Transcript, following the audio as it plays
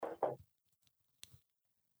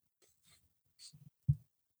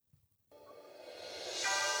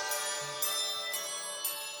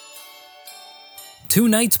2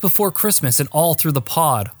 nights before Christmas and all through the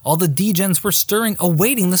pod, all the D-Gens were stirring,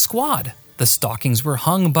 awaiting the squad. The stockings were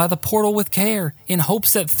hung by the portal with care, in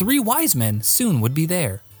hopes that 3 wise men soon would be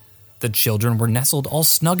there. The children were nestled all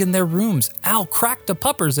snug in their rooms. Al cracked the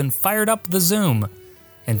puppers and fired up the Zoom.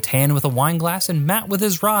 And Tan with a wine glass and Matt with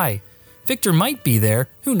his rye. Victor might be there,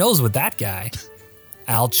 who knows with that guy.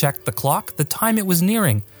 Al checked the clock, the time it was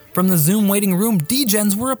nearing. From the Zoom waiting room,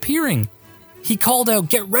 D-Gens were appearing. He called out,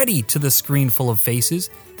 "Get ready," to the screen full of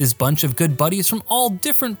faces. This bunch of good buddies from all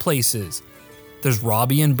different places. There's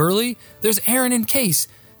Robbie and Burley, there's Aaron and Case,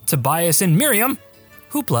 Tobias and Miriam,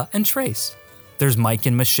 Hoopla and Trace. There's Mike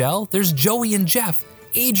and Michelle, there's Joey and Jeff,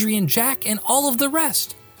 Adrian, Jack, and all of the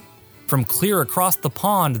rest. From clear across the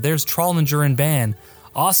pond, there's Trollinger and Ban.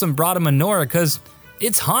 Awesome brought a menorah, cause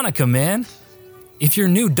it's Hanukkah, man. If you're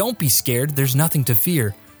new, don't be scared, there's nothing to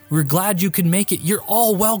fear. We're glad you could make it, you're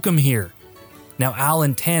all welcome here. Now Al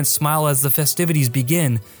and Tan smile as the festivities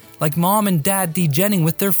begin, like mom and dad degenning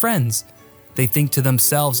with their friends. They think to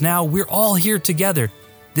themselves, now we're all here together.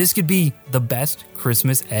 This could be the best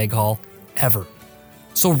Christmas egg haul ever.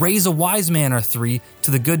 So raise a wise man or 3 to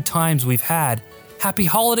the good times we've had. Happy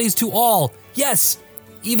holidays to all. Yes,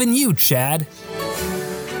 even you, Chad.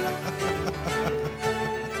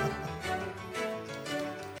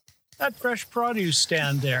 That fresh produce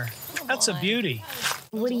stand there, that's a beauty.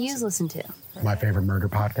 What do you listen to? My favorite murder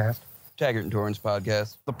podcast. Taggart and Torrance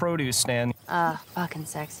podcast. The produce stand. Fucking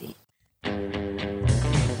sexy.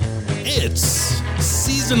 It's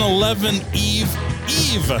season 11 Eve.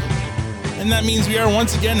 And that means we are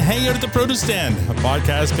once again hanging out at the Produce Stand, a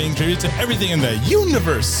podcast paying tribute to everything in the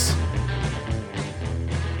universe.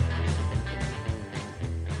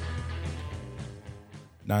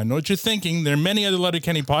 Now, I know what you're thinking. There are many other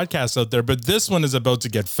Letterkenny podcasts out there, but this one is about to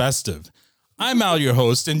get festive. I'm Al, your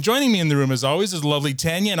host, and joining me in the room, as always, is lovely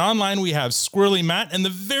Tanya, and online we have Squirrely Matt and the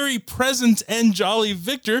very present and jolly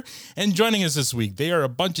Victor. And joining us this week, they are a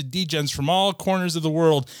bunch of D-Gens from all corners of the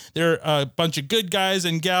world. They're a bunch of good guys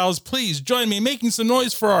and gals. Please join me in making some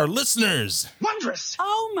noise for our listeners. Wondrous!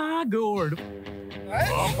 Oh my god!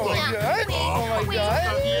 Oh my god! Oh my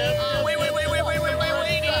god! Wait!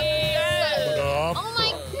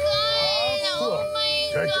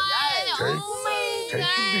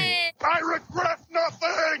 I regret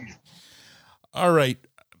nothing. All right.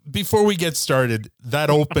 Before we get started, that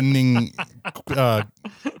opening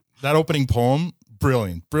poem,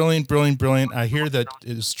 brilliant. I hear that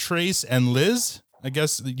it is Trace and Liz. I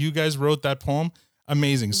guess you guys wrote that poem.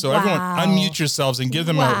 Amazing. So everyone unmute yourselves and give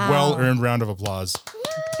them a well-earned round of applause.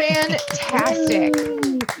 Fantastic.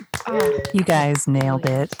 You guys nailed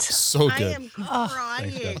it. So good. I am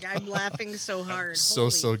crying. I'm laughing so hard. So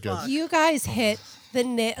good. Fuck. You guys hit the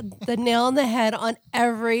nail on the head on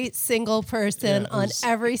every single person,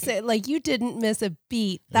 like you didn't miss a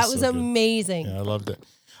beat. That was so amazing. Yeah, I loved it.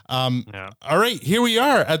 All right, here we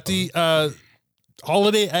are at the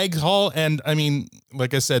Holiday Egg Haul, and I mean,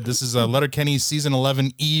 like I said, this is Letterkenny season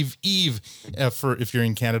 11 Eve. For if you're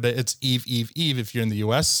in Canada, it's Eve if you're in the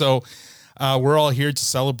US. So we're all here to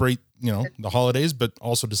celebrate, the holidays, but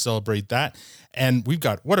also to celebrate that. And we've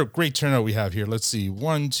got, what a great turnout we have here. Let's see,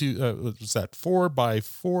 1, 2, what's that? 4 by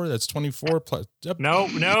 4. That's 24 plus. Yep. No.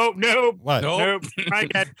 What? Nope.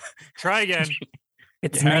 Try again.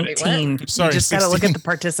 It's 19. Sorry, you just 16, gotta look at the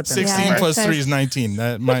participants. 16 plus 3 is 19.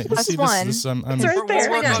 That might plus 1. It's right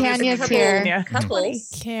there. Tanya's here. Yeah. Couples.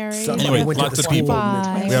 Carrie. Anyway, lots of people.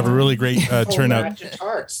 Bye. We have a really great turnout.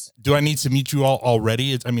 Do I need to meet you all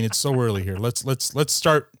already? It's so early here. Let's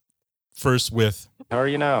start first with. How are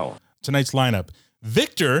you now? Tonight's lineup: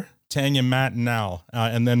 Victor, Tanya, Matt, and Al,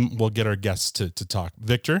 and then we'll get our guests to talk.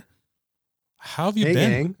 Victor, how have you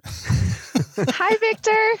been? Hi,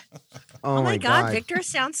 Victor. Oh my God, Victor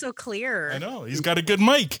sounds so clear. I know he's got a good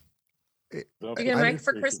mic. Are you gonna mic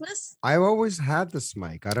for Christmas? I've always had this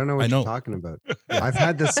mic. I don't know what you're talking about. I've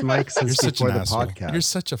had this mic since before the podcast. You're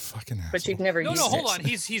such a fucking asshole. But you've never used it. No, hold on.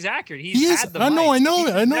 He's accurate. He's had the mic. I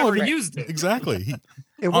know. Never used it. Exactly.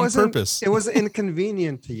 It on wasn't, purpose. It was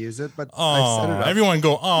inconvenient to use it, but I've set it up. Everyone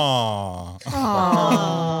go, aww.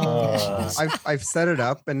 I've set it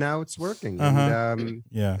up, and now it's working. And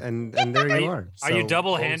there you are. Are you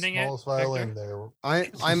double handing it?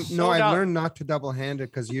 I've learned not to double hand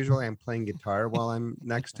it because usually I'm playing guitar while I'm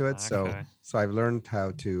next to it. So I've learned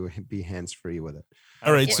how to be hands free with it.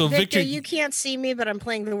 All right, so Victor, you can't see me, but I'm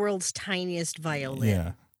playing the world's tiniest violin.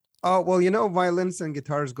 Yeah. Oh, well, violins and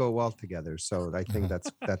guitars go well together. So I think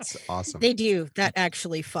that's awesome. They do. That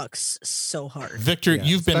actually fucks so hard. Victor,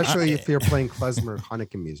 you've been... Especially if you're playing klezmer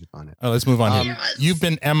Hanukkah music on it. Oh, let's move on here. You've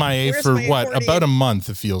been MIA for what? About a month,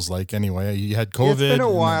 it feels like, anyway. You had COVID. It's been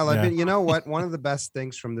a while. I've been, you know what? One of the best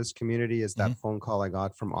things from this community is that phone call I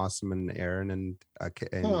got from Awesome and Aaron and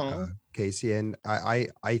Casey. And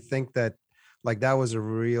I think that that was a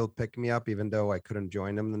real pick me up, even though I couldn't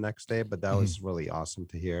join them the next day, but that was really awesome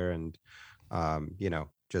to hear. And,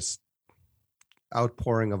 just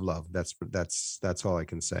outpouring of love. That's all I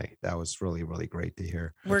can say. That was really, really great to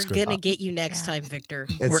hear. We're going to get you next time, Victor.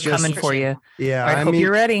 We're coming for you. Yeah. I hope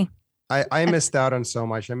you're ready. I missed out on so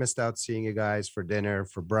much. I missed out seeing you guys for dinner,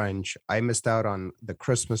 for brunch. I missed out on the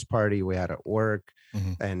Christmas party we had at work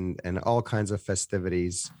and all kinds of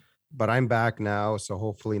festivities. But I'm back now, so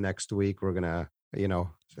hopefully next week we're gonna,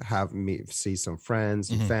 have me see some friends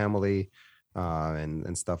and family,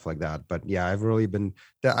 and stuff like that. But yeah, I've really been.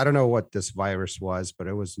 I don't know what this virus was, but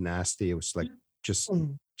it was nasty. It was like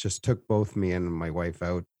just took both me and my wife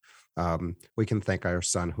out. We can thank our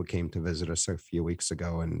son who came to visit us a few weeks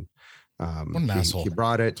ago, and he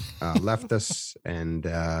brought it, left us, and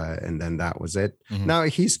then that was it. Now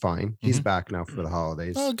he's fine. He's back now for the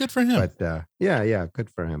holidays. Oh, good for him. But yeah, good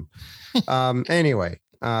for him. Anyway,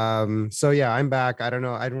 so yeah, I'm back. I don't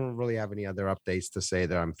know. I don't really have any other updates to say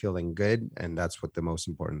that I'm feeling good, and that's what the most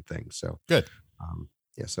important thing. So good.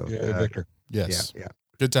 Yeah. So Victor. Yes. Yeah.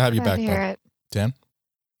 Good to have you back, bud. Dan.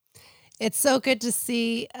 It's so good to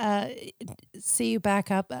see you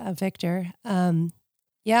back up, Victor.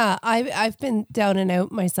 Yeah, I've been down and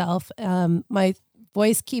out myself. My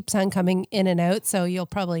voice keeps on coming in and out, so you'll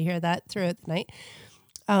probably hear that throughout the night.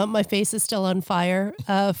 My face is still on fire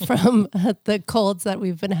from the colds that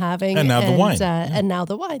we've been having. And now the wine. And now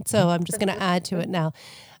the wine. So I'm just going to add to it now.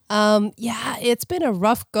 Yeah, it's been a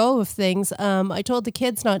rough go of things. I told the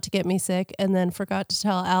kids not to get me sick and then forgot to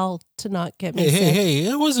tell Al to not get me sick. Hey,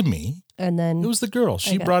 it wasn't me. And then it was the girl.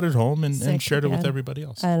 She brought it home and shared it with everybody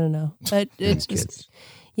else. I don't know. But it's just,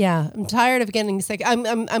 yeah, I'm tired of getting sick.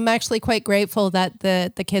 I'm actually quite grateful that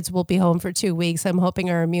the kids will be home for 2 weeks. I'm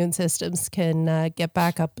hoping our immune systems can get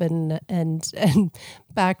back up and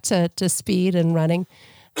back to speed and running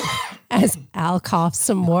as Al coughs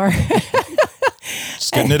some more.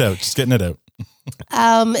 Just getting it out.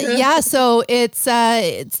 Yeah, so it's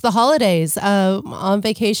the holidays. On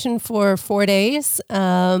vacation for 4 days.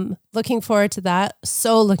 Looking forward to that.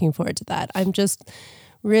 So looking forward to that. I'm just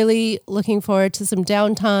really looking forward to some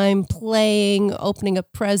downtime, playing, opening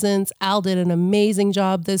up presents. Al did an amazing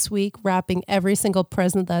job this week, wrapping every single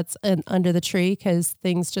present that's under the tree because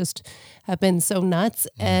things just have been so nuts.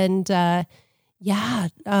 And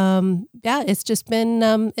it's just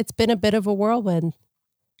been it's been a bit of a whirlwind.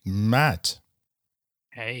 Matt.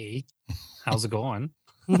 Hey, how's it going?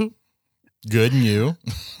 Good, and you?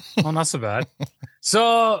 Well, not so bad.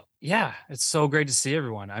 So yeah, it's so great to see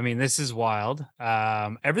everyone. I mean, this is wild.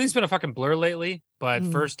 Everything's been a fucking blur lately. But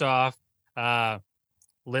first off,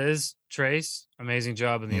 Liz, Trace, amazing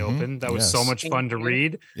job in the open. That was so much fun to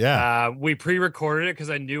read. Yeah. We pre-recorded it because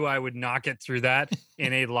I knew I would not get through that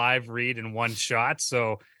in a live read in one shot.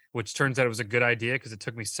 So, which turns out it was a good idea because it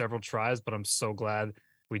took me several tries. But I'm so glad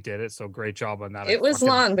we did it. So great job on that. It was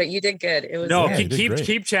long, but you did good. It was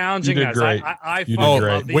keep challenging us. Great. I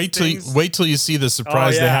love these things. Wait till you see the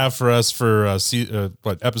surprise they have for us for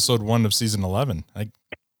episode 1 of season 11.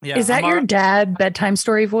 Is that your dad bedtime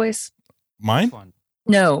story voice? Mine?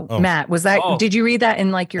 No, Matt. Was that? Did you read that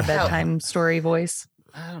in like your bedtime story voice?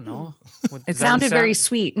 I don't know. It sounded very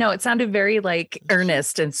sweet. No, it sounded very like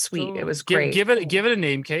earnest and sweet. It was great. Give it a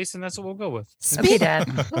name case, and that's what we'll go with. Okay, Dad.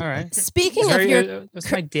 All right. Speaking of your,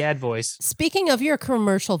 that's my dad voice. Speaking of your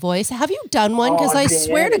commercial voice, have you done one? Because I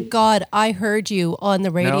swear to God, I heard you on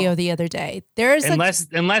the radio the other day. There's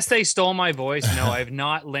unless they stole my voice. No, I've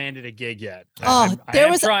not landed a gig yet. I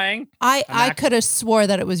was trying. I could have swore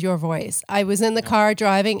that it was your voice. I was in the car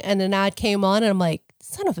driving, and an ad came on, and I'm like,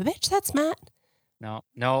 son of a bitch, that's Matt.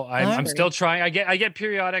 No, I'm still trying. I get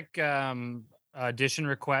periodic audition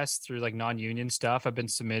requests through like non-union stuff. I've been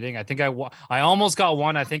submitting. I think I almost got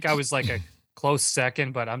one. I think I was like a close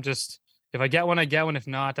second, but I'm just, if I get one, I get one. If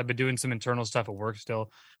not, I've been doing some internal stuff at work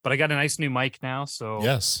still. But I got a nice new mic now, so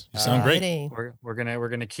yes, you sound great. We're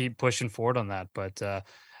gonna keep pushing forward on that. But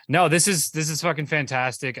no, this is fucking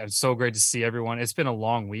fantastic. It's so great to see everyone. It's been a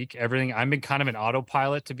long week. I've been kind of an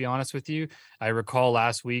autopilot, to be honest with you. I recall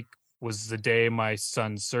last week was the day my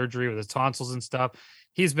son's surgery with his tonsils and stuff.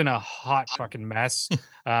 He's been a hot fucking mess.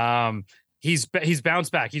 he's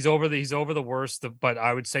bounced back. He's over the worst. But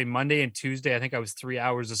I would say Monday and Tuesday, I think I was 3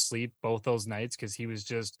 hours of sleep both those nights because he was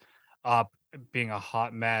just up being a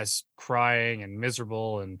hot mess, crying and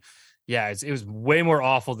miserable. And yeah, it was way more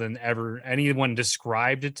awful than ever anyone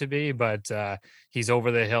described it to be. But he's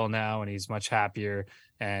over the hill now and he's much happier.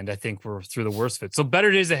 And I think we're through the worst of it. So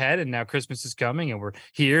better days ahead. And now Christmas is coming and we're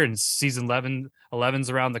here and season 11's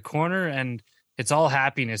around the corner. And it's all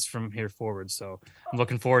happiness from here forward. So I'm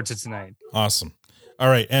looking forward to tonight. Awesome. All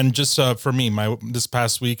right. And just for me, this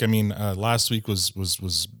past week, I mean, last week was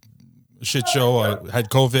a shit show. I had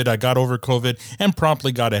COVID. I got over COVID and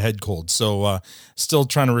promptly got a head cold. So still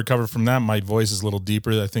trying to recover from that. My voice is a little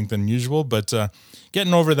deeper, I think, than usual, but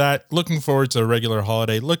getting over that. Looking forward to a regular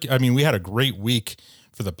holiday. I mean, we had a great week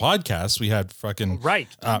for the podcast. We had fucking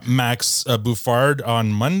Max Buffard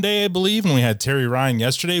on Monday, I believe, and we had Terry Ryan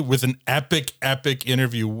yesterday with an epic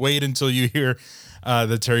interview. Wait until you hear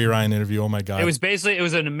the Terry Ryan interview. Oh my God. It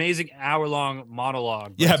was an amazing hour-long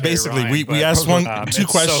monologue. Yeah, basically Ryan, we asked two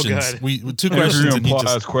questions. So we two questions and he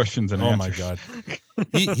just questions and oh answers. my God.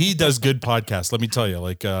 He does good podcasts. Let me tell you,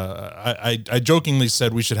 like I jokingly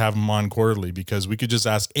said we should have him on quarterly because we could just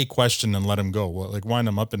ask a question and let him go. Well, like wind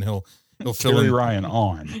him up and he'll fill Terry in. Ryan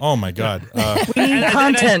on. Oh my God. We need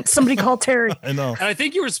content. Somebody call Terry. I know. And I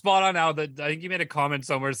think you were spot on now that I think you made a comment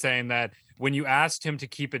somewhere saying that when you asked him to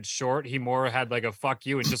keep it short, he more had like a fuck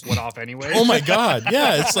you and just went off anyway. Oh my God.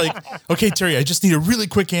 Yeah. It's like, okay, Terry, I just need a really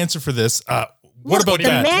quick answer for this. What about the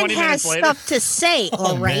that? man 20 has minutes later? stuff to say,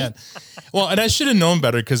 all right. Man. Well, and I should have known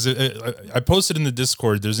better because I posted in the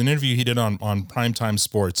Discord. There's an interview he did on Primetime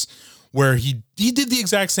Sports where he did the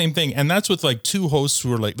exact same thing. And that's with like two hosts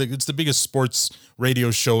who are like it's the biggest sports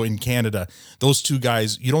radio show in Canada. Those two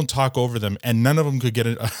guys, you don't talk over them, and none of them could get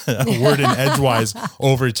a word in edgewise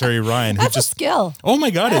over Terry Ryan. That's a skill. Oh my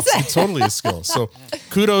God, it's totally a skill. So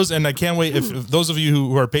kudos, and I can't wait. If those of you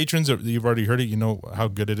who are patrons, you've already heard it, you know how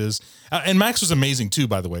good it is. And Max was amazing too,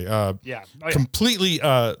 by the way. Completely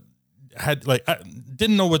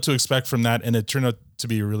didn't know what to expect from that, and it turned out to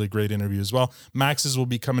be a really great interview as well. Max's will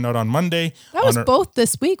be coming out on Monday. That was both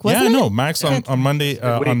this week, wasn't it? Yeah, no, Max on Monday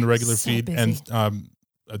on the regular So feed, busy. and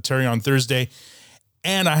Terry on Thursday.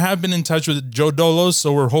 And I have been in touch with Joe Dolos,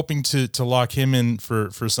 so we're hoping to lock him in for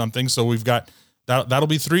something. So we've got that'll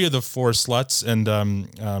be 3 of the 4 sluts, and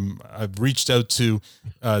I've reached out to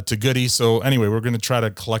Goody. So anyway, we're going to try to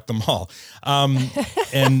collect them all.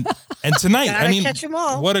 And tonight, Gotta I mean, catch 'em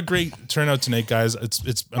all. what a great turnout tonight, guys!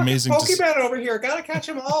 It's amazing. Pokemon over here, gotta catch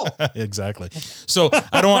them all. Exactly. So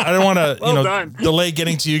I don't want to Well done. delay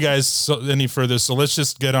getting to you guys any further. So let's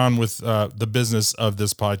just get on with the business of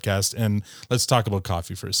this podcast, and let's talk about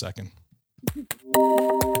coffee for a second.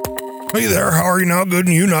 Hey there, how are you now? Good,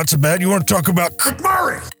 and you? Not so bad. You want to talk about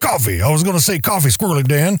McMurray coffee? I was going to say coffee squirrely,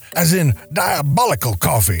 Dan, as in diabolical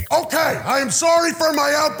coffee. Okay, I am sorry for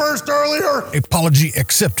my outburst earlier. Apology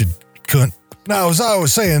accepted, cunt. Now, as I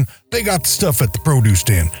was saying, they got the stuff at the produce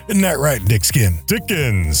stand. Isn't that right, Dickskin?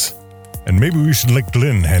 Dickens. And maybe we should let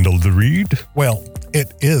Glenn handle the read? Well,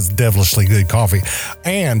 it is devilishly good coffee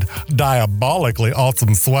and diabolically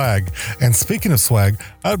awesome swag. And speaking of swag,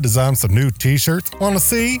 I've designed some new t-shirts. Want to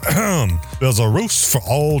see? There's a roast for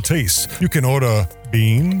all tastes. You can order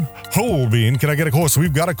bean, whole bean. Can I get a course?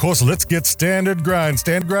 We've got a course. Let's get standard grind.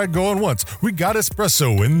 Standard grind going once. We got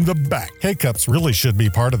espresso in the back. K-Cups really should be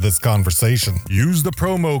part of this conversation. Use the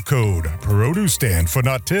promo code Produce Stand for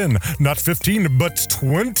not 10, not 15, but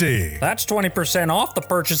 20. That's 20% off the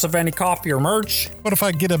purchase of any coffee or merch. What if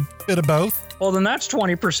I get a bit of both? Well, then that's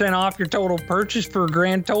 20% off your total purchase for a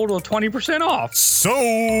grand total of 20% off.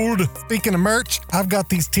 Sold! Speaking of merch, I've got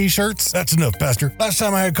these t-shirts. That's enough, Pastor. Last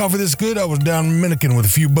time I had coffee this good, I was down in Minikin with a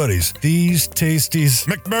few buddies. These tasties.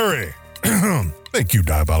 McMurray. Thank you,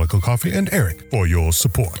 Diabolical Coffee, and Eric, for your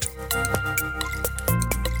support.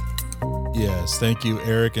 Yes, thank you,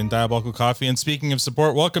 Eric and Diabolical Coffee. And speaking of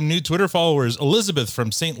support, welcome new Twitter followers: Elizabeth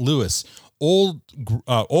from St. Louis, Old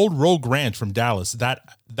Roll Grant from Dallas,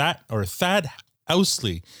 Thad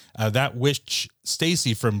Ousley, that witch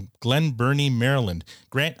Stacy from Glen Burnie, Maryland,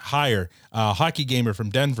 Grant Heyer, hockey gamer from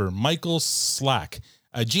Denver, Michael Slack,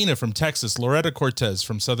 Gina from Texas, Loretta Cortez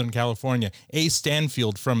from Southern California, A.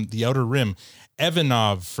 Stanfield from the Outer Rim,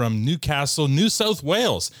 Evanov from Newcastle, New South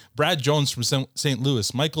Wales, Brad Jones from St.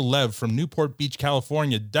 Louis, Michael Lev from Newport Beach,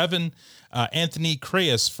 California, Devin Anthony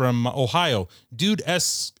Creas from Ohio, Dude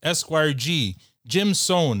Esquire G, Jim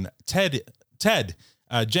Sohn, Ted,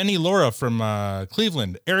 Jenny Laura from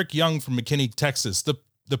Cleveland, Eric Young from McKinney, Texas,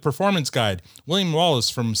 the Performance Guide, William Wallace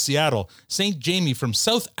from Seattle, St. Jamie from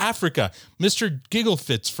South Africa, Mr.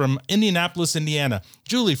 Gigglefitz from Indianapolis, Indiana,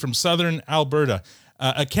 Julie from Southern Alberta,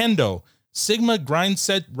 Akendo, Sigma,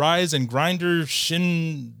 Grindset, Rise, and Grinder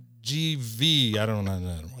Shin GV. I don't know,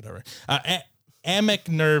 whatever.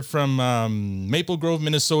 Amekner from Maple Grove,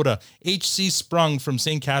 Minnesota. HC Sprung from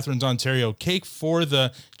St. Catharines, Ontario. Cake for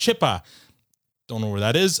the Chippa. Don't know where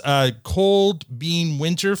that is. Cold Bean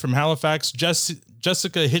Winter from Halifax.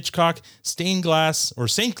 Jessica Hitchcock. Stained Glass or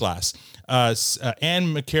Saint Glass.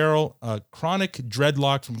 Anne McCarroll, Chronic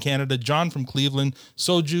Dreadlock from Canada, John from Cleveland,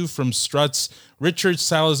 Soju from Struts, Richard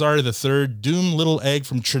Salazar III, Doom Little Egg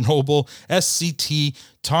from Chernobyl, SCT,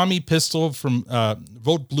 Tommy Pistol from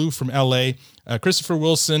Vote Blue from LA, Christopher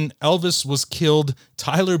Wilson, Elvis Was Killed,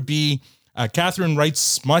 Tyler B., Catherine Wright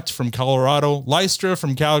Smut from Colorado, Lystra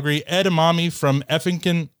from Calgary, Ed Amami from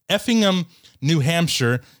Effingham, New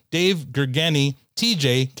Hampshire, Dave Gergeni,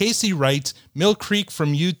 TJ, Casey Wright,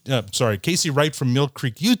 Casey Wright from Mill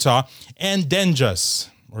Creek, Utah, and Denjus.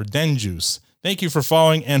 Thank you for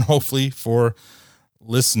following and hopefully for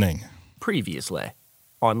listening. Previously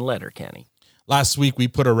on Letterkenny. Last week, we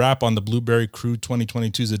put a wrap on the Blueberry Crew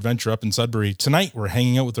 2022's adventure up in Sudbury. Tonight, we're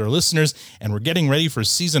hanging out with our listeners, and we're getting ready for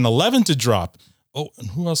season 11 to drop. Oh, and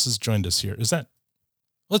who else has joined us here? Well,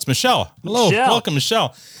 it's Michelle. Hello, welcome,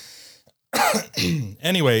 Michelle.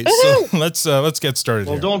 Anyway, so let's get started.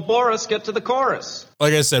 Well, don't bore us. Get to the chorus.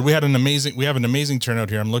 Like I said, we have an amazing turnout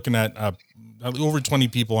here. I'm looking at over 20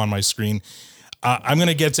 people on my screen. I'm going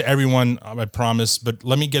to get to everyone, I promise, but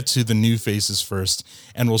let me get to the new faces first,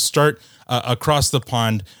 and we'll start across the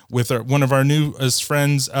pond with one of our newest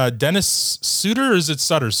friends, Dennis Suter, or is it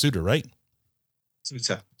Sutter? Suter, right?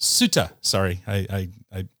 Suter. Sorry, I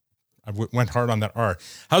went hard on that R.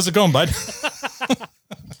 How's it going, bud?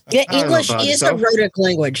 Yeah, English is a rhotic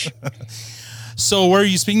language. So where are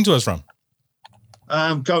you speaking to us from?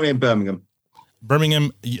 I'm currently in Birmingham.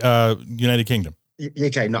 Birmingham, United Kingdom.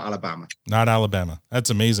 UK, not Alabama. Not Alabama. That's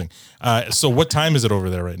amazing. So what time is it over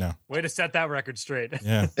there right now? Way to set that record straight.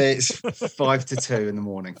 Yeah. It's 5 to 2 in the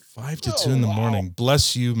morning. 5 to 2 in the morning.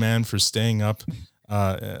 Bless you, man, for staying up.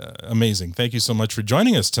 Amazing. Thank you so much for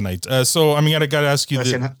joining us tonight. So I got to ask you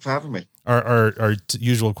for having me. Our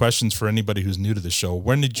usual questions for anybody who's new to the show.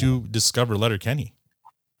 When did you discover Letterkenny?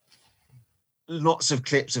 Lots of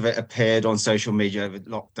clips of it appeared on social media over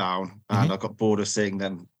lockdown, and I got bored of seeing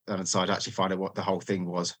them and decided to actually find out what the whole thing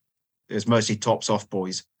was. It was mostly tops off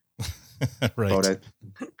boys. Right.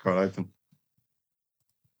 Quite open.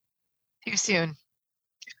 Too soon.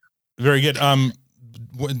 Very good.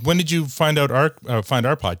 When did you find our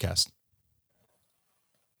podcast?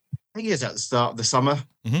 I think it was at the start of the summer.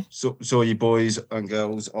 Saw you boys and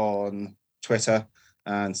girls on Twitter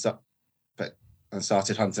and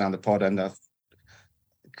started hunting down the pod, and I've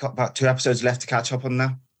got about 2 episodes left to catch up on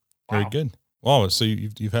now. Very good. Wow, so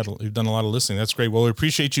you've done a lot of listening. That's great. Well, we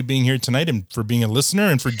appreciate you being here tonight and for being a listener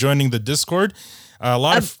and for joining the Discord. A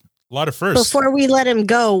lot of firsts. Before we let him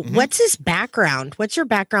go, what's his background? What's your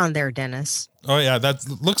background there, Dennis? Oh yeah, that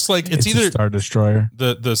looks like it's either a Star Destroyer,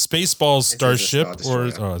 the Spaceballs starship, or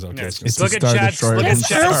okay. It's look at Chad. Look at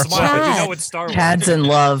Chad. You know it's Star Wars. Chad's in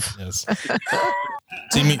love. Yes.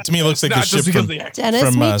 to me, it looks like the ship from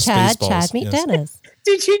Dennis meet Chad. Chad meet Dennis.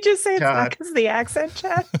 Did you just say it's not because of the accent,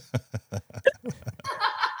 Chad?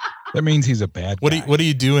 That means he's a bad guy. What do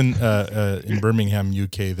you do in Birmingham,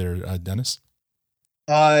 UK there, Dennis?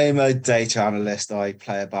 I'm a data analyst. I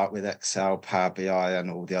play about with Excel, Power BI,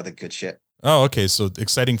 and all the other good shit. Oh, okay. So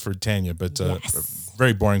exciting for Tanya, but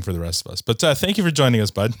very boring for the rest of us. But thank you for joining us,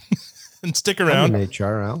 bud. And stick around. I'm in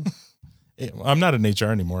HR, Al. I'm not in HR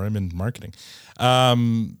anymore. I'm in marketing. All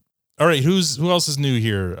right. Who else is new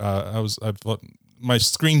here? My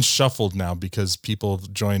screen shuffled now because people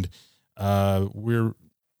have joined. Dave.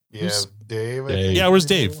 Yeah, where's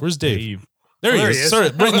Dave? There he is. Sorry,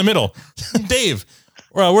 right in the middle. Dave,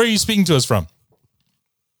 where are you speaking to us from?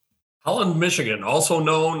 Holland, Michigan, also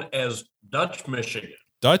known as Dutch, Michigan.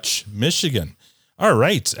 Dutch, Michigan. All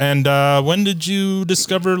right. And when did you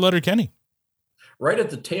discover Letterkenny? Right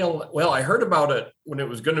at the tail. Well, I heard about it when it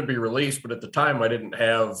was going to be released, but at the time I didn't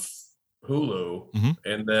have Hulu.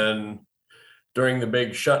 And then during the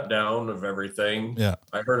big shutdown of everything,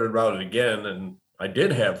 I heard about it again, and I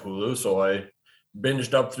did have Hulu, so I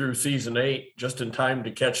binged up through season 8 just in time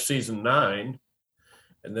to catch season 9.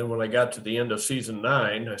 And then when I got to the end of season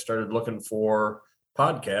 9, I started looking for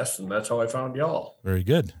podcasts, and that's how I found y'all. Very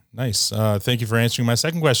good. Nice. Thank you for answering my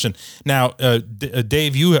second question. Now,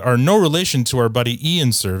 Dave, you are no relation to our buddy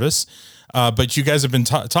Ian Service, but you guys have been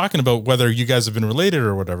talking about whether you guys have been related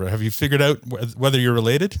or whatever. Have you figured out whether you're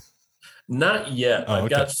related? Not yet. I've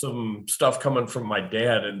got some stuff coming from my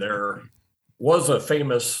dad, and there was a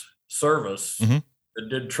famous service that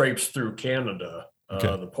did traipse through Canada,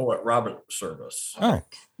 the Poet Robert service. Oh,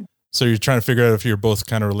 So you're trying to figure out if you're both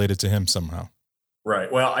kind of related to him somehow.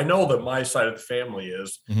 Right. Well, I know that my side of the family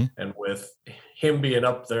is, Mm-hmm. and with him being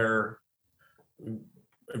up there,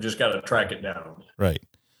 I've just got to track it down. Right.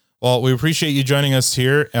 Well, we appreciate you joining us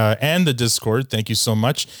here and the Discord. Thank you so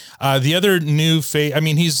much. The other new face, I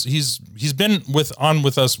mean, he's been on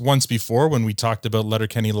with us once before when we talked about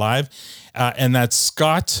Letterkenny Live, and that's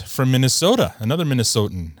Scott from Minnesota, another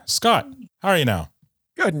Minnesotan. Scott, how are you now?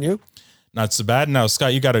 Good, and you? Not so bad. Now,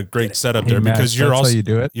 Scott, you got a great setup there Matt, because that's how you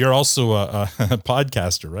do it. You're also a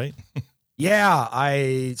podcaster, right? Yeah,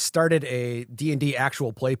 I started a D&D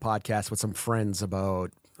actual play podcast with some friends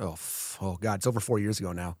about oh god, it's over 4 years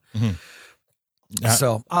ago now. Mm-hmm.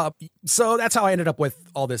 So that's how I ended up with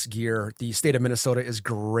all this gear. The state of Minnesota is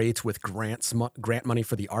great with grant money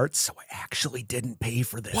for the arts, so I actually didn't pay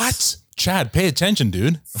for this. What? Chad, pay attention,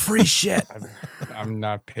 dude. Free shit. I'm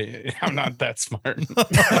not paying. I'm not that smart.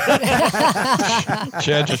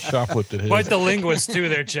 Chad just shoplifted his. Quite the linguist too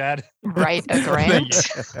there, Chad. Right, a grant.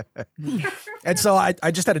 And so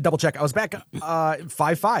I just had to double check. I was back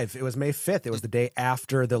 5/5. It was May 5th. It was the day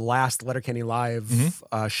after the last Letterkenny Live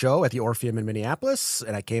show at the Orpheum in Minneapolis.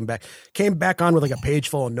 And I came back on with like a page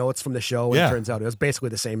full of notes from the show. And it turns out it was basically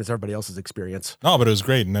the same as everybody else's experience. Oh, but it was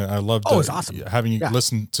great. And I loved it was awesome. having you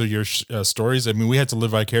listen to your stories. I mean, we had to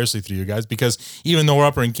live vicariously through you guys because even though we're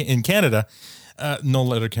up in Canada, no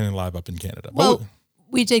Letterkenny Live up in Canada. Well,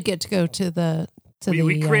 we did get to go to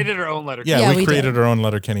we created our own Letterkenny. Yeah, we created our own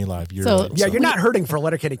Letterkenny Live. You're you're not hurting for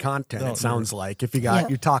Letterkenny content. It sounds like if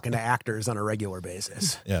you're talking to actors on a regular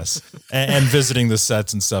basis. Yes, and visiting the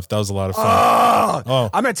sets and stuff. That was a lot of fun. Oh,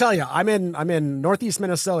 I'm gonna tell you, I'm in Northeast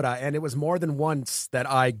Minnesota, and it was more than once that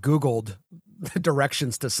I Googled the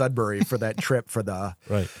directions to Sudbury for that trip for the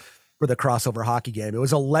for the crossover hockey game. It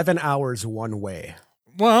was 11 hours one way.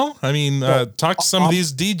 Well, I mean, talk to some of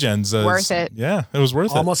these D-gens. Worth it. Yeah, it was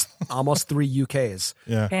worth it. Almost 3 UKs.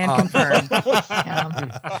 Yeah. Can confirm.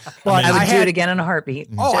 Well, I would do it again in a heartbeat.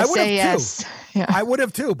 Oh, Just I would say have yes. too. Yeah. I would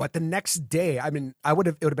have too. But the next day, I mean, it would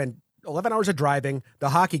have been 11 hours of driving, the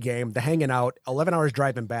hockey game, the hanging out, 11 hours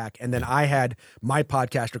driving back. And then I had my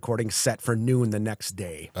podcast recording set for noon the next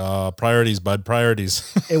day. Priorities, bud.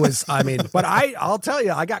 Priorities. It was, I mean, but I'll tell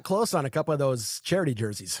you, I got close on a couple of those charity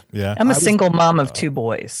jerseys. Yeah. I'm a single mom of 2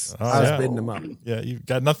 boys. I was bidding them up. Yeah, you've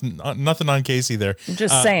got nothing on Casey there. I'm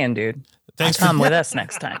just saying, dude. Thanks Come with us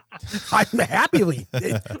next time. I'm happily.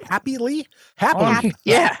 Yeah. Happily.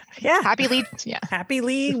 Yeah.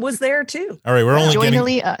 Happily was there too. All right, we're us.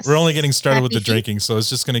 only getting started with the drinking, so it's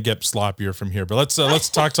just going to get sloppier from here. But let's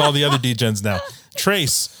talk to all the other D-gens now.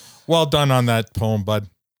 Trace, well done on that poem, bud.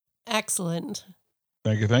 Excellent.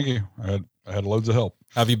 Thank you. I had loads of help.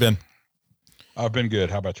 How have you been? I've been good.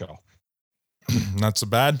 How about y'all? Not so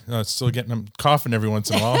bad. Still I'm coughing every once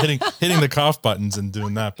in a while, hitting the cough buttons and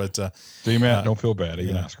doing that. But see, Matt, don't feel bad.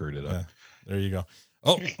 Even I screwed it up. There you go.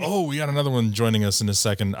 Oh, we got another one joining us in a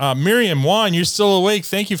second. Miriam Juan, you're still awake.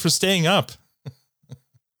 Thank you for staying up.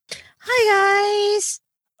 Hi guys.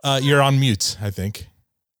 You're on mute, I think.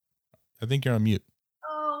 You're on mute.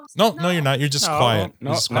 Oh, no, you're not. You're just quiet.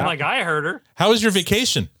 No, I'm like, I heard her. How was your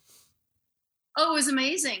vacation? Oh, it was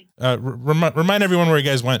amazing. Remind everyone where you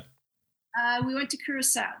guys went. We went to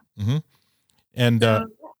Curacao. Mm-hmm. And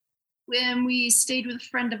when we stayed with a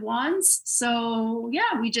friend of Juan's. So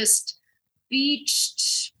yeah, we just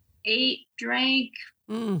beached, ate, drank,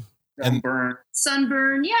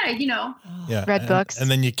 sunburn. Yeah, Yeah, read books. And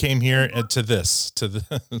then you came here to the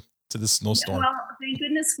snowstorm. Well, thank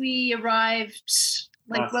goodness we arrived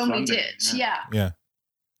when Sunday, we did. Yeah.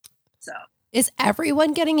 So is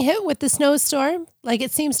everyone getting hit with the snowstorm? Like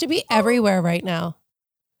it seems to be everywhere right now.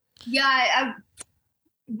 Yeah, I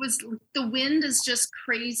was. The wind is just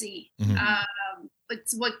crazy. Mm-hmm.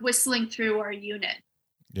 It's like whistling through our unit.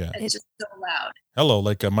 Yeah, it's just so loud. Hello,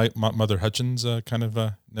 like my Mother Hutchins kind of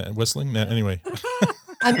whistling. Anyway,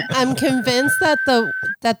 I'm convinced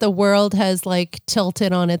that the world has like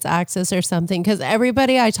tilted on its axis or something because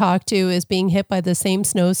everybody I talk to is being hit by the same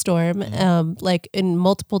snowstorm, like in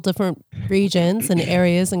multiple different regions and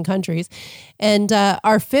areas and countries, and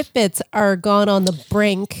our Fitbits are gone on the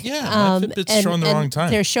brink. Yeah, my Fitbit's showing the wrong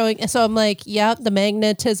time. They're showing, so I'm like, yeah, the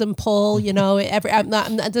magnetism pull. I'm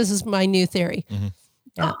not. This is my new theory. Mm-hmm.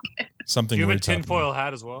 Oh. Something you have a weird tinfoil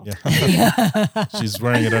hat as well. Yeah. She's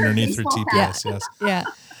wearing it underneath her TPS. Yes. Yeah.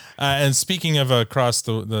 And speaking of across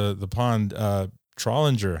the pond,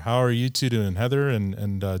 Trollinger, how are you two doing? Heather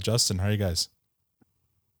and Justin, how are you guys?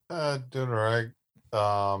 Doing all right.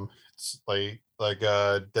 It's like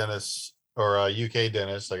Dennis or UK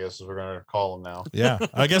Dennis, I guess is what we're gonna call him now. Yeah,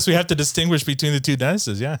 I guess we have to distinguish between the two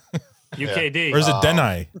Dennises. Yeah. UKD. Or is it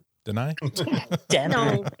Denai? Deny?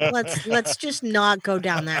 No, let's just not go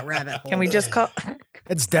down that rabbit hole. Can we just call?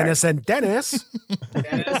 It's Dennis and Dennis.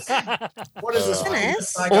 What is this?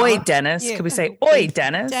 Dennis? Oi, Dennis. Yeah. Can we say, oi,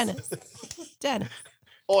 Dennis? Dennis.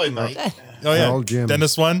 Oi, mate. Oh yeah, All Jim.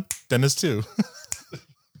 Dennis 1, Dennis 2.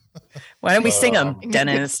 Why don't we sing them?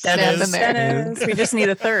 Dennis, Dennis, Dennis. Dennis. We just need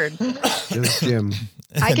a third. Just Jim.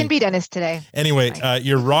 I can be Dennis today. Anyway,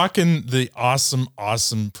 you're rocking the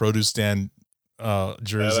awesome produce stand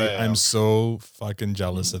jersey. Yeah, I am. I'm so fucking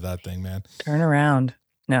jealous of that thing, man. Turn around.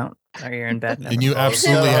 No, or you're in bed. Never And you mind.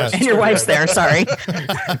 absolutely have. And your wife's there. Sorry.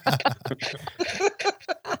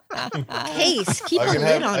 Case, keep I a can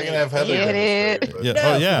lid have, on I can it. have Heather. Get demonstrate, it. but- Yeah. No.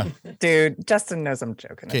 Oh yeah. Dude, Justin knows I'm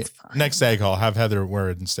joking. Okay. It's fine. Next egg haul, have Heather wear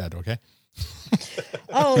it instead. Okay.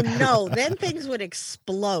 Oh no, then things would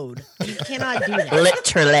explode. You cannot do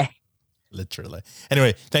that. Literally.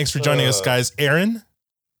 Anyway, thanks for joining us, guys. Aaron,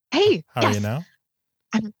 Hey, how are you now?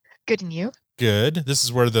 I'm good, and you? Good. This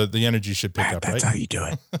is where the energy should pick up, right? That's how you do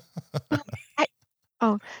it.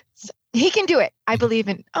 He can do it. I believe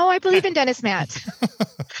in Dennis Matt.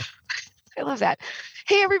 I love that.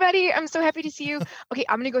 Hey everybody, I'm so happy to see you. Okay,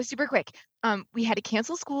 I'm gonna go super quick. We had to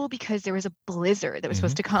cancel school because there was a blizzard that was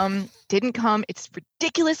supposed to come, didn't come. It's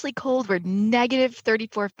ridiculously cold. We're negative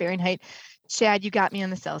 34 Fahrenheit. Chad, you got me on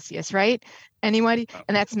the Celsius, right? Anybody?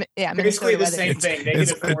 And that's Basically Minnesota the weather. same thing.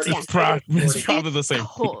 Negative 40. It's probably the same.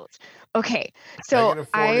 Cold. Okay, so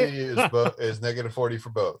negative 40 is negative 40 for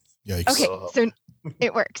both. Yikes. Okay, so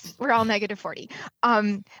it works. We're all negative 40.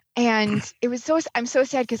 And it was I'm so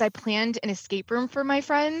sad because I planned an escape room for my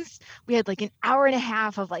friends. We had like an hour and a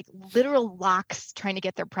half of like literal locks trying to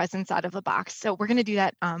get their presents out of the box. So we're gonna do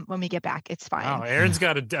that when we get back. It's fine. Wow, Aaron's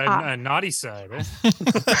got a naughty side.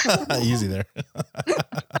 Eh? Easy there.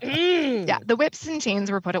 Yeah, the whips and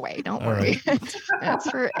chains were put away. Don't All worry. That's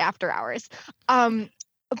for after hours.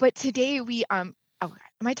 But today we am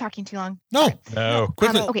I talking too long? No.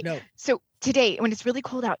 Quickly. Okay. No. So today, when it's really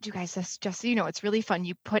cold out, you guys, just so you know, it's really fun.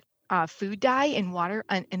 You put food dye in water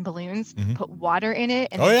in balloons, put water in it,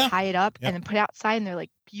 and then tie it up, and then put it outside. And they're like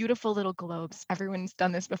beautiful little globes. Everyone's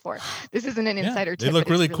done this before. This isn't an insider tip. They look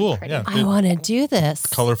but it's really cool. pretty. Yeah. I want to do this.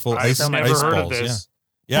 Colorful I've ice never heard of balls. this.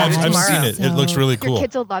 Yeah. Yeah, I've seen it. It looks really Your cool.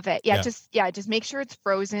 kids will love it. Yeah. Just make sure it's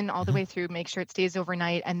frozen all the way through. Make sure it stays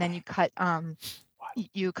overnight, and then you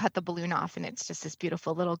cut the balloon off, and it's just this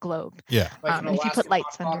beautiful little globe. Yeah. And if you put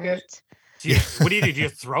lights under it. What do you do? Do you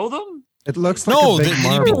throw them? It looks like a big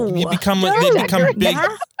marble. You become big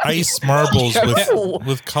ice marbles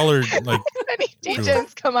with colored like. Any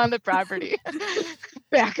DJs come on the property.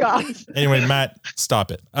 Back off. Anyway, Matt,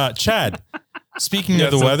 stop it. Chad, speaking of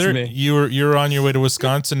Yes, the that's weather, me. you're on your way to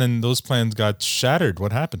Wisconsin, and those plans got shattered.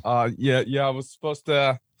 What happened? Yeah, I was supposed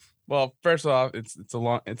to. Well, first off, it's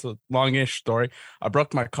a longish story. I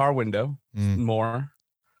broke my car window, more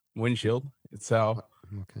windshield. It's how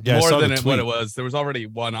Yeah, I saw more the than what tweet. it was. There was already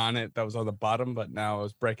one on it that was on the bottom, but now I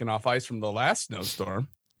was breaking off ice from the last snowstorm,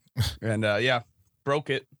 and broke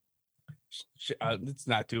it. It's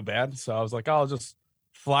not too bad. So I was like, I'll just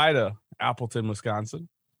fly to Appleton, Wisconsin,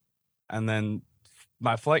 and then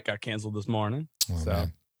my flight got canceled this morning. So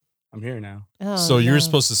man. I'm here now. So you're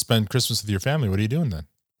supposed to spend Christmas with your family. What are you doing then?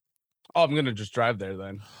 Oh, I'm gonna just drive there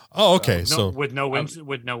then. Oh, okay. No, So with no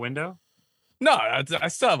window. No, I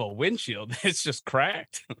still have a windshield. It's just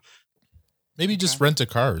cracked. maybe just rent a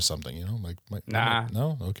car or something. You know, like Nah.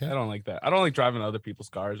 no, okay. I don't like that. I don't like driving other people's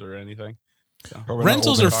cars or anything. So.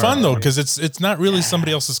 Rentals are fun though because it's not really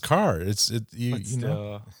somebody else's car. You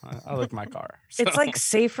know. I like my car. It's like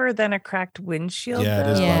safer than a cracked windshield. Yeah, it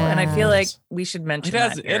is though, fun. and I feel like we should mention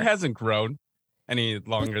It hasn't grown any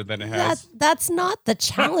longer than it has. That's not the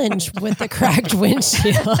challenge with the cracked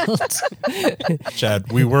windshield.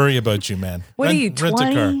 Chad, we worry about you, man. What are you, rent a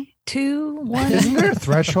car. 22, 1? Isn't there a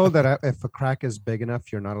threshold that if a crack is big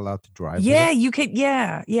enough, you're not allowed to drive? Yeah, you could.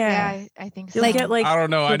 Yeah. I think You'll get like I don't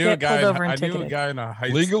know. I you'll knew a get pulled guy. over and I knew a ticketed. guy in a high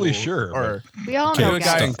Legally, school, sure, or We all I knew know a guy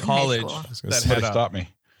guys in in high college school. that Somebody had stop me.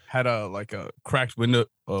 had a cracked window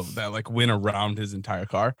that went around his entire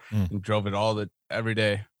car and drove it every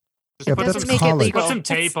day. Yeah, Put but some, that's college. put some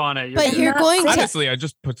tape on it. But you're going to Honestly, I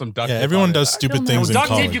just put some duct Yeah, tape. everyone on does it. stupid things in duct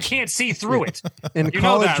tape, college. you can't see through it. In You know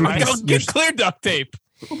college, that, you right? Don't get clear duct tape.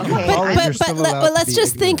 But let's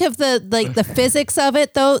just think of the physics of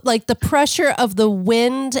it though, like the pressure of the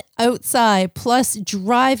wind outside plus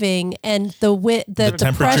driving and the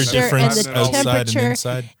temperature pressure and difference the outside and temperature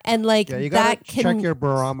inside. and like Yeah, you gotta that can check your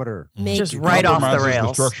barometer. make Just right off the Compromises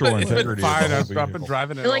rails. structural It's been integrity. fine. of the I've been vehicle.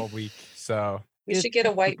 driving it You're like- all week. So We should get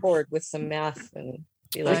a whiteboard with some math and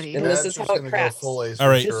Be like, Buddy. and this Chad's is just how it gonna go cracks. full Ace All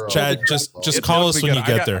right, Ventura Chad, on just the just football. call It'll us be when good. you I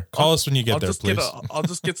get got- there. Call us when you get there, just get please. I'll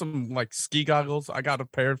just get some like ski goggles. I got a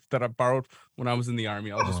pair that I borrowed when I was in the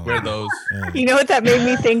army. I'll just wear those. You know what that made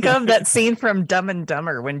me think of? That scene from Dumb and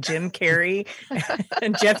Dumber when Jim Carrey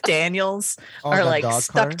and Jeff Daniels Oh, are the like dog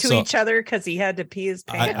stuck car? to So- each other because he had to pee his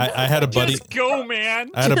pants. I had a buddy. Just go,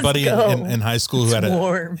 man. I had a Just buddy go. in high school who It's had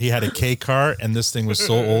warm. he had a K car, and this thing was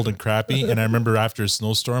so old and crappy. And I remember after a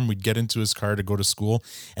snowstorm, we'd get into his car to go to school,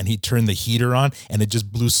 and he'd turn the heater on, and it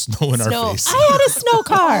just blew snow in our face. I had a snow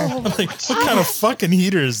car. I'm like, what kind of fucking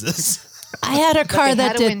heater is this? I had a car they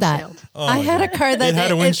that had a did that. windshield. Oh I my had a God. car that It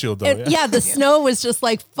had a windshield, though, yeah. the snow was just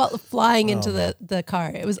like flying into Oh, the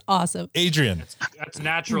car. It was awesome. Adrian, That's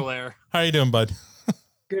natural air. how you doing, bud?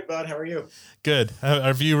 Good, bud. How are you? Good.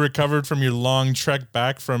 Have you recovered from your long trek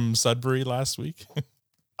back from Sudbury last week?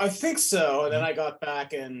 I think so. And then I got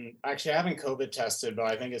back and actually I haven't COVID tested, but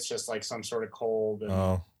I think it's just like some sort of cold and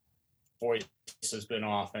Oh, voice has been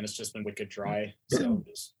off and it's just been wicked dry. So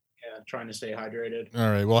just trying to stay hydrated. all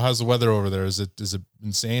right. Well, how's the weather over there? Is it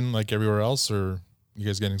insane like everywhere else, or you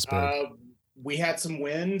guys getting spared? We had some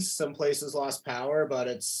winds, some places lost power, but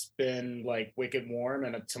it's been like wicked warm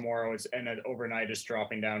and tomorrow overnight is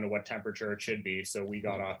dropping down to what temperature it should be. So we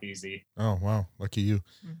got off easy. Oh wow, lucky you.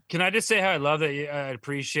 Can I just say how I love that? I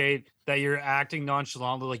appreciate that you're acting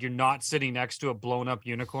nonchalantly, like you're not sitting next to a blown up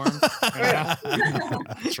unicorn.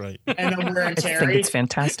 That's right. And I'm wearing I think Terry. it's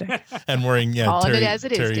fantastic. And wearing All of it as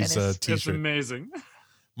it is, Terry's Dennis. It's t-shirt. amazing.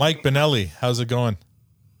 Mike Benelli, how's it going?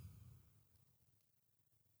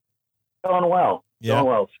 Going well. Yeah. Going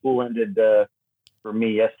well. School ended for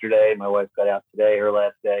me yesterday. My wife got out today, her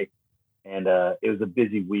last day, and it was a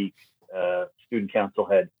busy week. Student council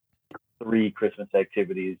had 3 Christmas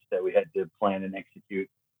activities that we had to plan and execute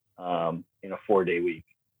in a 4-day week.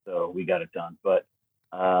 So we got it done. But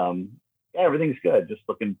yeah, everything's good. Just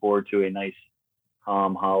looking forward to a nice,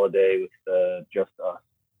 calm holiday with just us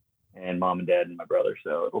and mom and dad and my brother.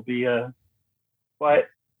 So it'll be quiet.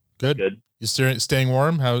 Good. You staying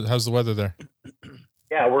warm? How's the weather there?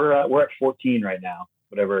 Yeah, we're at 14 right now,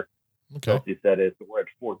 whatever Okay. Celsius that is, but we're at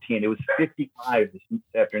 14. It was 55 this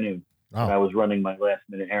afternoon Wow. when I was running my last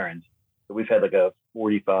minute errands. So we've had like a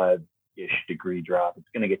 45-ish degree drop. It's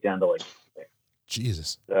going to get down to like 6.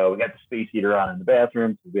 Jesus. So we got the space heater on in the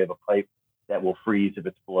bathroom. So we have a pipe that will freeze if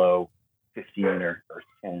it's below 15 or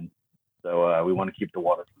 10. So we want to keep the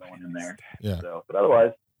water flowing in there. Yeah. So, but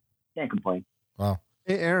otherwise, can't complain. Wow.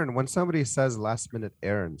 Hey, Aaron, when somebody says last minute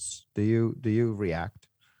errands, do you react?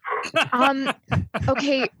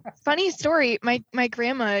 Okay, funny story. My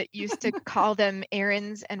grandma used to call them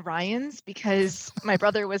Aaron's and Ryan's because my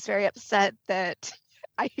brother was very upset that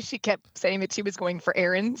she kept saying that she was going for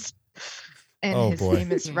errands. And Oh, his boy.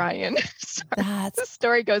 name is Ryan. So That's the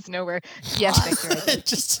story goes nowhere. Yes,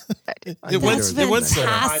 Victor. I did. It went there.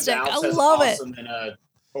 fantastic. I Find out love it. awesome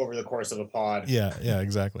over the course of a pod. Yeah,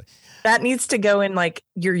 exactly. That needs to go in like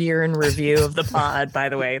your year in review of the pod, by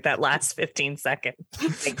the way, that last 15 seconds.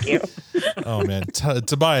 Thank you. Oh man,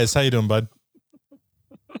 Tobias, how you doing, bud?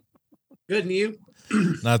 Good, and you?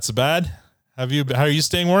 Not so bad. How are you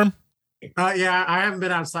staying warm? Yeah, I haven't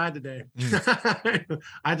been outside today.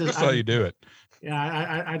 That's how you do it.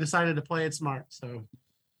 Yeah, I decided to play it smart. So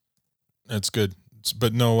That's good,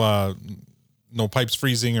 but no pipes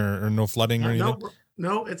freezing or no flooding or anything.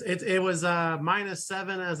 no, it was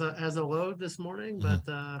 -7 as a load this morning, but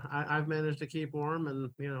I've managed to keep warm, and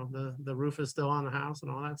the roof is still on the house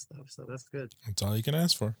and all that stuff. So that's good. That's all you can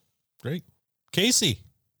ask for. Great, Casey,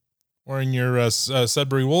 wearing your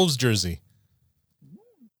Sudbury Wolves jersey.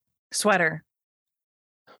 Sweater.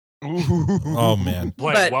 Oh man,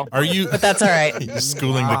 are you? But that's all right. You're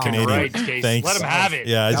schooling the Canadian. Right, Casey. Thanks. Let him have it.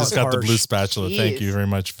 Yeah, I That just was got the harsh. blue spatula. Thank you Jeez. very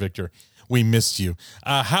much, Victor. We missed you.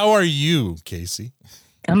 How are you, Casey?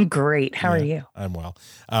 I'm great. How are you? I'm well.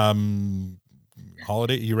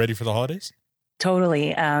 Holiday? You ready for the holidays?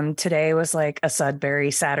 Totally. Today was like a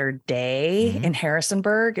Sudbury Saturday in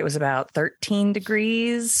Harrisonburg. It was about 13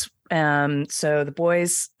 degrees. So the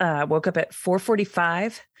boys woke up at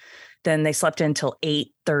 4:45. Then they slept until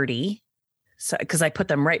 8:30. So, because I put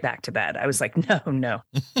them right back to bed. I was like, no,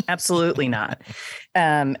 absolutely not.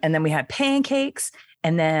 And then we had pancakes.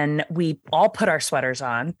 And then we all put our sweaters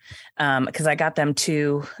on because I got them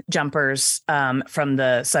 2 jumpers from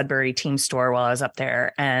the Sudbury team store while I was up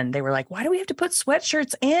there. And they were like, why do we have to put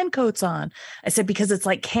sweatshirts and coats on? I said, because it's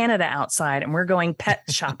like Canada outside and we're going pet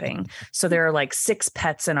shopping. So there are like 6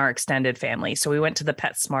 pets in our extended family. So we went to the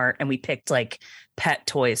PetSmart and we picked like pet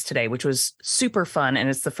toys today, which was super fun. And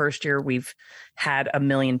it's the first year we've had 1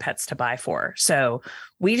 million pets to buy for. So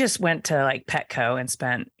we just went to like Petco and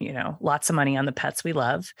spent, lots of money on the pets we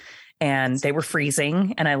love. And they were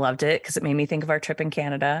freezing, and I loved it because it made me think of our trip in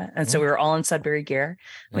Canada. And so we were all in Sudbury gear.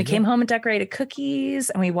 We came home and decorated cookies,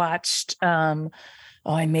 and we watched.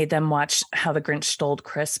 I made them watch How the Grinch Stole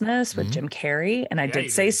Christmas with Jim Carrey, and I did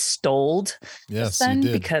say stole. Yes, then you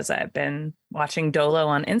did. because I've been watching Dolo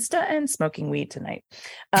on Insta and smoking weed tonight.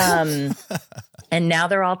 And now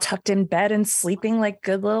they're all tucked in bed and sleeping like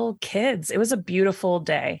good little kids. It was a beautiful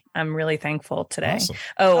day. I'm really thankful today. Awesome.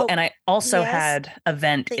 Oh, and I also yes. had a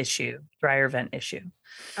dryer vent issue.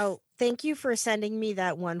 Oh, thank you for sending me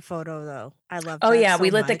that one photo, though. I love. Oh that yeah, so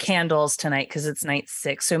we lit the much. candles tonight because it's night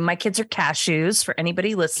 6. So my kids are cashews. For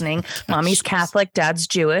anybody listening, mommy's Catholic, dad's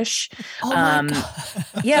Jewish. Oh my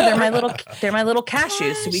God. Yeah, they're my little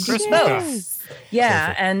cashews. So we do both. Yeah,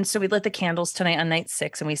 Perfect. and so we lit the candles tonight on night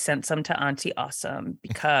 6, and we sent some to Auntie Awesome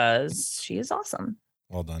because she is awesome.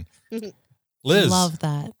 Well done. Liz, Love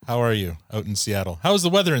that. how are you out in Seattle? How's the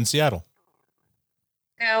weather in Seattle?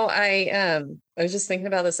 Now, I was just thinking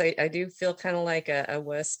about this. I do feel kind of like a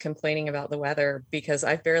wuss complaining about the weather because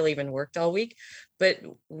I've barely even worked all week, but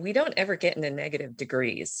we don't ever get into negative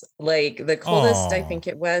degrees. Like the coldest I think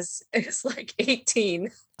it was like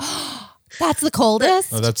 18. That's the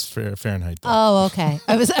coldest? Oh, that's Fahrenheit. Though. Oh, okay.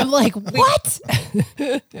 I'm like, what?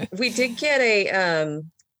 We did get a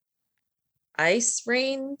ice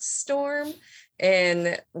rain storm.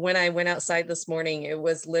 And when I went outside this morning, it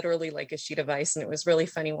was literally like a sheet of ice. And it was really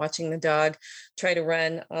funny watching the dog try to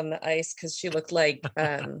run on the ice because she looked like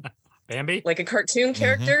Bambi, like a cartoon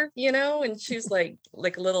character, and she's like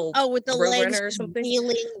a little with the roadrunner legs or something.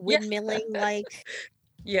 windmilling like.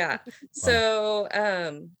 Yeah. So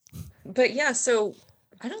but yeah, so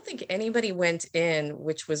I don't think anybody went in,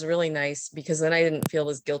 which was really nice because then I didn't feel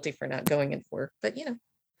as guilty for not going in for work. But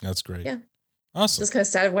That's great. Yeah. Awesome. Just kind of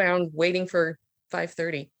sat around waiting for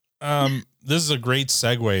 5:30. This is a great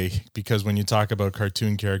segue because when you talk about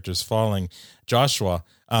cartoon characters falling, Joshua,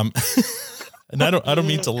 and I don't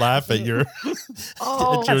mean to laugh at your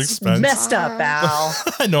at your expense. Messed up, Al.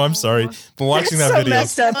 I know, I'm sorry, but watching that so video,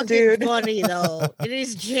 messed up, dude. Funny though, it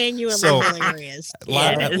is genuinely hilarious.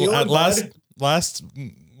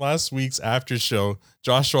 Last week's after show,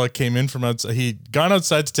 Joshua came in from outside. He'd gone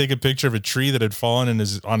outside to take a picture of a tree that had fallen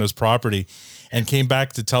on his property, and came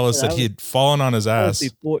back to tell us that he had fallen on his ass.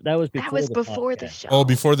 That was before the show. Oh,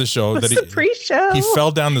 before the show. What's the pre-show? He fell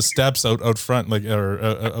down the steps out front, like or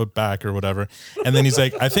out back or whatever. And then he's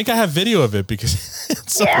like, "I think I have video of it because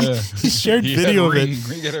he shared video of it."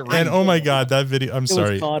 And oh my god, that video! I'm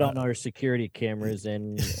sorry. It was caught on our security cameras,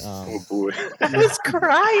 and I was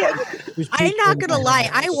crying. I'm not gonna lie,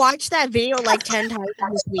 I watched that video like 10 times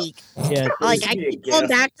this week. Yeah, like I keep going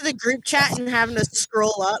back to the group chat and having to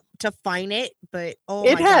scroll up to find it, but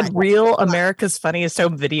it had real America's Funniest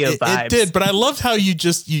Home Video vibes. It did, but I loved how you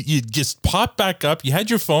just popped back up. You had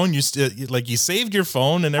your phone. You saved your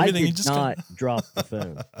phone and everything. I You did just not drop the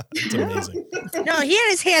phone. It's amazing. No, he had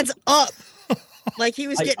his hands up like he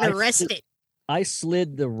was getting arrested. I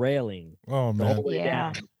slid the railing. Oh man! All the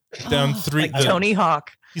way Down three. Like Tony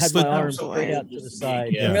Hawk. He had slid my arms straight out to the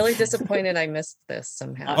side. I'm really disappointed I missed this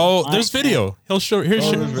somehow. Oh, there's video. He'll show.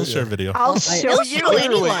 He'll share video. I'll show you.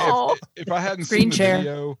 If I hadn't Screen seen share. the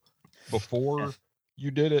video before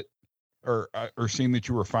you did it, or seen that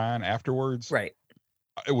you were fine afterwards, right?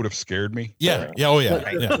 It would have scared me. Yeah. Yeah. Oh yeah.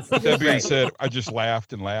 But- Yeah. But that being said, I just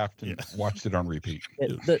laughed and watched it on repeat.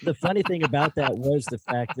 The funny thing about that was the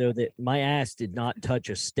fact, though, that my ass did not touch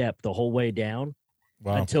a step the whole way down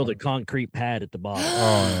until the concrete pad at the bottom.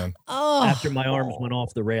 Oh man! After my arms went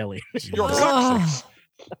off the railing.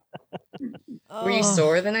 Were you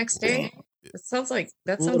sore the next day? It sounds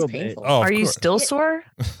little bit. painful. Oh, Are you still sore?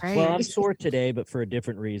 Well, I'm sore today, but for a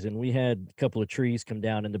different reason. We had a couple of trees come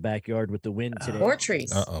down in the backyard with the wind today. More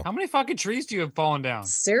trees. How many fucking trees do you have fallen down?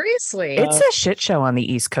 Seriously? It's a shit show on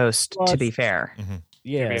the East Coast, to be fair.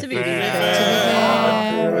 Yeah. To be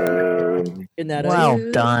In that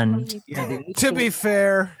Well done. To be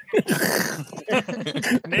fair,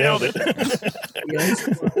 Nailed it.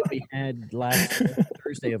 We had last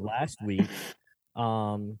Thursday of last week.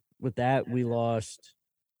 With that, we lost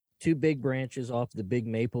 2 big branches off the big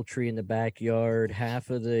maple tree in the backyard,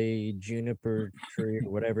 half of the juniper tree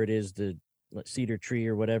or whatever it is, the cedar tree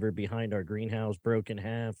or whatever behind our greenhouse broke in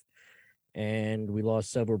half. And we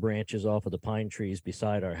lost several branches off of the pine trees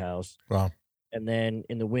beside our house. Wow. And then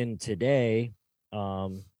in the wind today,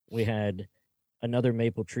 we had another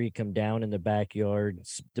maple tree come down in the backyard,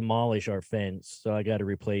 demolish our fence. So I got to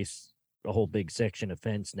replace a whole big section of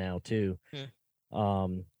fence now too.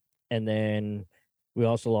 And then we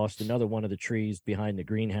also lost another one of the trees behind the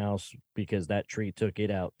greenhouse because that tree took it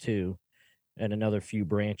out too, and another few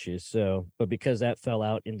branches. So, but because that fell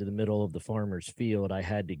out into the middle of the farmer's field, I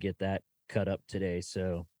had to get that cut up today.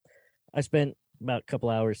 So I spent about a couple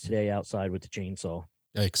hours today outside with the chainsaw.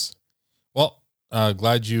 Yikes. Well,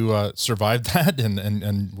 glad you survived that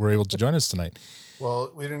and were able to join us tonight.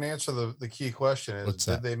 Well, we didn't answer the key question is,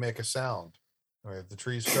 did they make a sound? I mean, if the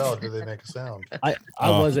trees fell, did they make a sound? I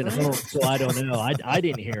wasn't home, so I don't know. I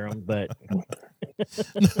didn't hear them, but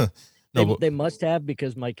they must have,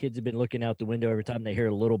 because my kids have been looking out the window every time they hear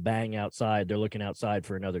a little bang outside. They're looking outside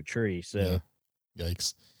for another tree. So, yeah.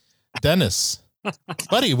 Yikes. Dennis,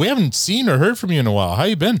 buddy, we haven't seen or heard from you in a while. How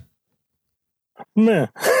you been? Meh.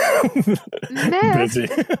 Meh. Busy.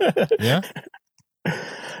 Yeah.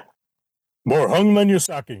 More hung than your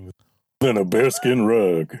stockings than a bearskin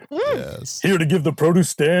rug. Yes. Here to give the produce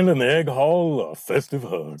stand and the egg haul a festive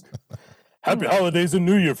hug. Happy holidays and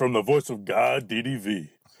New Year from the voice of God, DDV.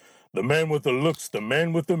 The man with the looks, the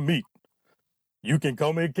man with the meat. You can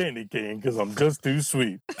call me a candy cane because I'm just too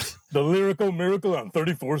sweet. The lyrical miracle on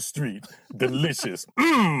 34th Street. Delicious.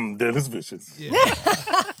 Dennis Vicious. Yeah.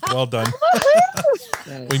 Well done.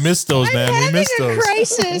 We missed those, man. We missed those.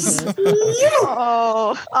 Crisis.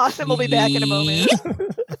 Oh, awesome. We'll be back in a moment.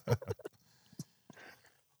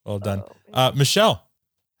 Well done. Michelle,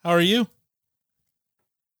 how are you?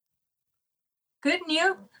 Good, and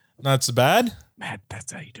you? Not so bad. Man,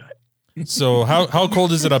 that's how you do it. So how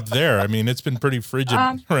cold is it up there? I mean, it's been pretty frigid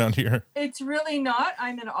around here. It's really not.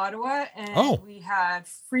 I'm in Ottawa, and we had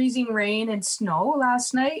freezing rain and snow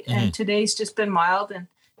last night, and today's just been mild and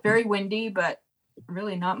very windy, but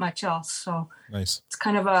really not much else. So nice. It's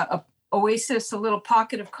kind of a oasis, a little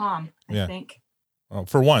pocket of calm, I think. Well,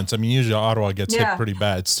 for once, I mean, usually Ottawa gets hit pretty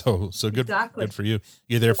bad. So good, Exactly. good for you.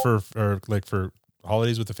 You there for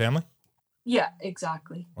holidays with the family? Yeah,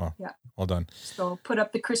 exactly. Wow. Yeah. Well done. So put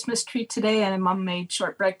up the Christmas tree today, and Mom made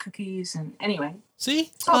shortbread cookies. And anyway, see,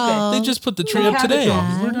 it's all good. They just put the tree We up have a today.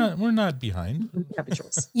 choice. We're not behind.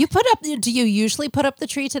 You put up, do you usually put up the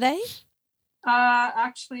tree today?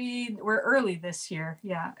 Actually, we're early this year.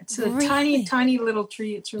 Yeah, it's a tiny little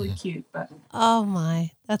tree. It's really cute, but Oh my,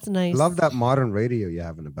 that's nice. Love that modern radio you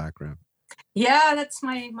have in the background. yeah, that's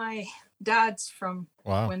my dad's from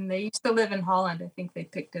Wow. when they used to live in Holland. I think they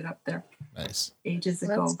picked it up there Nice. ages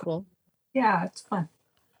ago. That's cool. Yeah, it's fun.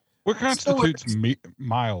 What Still constitutes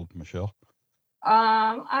mild, Michelle?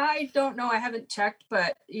 I don't know. I haven't checked,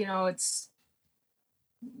 but it's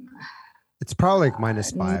probably like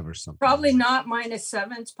 -5 or something. probably not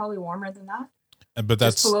 -7. It's probably warmer than that. But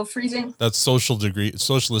that's below freezing. That's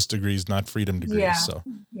socialist degrees, not freedom degrees. Yeah. So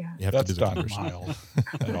Yeah. you have That's to do the not conversion. mild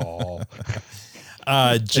at all.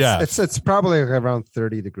 Jeff. It's probably around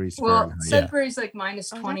 30 degrees Well, Fahrenheit. Sudbury's like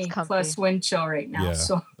 -20 plus wind chill right now. Yeah,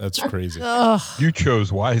 So that's crazy. You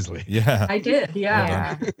chose wisely. Yeah. I did. Well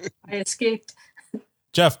Yeah. done. I escaped.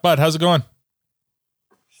 Jeff, bud, how's it going?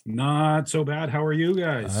 Not so bad. How are you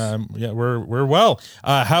guys? Yeah, we're well.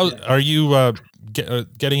 How are you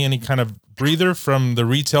getting any kind of breather from the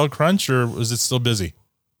retail crunch, or is it still busy?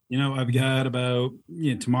 I've got about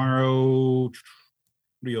tomorrow.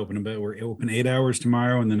 What are you open about? We're open 8 hours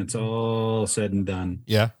tomorrow, and then it's all said and done.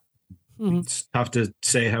 Yeah. It's tough to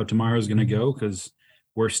say how tomorrow's going to go because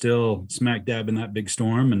we're still smack dab in that big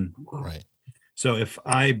storm, and right. So if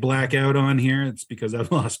I black out on here, it's because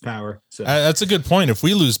I've lost power. So That's a good point. If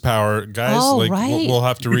we lose power, guys, we'll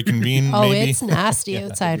have to reconvene. Oh, maybe. it's nasty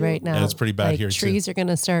outside right now. Yeah, it's pretty bad Like, here trees are going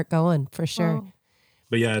to start going for sure.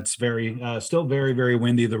 But yeah, it's very still very, very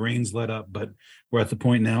windy. The rain's let up, but we're at the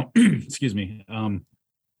point now. Excuse me.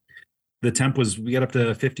 The temp we got up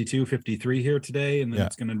to 52, 53 here today, and then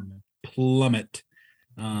it's going to plummet.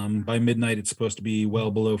 By midnight, it's supposed to be well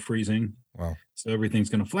below freezing. Wow. So everything's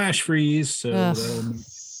going to flash freeze. So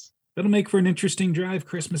that'll make for an interesting drive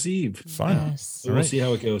Christmas Eve. Fun. So we'll see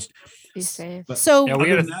how it goes. Be safe. But So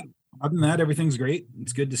other than that, everything's great.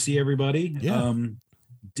 It's good to see everybody. Yeah.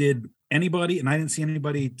 Did anybody, and I didn't see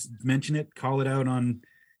anybody mention it, call it out on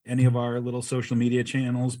any of our little social media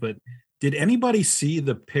channels, but did anybody see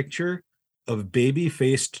the picture of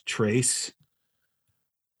baby-faced Trace?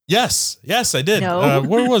 Yes, I did. No.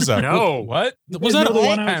 Where was that? No. What You was guys that? know the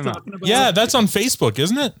one I was talking about? Yeah, that's on Facebook,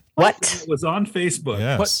 isn't it? What? It was on Facebook.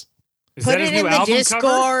 Yes. Is Put that his it new in the album cover?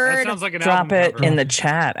 Discord. That sounds like an Drop album it cover. in the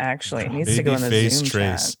chat. Actually, it needs to go in the Babyface Zoom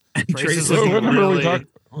Trace. chat. Trace is looking what are we really- talking?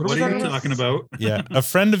 What are you talking about? Yeah, a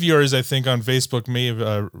friend of yours, I think, on Facebook may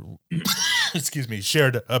have, excuse me,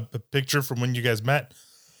 shared a picture from when you guys met.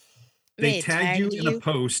 They tagged you in a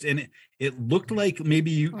post, and It looked like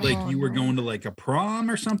maybe you you were going to like a prom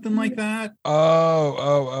or something like that.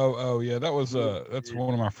 Oh, yeah. That was that's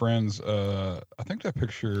one of my friends. I think that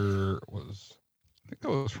picture was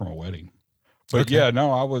from a wedding. But Okay. yeah,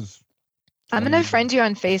 no, I was. I'm gonna friend you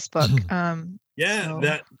on Facebook. Yeah,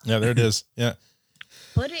 Yeah, there it is. Yeah.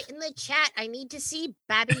 Put it in the chat. I need to see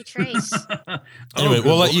Babby Trace. Anyway,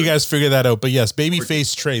 we'll let you guys figure that out. But yes,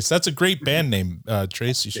 Babyface Trace. That's a great band name,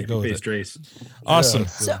 Trace. You should go with it. Trace. Awesome.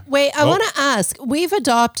 So wait, I want to ask. We've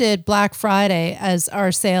adopted Black Friday as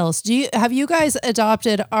our sales. Have you guys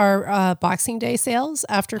adopted our Boxing Day sales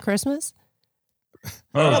after Christmas?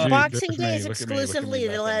 Well, Boxing Day is exclusively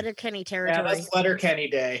the Letterkenny territory. Yeah, that's Letterkenny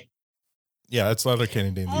Day. Yeah, that's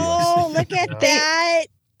Letterkenny Day. Oh, look at that.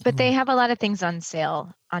 But they have a lot of things on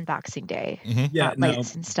sale on Boxing Day. Yeah,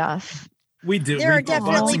 lights and stuff. We do. There are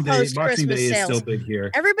definitely Boxing Day post-Christmas is sales. still big here.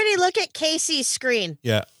 Everybody look at Casey's screen.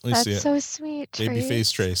 Yeah, let me see it. That's so sweet.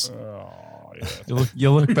 Babyface Trace. Oh, yeah. You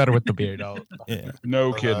look better with the beard out. Yeah.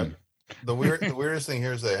 No kidding. The weirdest thing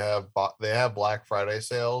here is they have Black Friday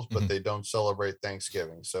sales, but they don't celebrate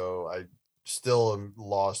Thanksgiving. So I still am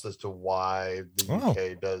lost as to why the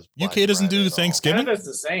UK does. UK doesn't do Thanksgiving. Canada's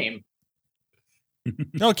the same.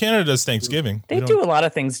 No, Canada does Thanksgiving. They do a lot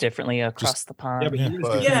of things differently across the pond. Not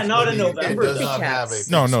in November. It does not have a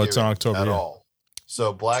No, it's in Thanksgiving October at yeah. all.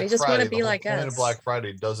 So Black They just Friday, wanna be the whole like point us. of Black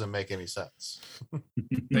Friday doesn't make any sense.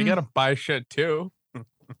 They gotta buy shit too.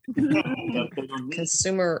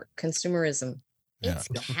 Consumerism. It's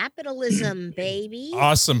capitalism, baby.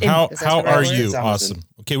 Awesome. How are you? Awesome.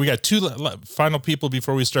 Okay, we got two final people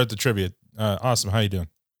before we start the trivia. Awesome. How you doing?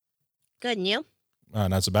 Good, and you?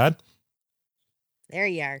 Not so bad. There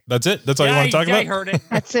you are. That's it. That's all you want to talk about. I heard it.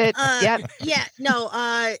 That's it. Yep. Yeah. No.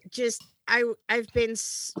 Just I've been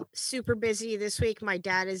super busy this week. My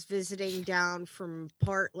dad is visiting down from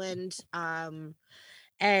Portland.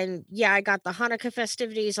 And yeah, I got the Hanukkah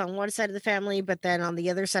festivities on one side of the family, but then on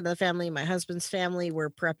the other side of the family, my husband's family,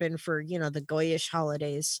 we're prepping for the Goyish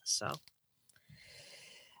holidays. So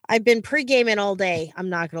I've been pre-gaming all day. I'm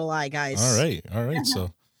not gonna lie, guys. All right.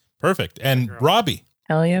 So perfect. And Robbie.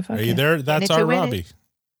 Hell yeah. Are you there? That's our Robbie.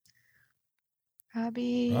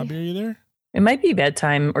 Robbie, are you there? It might be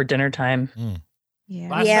bedtime or dinner time. Yeah.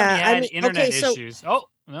 Last time we had internet issues. Oh,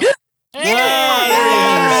 no.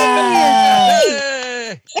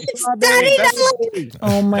 It's Daddy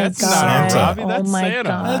Oh my That's god. not Robbie, Oh that's my Santa.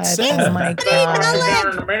 god. That's Santa. Oh my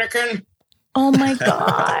god. American. Oh my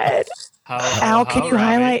god. Al, can you Robbie?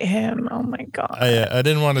 highlight him? Oh my god. I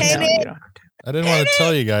didn't want to. No, you don't. I didn't want to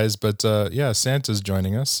tell you guys, but yeah, Santa's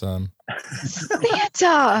joining us. Santa.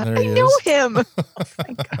 There I he know is. him.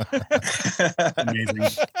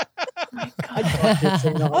 Amazing.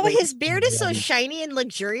 Oh, his beard is so shiny and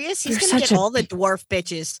luxurious. He's You're gonna such get a- all the dwarf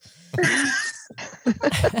bitches.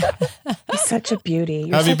 He's such a beauty.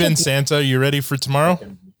 You're How have you such a been, beauty. Santa? You ready for tomorrow?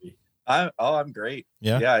 I'm great.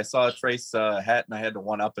 Yeah? Yeah, I saw a Trace hat and I had to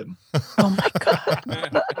one up him. Oh my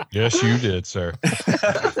god. Yes, you did, sir.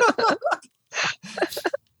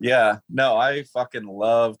 Yeah, no, I fucking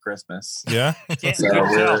love Christmas. Yeah. So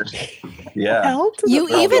yeah. You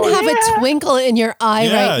even have a twinkle in your eye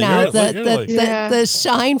Yeah, right now. you're The like- the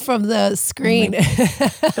shine from the screen.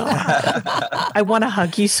 I want to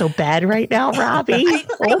hug you so bad right now, Robbie. I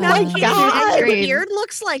Oh know, my and god. your beard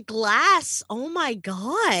looks like glass. Oh my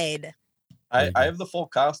god. I have the full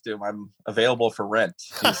costume. I'm available for rent.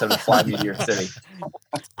 You just have to fly me to your city.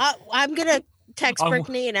 I'm gonna text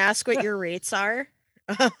Brittany and ask what your rates are.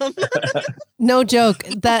 No joke.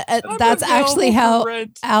 That's actually how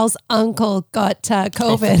Al's uncle got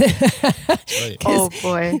COVID. Oh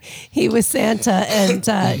boy. He was Santa, and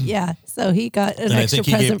yeah, so he got an And I extra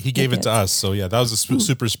think present. he gave it to us. So yeah, that was a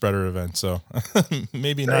super spreader event. So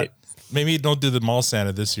maybe not. Maybe don't do the mall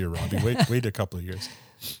Santa this year, Robbie. Wait a couple of years.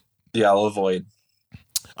 Yeah, I'll avoid.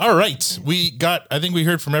 All right, I think we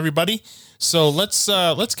heard from everybody. So let's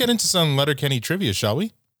get into some Letterkenny trivia, shall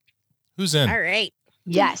we? Who's in? All right.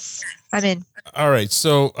 Yes, I'm in. All right.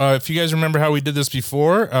 So if you guys remember how we did this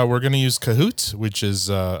before, we're going to use Kahoot, which is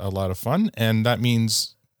a lot of fun. And that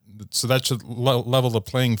means, so that should level the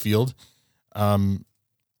playing field.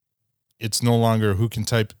 It's no longer who can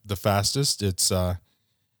type the fastest. It's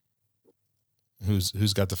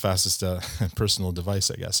who's got the fastest personal device,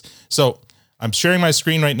 I guess. So I'm sharing my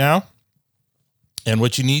screen right now. And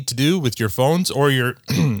what you need to do with your phones or your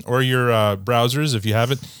browsers, if you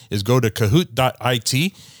have it, is go to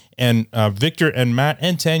kahoot.it. And Victor and Matt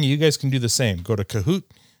and Tanya, you guys can do the same. Go to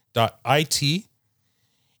kahoot.it.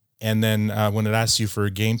 And then when it asks you for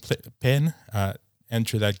a game pin,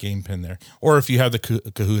 enter that game pin there. Or if you have the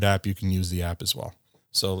Kahoot app, you can use the app as well.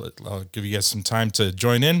 So I'll give you guys some time to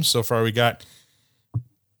join in. So far, we got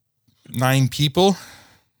 9 people.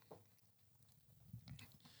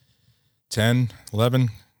 10, 11.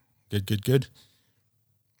 Good.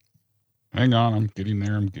 Hang on, I'm getting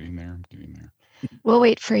there. We'll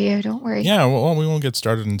wait for you. Don't worry. Yeah, well, we won't get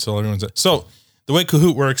started until everyone's... So the way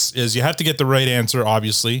Kahoot works is you have to get the right answer,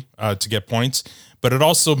 obviously, to get points, but it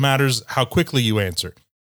also matters how quickly you answer.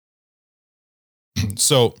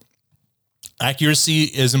 So accuracy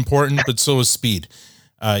is important, but so is speed.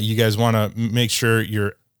 You guys want to make sure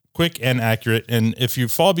you're quick and accurate, and if you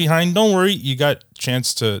fall behind, don't worry, you got a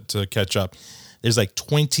chance to catch up. There's like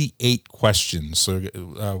 28 questions,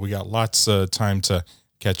 so we got lots of time to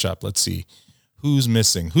catch up. Let's see. Who's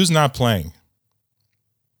missing? Who's not playing?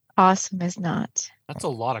 Awesome is not. That's a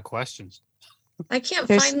lot of questions. I can't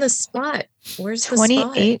There's find the spot. Where's the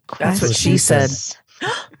 28 spot? questions. That's what she said.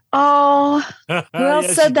 Oh, Who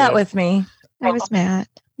else said that with me? That was Matt.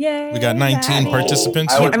 Yay. We got 19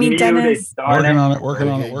 participants. I mean, Dennis. Working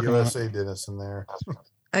on it. USA Dennis in there.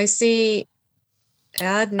 I see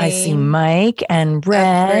add name. I see Mike and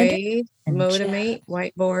Red. upgrade, and motivate,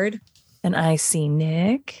 whiteboard. And I see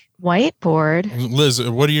Nick. Whiteboard. Liz,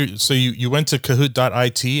 what are you? So you went to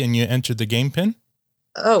Kahoot.it and you entered the game pin?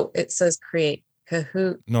 Oh, it says create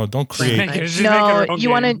Kahoot. No, don't create. No, you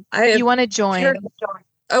want to join.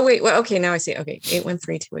 Oh wait, well, okay, now I see. Okay,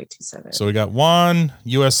 8132827. So we got one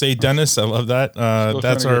USA Dennis. I love that.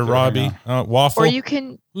 That's our Robbie. Waffle. Or you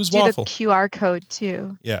can Who's do Waffle? the QR code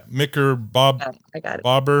too. Yeah, Micker, Bob, I got it.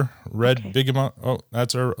 Bobber, Red, Big Amount. Oh,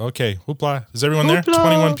 that's our okay. Hoopla. Is everyone there?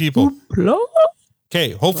 21 people.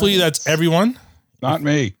 Okay, hopefully that's everyone. Not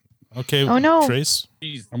me. Okay. Oh, no. Trace.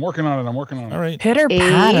 I'm working on it. All right. Pitter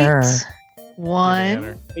patter. 1.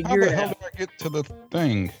 How the hell did I get to the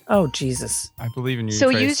thing? Oh, Jesus. I believe in you. So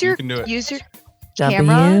Trace. use You your can do it.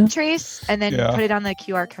 camera, Trace, and then Yeah. put it on the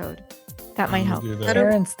QR code. That might help. Do that.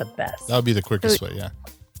 Aaron's the best. That would be the quickest way. Yeah.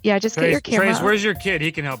 Yeah, just get your camera. Trace, up. where's your kid?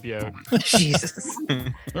 He can help you out. Jesus.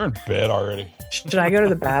 They're in bed already. Should I go to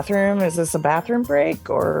the bathroom? Is this a bathroom break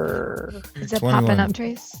or Is it 21. popping up,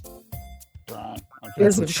 Trace?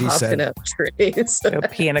 That's what she said. Up, Trace. Go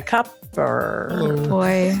pee in a cup or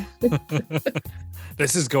Boy.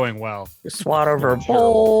 This is going well. swat over a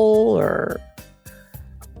bowl or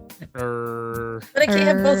But I can't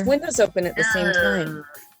have both windows open at the same time.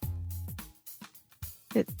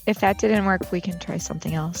 If that didn't work, we can try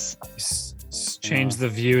something else. Change the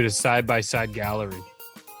view to side-by-side gallery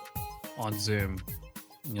on Zoom.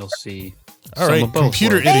 And you'll see. All some right, of both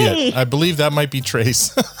computer work. idiot. I believe that might be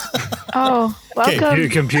Trace. Oh, welcome.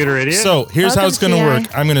 Computer idiot. So here's how Welcome, it's going to TI.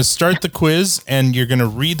 work. I'm going to start the quiz, and you're going to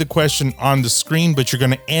read the question on the screen, but you're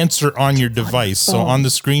going to answer on your device. So phone. on the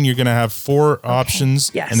screen, you're going to have 4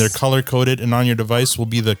 options, Yes. and they're color coded, and on your device will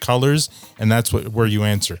be the colors, and that's where you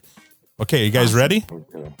answer. Okay, you guys ready?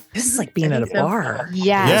 this is like being at a bar.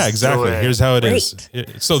 Yes. Yeah, exactly. Here's how it is.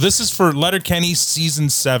 Great. So this is for Letterkenny season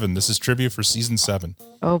 7. This is trivia for season 7.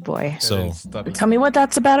 Oh boy. So Tell me what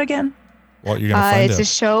that's about again. what you're going to find It's a out.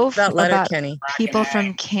 show About about Letterkenny. people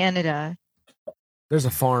from Canada. There's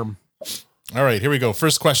a farm. All right, here we go.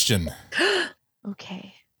 First question.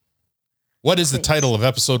 Okay. What is the title of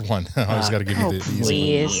episode 1? I always got to give you the easy one.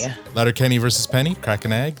 Please. Letterkenny versus Penny, crack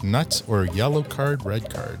an egg, nut, or yellow card, red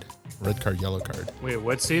card? Red card, yellow card. Wait,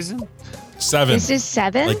 what season? 7. This is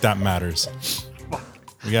 7? Like that matters.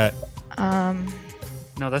 We got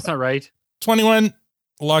No, that's not right. 21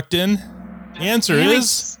 locked in. The answer Damn it.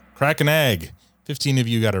 is crack an egg. 15 of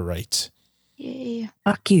you got it right. Yay.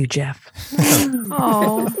 Fuck you, Jeff.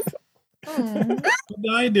 Oh. What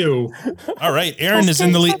did I do? All right, Aaron is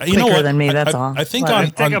in the lead. You know Quicker what? than me, that's all. I think Let on,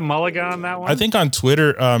 him Take a on mulligan on that one. I think on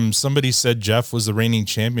Twitter, somebody said Jeff was the reigning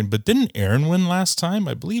champion, but didn't Aaron win last time?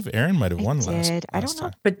 I believe Aaron might have won last. I don't know.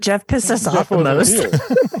 time. But Jeff pissed us off the most.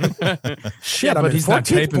 Shit, I'm but in he's not 14th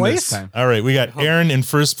taping place. this time. All right, we got Aaron in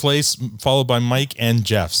first place, followed by Mike and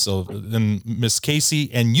Jeff. So then Miss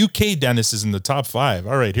Casey and UK Dennis is in the top 5.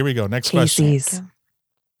 All right, here we go. Next question. Casey's.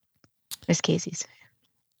 Miss Casey's.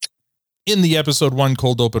 In the episode 1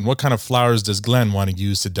 cold open, what kind of flowers does Glenn want to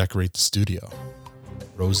use to decorate the studio?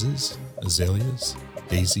 Roses, azaleas,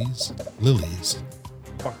 daisies, lilies.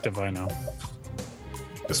 Fuck if I know.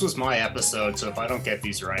 This was my episode, so if I don't get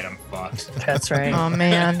these right, I'm fucked. That's right. Oh,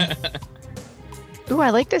 man. Ooh,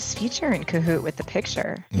 I like this feature in Kahoot with the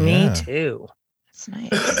picture. Me Yeah. too. It's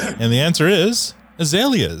nice. And the answer is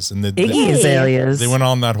azaleas. And Iggy azaleas. they went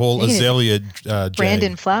on that whole Iggy. azalea jag.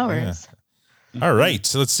 Brandon Flowers. All right,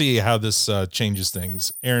 so let's see how this changes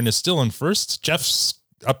things. Aaron is still in first. Jeff's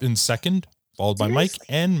up in second, followed by Mike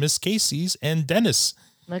and Miss Casey's and Dennis.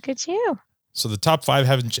 Look at you. So the top 5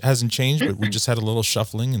 hasn't changed, but we just had a little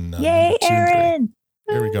shuffling. And Yay, Aaron!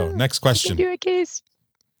 There we go. Next question. Do a case.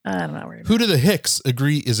 I don't know. Who do the Hicks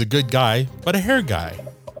agree is a good guy, but a hair guy?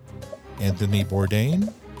 Anthony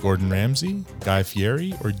Bourdain, Gordon Ramsay, Guy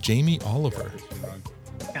Fieri, or Jamie Oliver?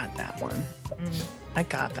 Got that one. I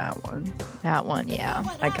got that one. That one, yeah.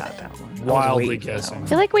 I got that one. Wildly guessing. I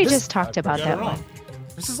feel like we just talked about that one.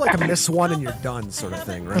 This is like a miss one and you're done sort of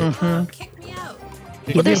thing, right?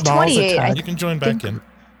 Mm-hmm. Well, there's 28. You can join back in.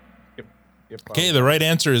 Okay, the right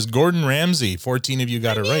answer is Gordon Ramsay. 14 of you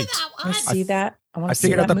got it right. I see that. I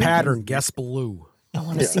figured out the pattern. Guess blue. I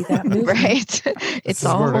want to see that movie. Right. It's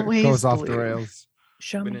always goes off the blue. rails.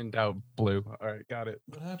 Show When me. in doubt, blue. All right, got it.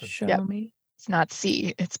 Show Yep. me. It's not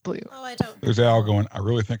C, it's blue. Oh, I don't. There's Al going, I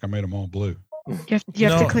really think I made them all blue. You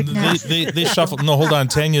have to click now. They shuffled. No, hold on.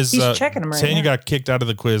 Tanya's He's checking 'em right Tanya now. got kicked out of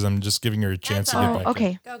the quiz. I'm just giving her a chance to get Oh, back.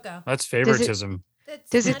 okay. Go. That's favoritism.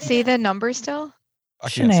 Does it say the number still? I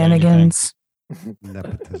can't say anything. Shenanigans.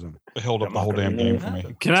 Nepotism. They held up the whole damn game for me.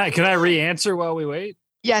 Can I re-answer while we wait?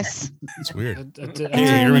 Yes. It's weird. Okay,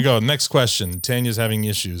 here we go. Next question. Tanya's having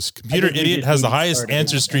issues. Computer Idiot has the highest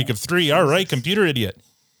answer streak of 3. All right, Computer Idiot.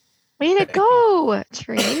 Way to go,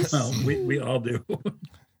 Trace. We all do.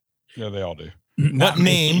 Yeah, they all do. What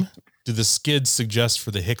name do the Skids suggest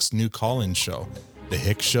for the Hicks new call-in show? The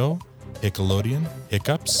Hicks Show, Hickelodeon,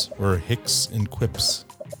 Hiccups, or Hicks and Quips?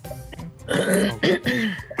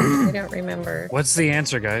 I don't remember. What's the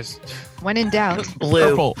answer, guys? When in doubt. Blue.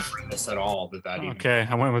 Purple. This at all that that even. Okay,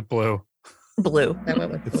 I went with blue. Blue. I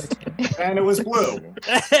went with blue. And it was blue.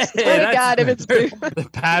 My God, if it's blue. The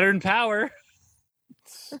pattern power.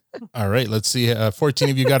 All right, let's see. 14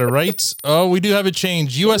 of you got it right. Oh, we do have a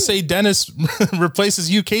change. USA Dennis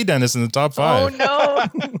replaces UK Dennis in the top 5. Oh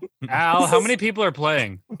no. Al, how many people are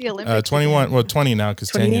playing? The Olympics. 21. Well, 20 now because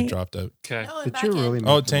Tanya 28? dropped out. Okay. Did you really?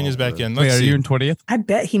 Oh, make them Tanya's all back blue? in. Wait, Let's are see. you in 20th? I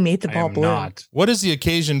bet he made the I ball am blue. not. What is the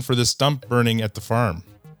occasion for the stump burning at the farm?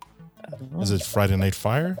 Is it Friday Night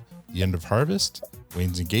Fire, the end of harvest,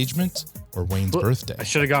 Wayne's engagement, or Wayne's birthday? I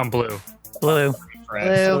should have gone blue. Blue. Red.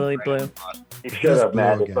 Absolutely blue. Shut up,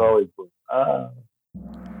 man. It's always blue.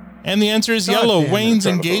 And the answer is God yellow, damn it. Wayne's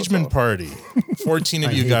engagement party. 14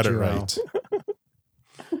 of I you hate got it you, Al. right.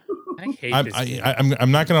 I hate this game.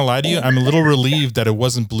 I'm not going to lie to you. I'm a little relieved that it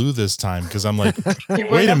wasn't blue this time because I'm like,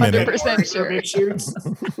 wait a minute. 100% sure.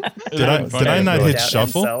 Did I not hit Doubt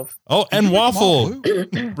shuffle? himself. Oh, and Waffle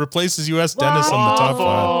replaces US Dennis on the top 5.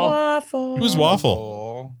 Waffle. Who's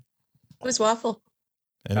Waffle? Who's waffle?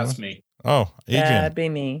 Anyone? That's me. Oh, Adrian. That'd be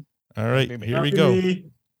me. All right, here we go.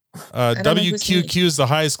 don't know who's WQQ is the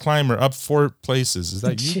highest climber, up 4 places. Is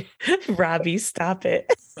that you? Robbie, stop it.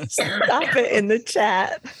 Stop it in the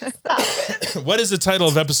chat. Stop it. What is the title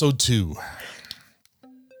of episode 2?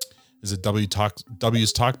 Is it W's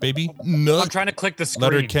Talk Baby? No. I'm trying to click the screen.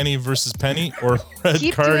 Letter Kenny versus Penny or red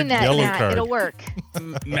Keep card, doing that, yellow Matt. card? It'll work.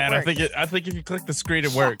 Man, I think if you click the screen,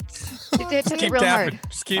 it works. It's Just keep real tapping. hard.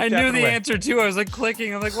 Just keep I knew tapping the away. answer too. I was like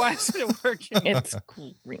clicking. I'm like, why isn't it working? It's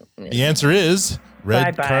green. The answer is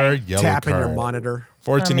red Bye-bye. card, yellow Tapping card. your monitor.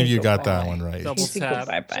 14 of you go got that bye. one right. Double tap.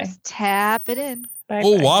 Bye-bye. Just tap it in.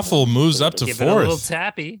 Oh, Waffle moves up to Give it a little 4th.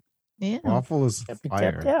 tappy. Yeah. Waffle is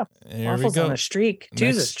fire. Yeah. There Waffle's we go. on a streak.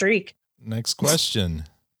 Two's a Next. streak. Next question.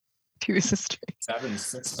 Two sisters. 7,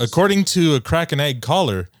 6. According to a crack and egg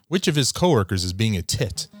caller, which of his coworkers is being a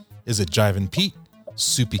tit? Is it Jivin Pete,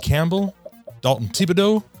 Soupy Campbell, Dalton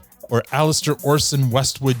Thibodeau, or Alistair Orson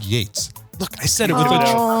Westwood Yates? Look, I said it with a...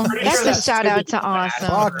 Oh, Pretty that's sure a that's shout out to Thibodeau. Awesome.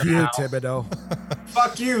 Fuck you, Ow. Thibodeau.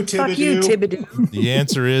 Fuck you, Thibodeau. Fuck you, Thibodeau. The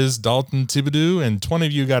answer is Dalton Thibodeau, and 20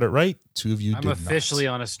 of you got it right. 2 of you I'm did officially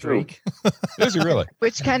on a streak. Is he really?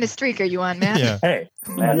 Which kind of streak are you on, Matt? Yeah. Hey,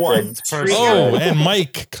 One. Oh, and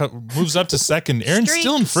Mike moves up to 2nd. Aaron's Streak,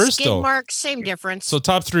 still in 1st, skid though. mark, same difference. So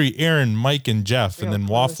top 3, Aaron, Mike, and Jeff, and then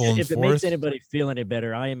Waffle in If it makes 4th. anybody feel any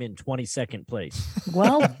better, I am in 22nd place.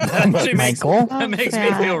 Well, Actually makes- Michael. That makes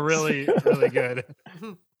me feel really, really good.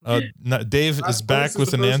 Dave is Last back place with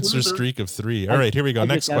is an the most answer loser. streak of 3. All right, here we go. I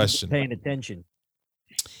Next just haven't been question. Paying attention.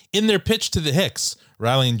 In their pitch to the Hicks,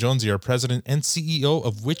 Riley and Jonesy are president and CEO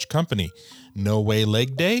of which company? No Way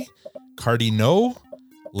Leg Day, Cardi No,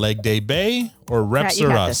 Leg Day Bay, or Reps you or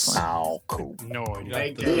got this Us? one. Oh, cool. No idea.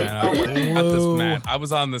 Thank Got you. this, man. I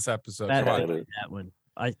was on this episode. That, Come on. that one.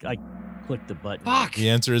 I clicked the button. Fuck. The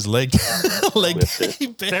answer is Leg Day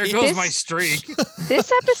Bay. There goes my streak.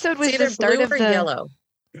 This episode was It's either the start blue of or the yellow.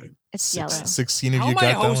 It's yellow. 16 of How you am I got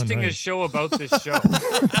that one hosting a right. show about this show?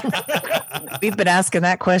 We've been asking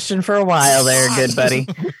that question for a while there, good buddy.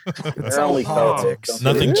 It's all politics.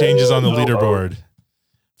 Nothing changes on the leaderboard.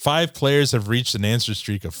 5 players have reached an answer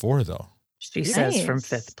streak of 4, though. She says from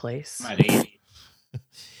 5th place.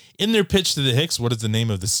 In their pitch to the Hicks, what is the name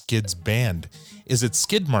of the Skids band? Is it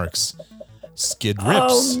Skid Marks, Skid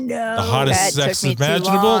Rips, no. the hottest That sex took me too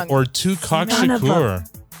imaginable, long. or Two Cock None of Shakur?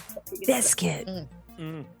 Biscuit.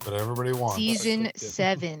 But everybody wants. Season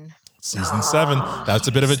 7. Season 7. That's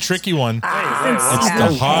a bit of a tricky one. It's Yeah.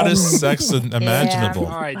 the hottest sex imaginable.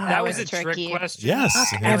 All right, that was a trick question. Yes,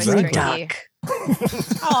 Every exactly. duck.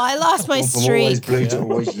 Oh, I lost my streak. blue to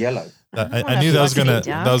always yellow. I knew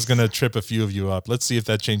that was gonna trip a few of you up. Let's see if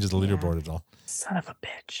that changes the leaderboard at all. Son of a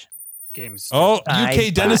bitch. Games. Oh,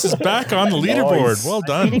 UK Dennis is back on the leaderboard. Well Way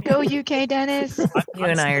done. to go, UK Dennis. You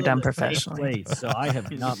and I are done professionally. So I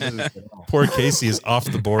have not moved at all. Poor Casey is off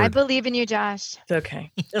the I board. believe in you, Josh. It's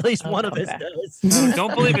okay. At least one of us does.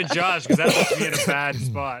 Don't believe in Josh because that puts me in a bad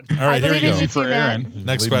spot. All right, here we believe in go. you too, Matt.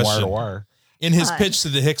 Next Leading wire to question. wire. In his Fun. pitch to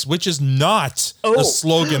the Hicks, which is not the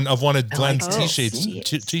slogan of one of Glenn's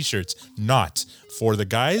t-shirts, not for the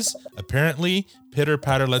guys, apparently, pitter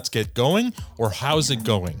patter, let's get going, or how's it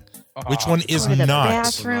going? Which one is Go to the not?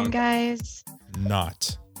 bathroom, guys.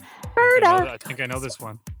 Not. I think I know this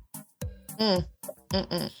one. I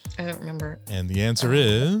don't remember. And the answer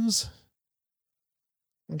is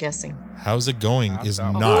I'm guessing. how's it going is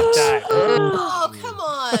not. Oh, come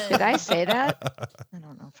on. Did I say that? I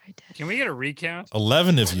don't know if I did. Can we get a recount?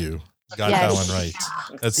 11 of you got Yes. that one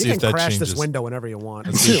right. Let's see You if can that crash changes. this window whenever you want.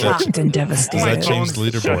 Let's see if that, Shocked and does devastated. that change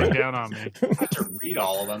the Shut leaderboard? down on me. I have to read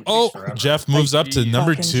all of them. Oh, Takes forever. Jeff moves up to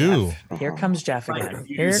number Fucking 2. Jeff. Here comes Jeff again.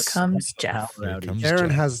 Here comes Jeff. Here comes Erin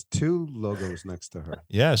Jeff. has 2 logos next to her.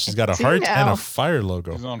 Yeah, she's got a Two heart and now. a fire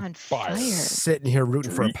logo. He's on On fire. fire. Sitting here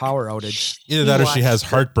rooting for a power outage. Either that or she has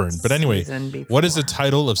watched heartburn. But anyway, season before. what is the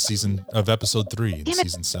title of episode 3 in Damn it.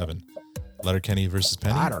 season 7? Letterkenny versus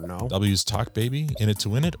Penny. I don't know. W's Talk Baby, In It to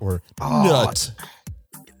Win It, or Oh, Nut?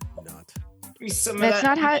 That's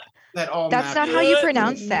not how. That's not how you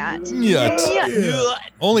pronounce that. Nut.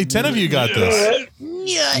 Only 10 of you got this.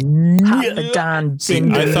 Papa Don See, I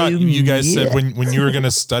Bindaloo. thought you guys said when you were going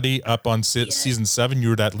to study up on season 7, you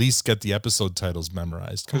would at least get the episode titles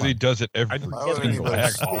memorized. Come Because he on. does it every single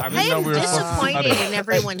egg hall. I am disappointed in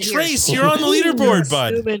everyone here. Trace, you're on the leaderboard,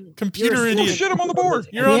 bud. Computer idiot. Shit, I'm on the board.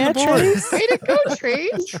 You're on the board. Way to go,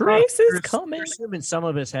 Trace. Trace is coming. You're assuming some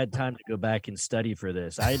of us had time to go back and study for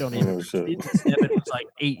this. I don't even. Season 7 was like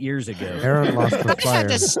 8 years ago. Erin lost her I just had fire.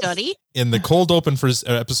 to study. In the cold open for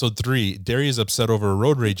episode 3, Derry is upset over a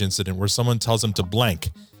road rage incident where someone tells him to blank.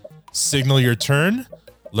 Signal your turn,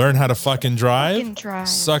 learn how to fucking drive,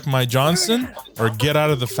 suck my Johnson, or get out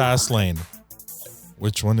of the fast lane.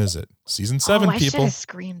 Which one is it? Season 7, I should people. have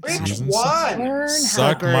screamed that. Season One. 7.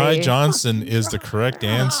 Suck my Johnson is the correct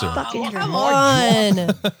answer. Come on.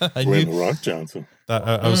 I Glenn knew Rock Johnson. that.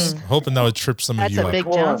 I was hoping that would trip some That's of you a up.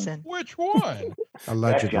 big Johnson. Which one?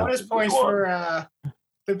 Allegedly. Bonus points for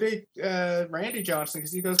the big Randy Johnson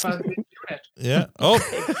because he goes by the big unit. Yeah. Oh,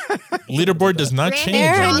 leaderboard does not change.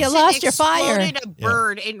 Erin, you lost your fire. Exploded a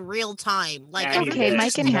bird in real time. Like Yeah, everybody Mike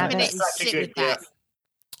just can take a have minute it. and Such a sit good with that. gift.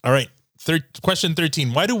 All right. Question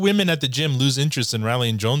 13. Why do women at the gym lose interest in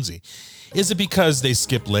Riley and Jonesy? Is it because they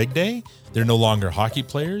skip leg day? They're no longer hockey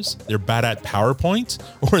players? They're bad at PowerPoint?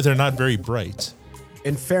 Or they're not very bright?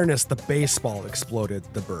 In fairness, the baseball exploded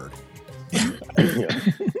the bird.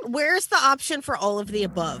 Where's the option for all of the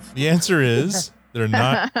above? The answer is they're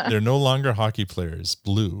no longer hockey players.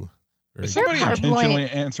 Blue. Very Is good. somebody Sure, intentionally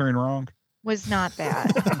point. answering wrong? Was not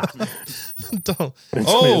bad. Don't.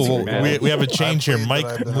 Oh, It's we have a change here. I've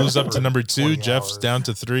Mike been moves up up for to number 2. 20 Jeff's hours. down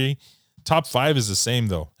to 3. Top 5 is the same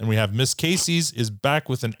though, and we have Miss Casey's is back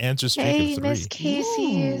with an answer streak Hey, of 3. Miss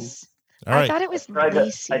Casey's. All I right. thought it was Tried to-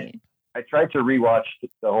 Lacey. I tried to rewatch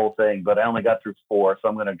the whole thing, but I only got through 4, so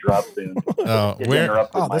I'm going to drop soon. It Where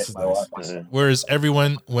interrupted this is my nice. watch. where is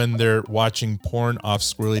everyone when they're watching porn off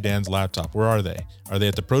Squirrely Dan's laptop? Where are they? Are they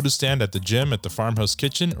at the produce stand, at the gym, at the farmhouse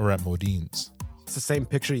kitchen, or at Modine's? It's the same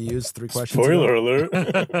picture you used 3 questions Spoiler ago.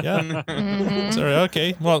 alert. Yeah. Sorry.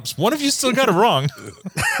 Okay. Well, one of you still got it wrong.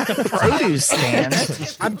 Produce stand.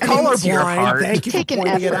 I'm Into your colorblind. heart. Thank you for Taking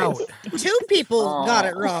pointing it efforts. out. 2 people got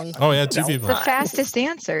it wrong. Oh yeah, 2 It's people. the fastest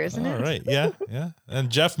answer, isn't All it? right. Yeah. Yeah. And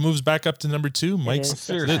Jeff moves back up to number 2. Mike's is.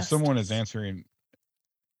 Seriously, someone is answering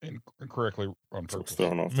incorrectly on purpose.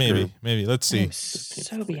 Thrown off the maybe. curb. Maybe. Let's I'm see.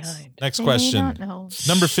 so behind. Next They may question. not know.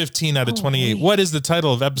 Number 15 out of 28. What is the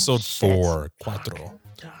title of episode 4? Quattro.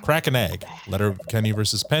 Crack an egg. Letterkenny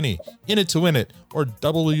versus Penny. In It to Win It, or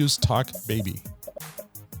W's Talk Baby.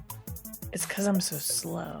 It's because I'm so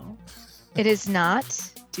slow. It is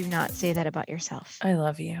not. Do not say that about yourself. I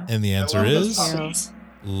love you. And the answer love those is puppies.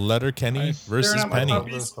 Letterkenny Nice. versus They're not my Penny.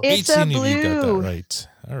 puppies. It's a 18 of you got that blue. right.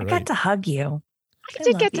 All I right. got to hug you. I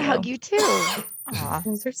did get to hug you too. Aw.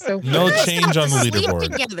 Those are so No You guys change got on to the sleep leaderboard.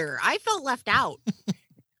 together. I felt left out.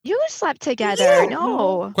 You slept together.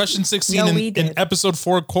 No. Question 16 No, in, we in did. episode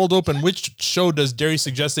 4, Cold Open, which show does Derry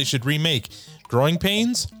suggest they should remake? Growing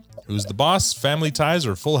Pains, Who's the Boss, Family Ties,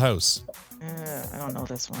 or Full House? I don't know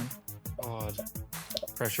this one. God.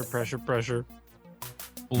 Pressure.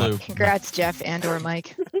 Blue. Congrats, Jeff and or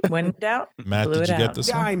Mike. When in doubt, Matt, blew did it you get out.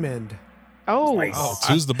 this one? Diamond. Oh. It's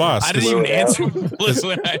Who's the Boss? I didn't even answer blue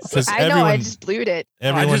when I said. I know. I just blued it.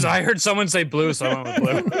 Everyone, I heard someone say blue, so I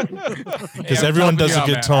went with blue. because everyone does a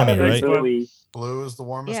good Tony, right? Blue is the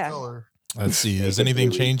warmest Yeah. color. Let's see. Does anything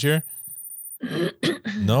change here?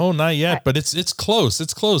 No, not yet. But it's close.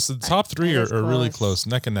 It's close. The top three are really close,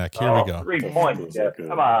 neck and neck. Here we go. 3 points. Yeah.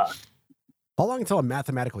 Come on. How long until I'm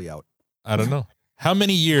mathematically out? I don't know. How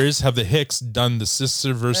many years have the Hicks done the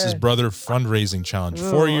sister versus brother fundraising challenge?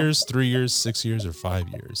 4 years, 3 years, 6 years, or 5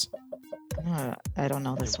 years? I don't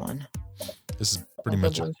know this one. This is pretty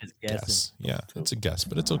much a guess. Yeah, it's a guess,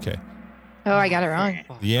 but it's okay. Oh, I got it wrong.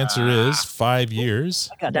 The answer is 5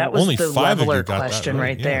 years. That was Only the 5 of you leveler got that question right.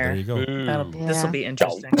 right Yeah, there. there you go. This will be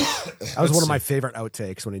interesting. That was one of my favorite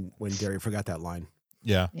outtakes when Derry forgot that line.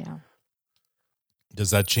 Yeah. Yeah.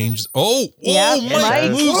 Does that change? Oh, Yeah, Mike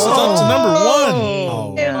Mike. moves up to number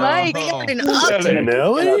 1. Hey, Mike.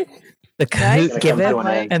 The Kahoot give it,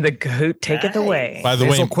 Mike. and the Kahoot take it away. By the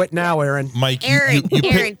way, quit now, Aaron. Mike, Aaron, you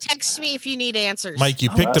Aaron, text me if you need answers. Mike, you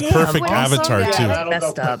picked the perfect avatar too.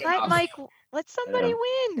 Messed up. Let Mike. Let somebody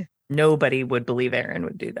win. Nobody would believe Aaron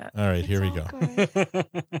would do that. All right, here we go.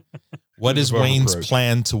 What is Wayne's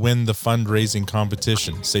plan to win the fundraising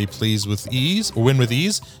competition? Say please with ease, or win with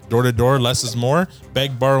ease, door to door, less is more,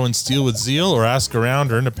 beg, borrow, and steal with zeal, or ask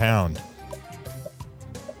around, earn a pound.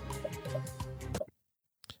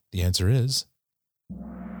 The answer is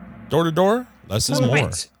door to door, less is more.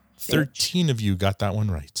 Right. 13 of you got that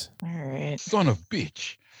one right. All right. Son of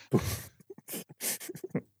bitch.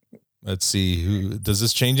 Let's see. Who does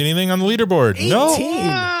this change anything on the leaderboard? No.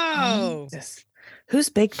 Wow. Who's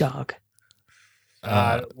Big Dog?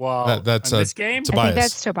 Well, that's in this game? Tobias. I think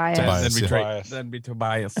that's Tobias. That'd be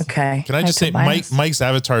Tobias. Okay. Can I just say, Tobias. Mike's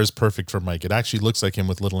avatar is perfect for Mike. It actually looks like him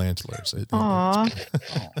with little antlers. Aw.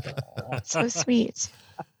 So sweet.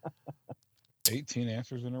 18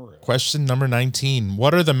 answers in a row. Question number 19.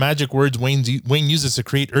 What are the magic words Wayne uses to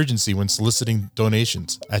create urgency when soliciting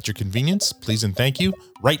donations? At your convenience, please and thank you,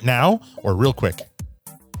 right now, or real quick?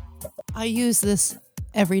 I use this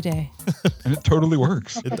every day. And it totally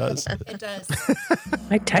works. It does. It does.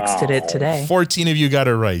 I texted it today. 14 of you got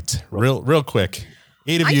it right. Real quick.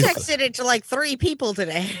 8 of I you texted it to like 3 people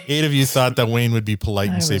today. 8 of you thought that Wayne would be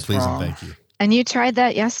polite I and say was please wrong. and thank you. And you tried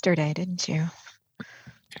that yesterday, didn't you?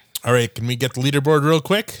 All right, can we get the leaderboard real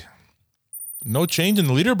quick? No change in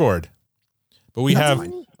the leaderboard. But we have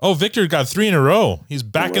Victor got 3 in a row. He's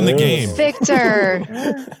back in the game. Victor.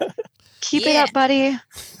 Keep it up, buddy.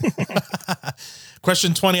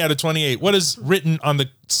 Question 20 out of 28. What is written on the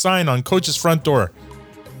sign on Coach's front door?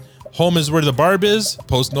 Home is where the barb is.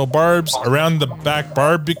 Post no barbs. Around the back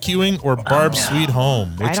barbecuing, or barb sweet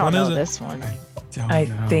home. Which I don't one know is it? this one. I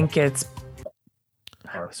think it's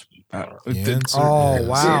The answer Oh, is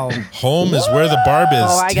wow. Home is where the barb is.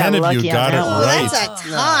 Oh, I got 10 of you lucky on got it that one. right. That's a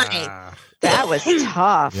tie. That was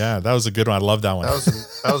tough. Yeah, that was a good one. I love that one.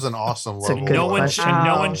 That was an awesome It's a level. good No one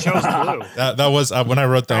chose blue. That was when I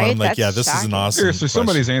wrote that one. Right? I'm like, That's yeah, this is an shocking. awesome. Seriously, question.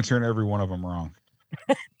 somebody's answering every one of them wrong.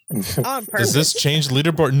 On Does purpose. this change the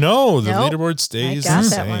leaderboard? No, the Nope. leaderboard stays I got the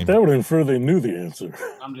that one. same. That would infer they knew the answer.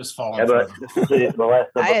 I'm just following. Yeah, but this is the last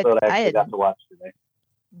I had- episode I I actually had- got to watch today.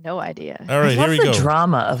 No idea. All right, I love here we the go.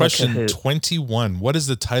 drama of Question a Kahoot. 21. What is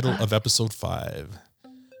the title of episode 5?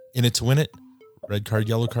 In it to win it? Red card,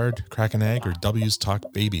 yellow card, crack an egg, or W's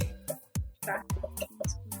talk baby?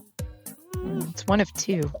 It's one of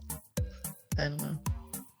 2. I don't know.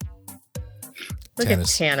 Look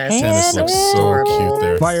Tannis. at Tannis. Tannis looks so Adorable. cute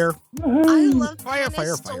there. Fire. I love Fire,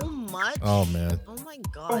 Tannis fire, so much. Oh, man. Oh my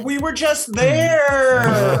god. We were just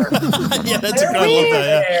there. Yeah, that's a good. I love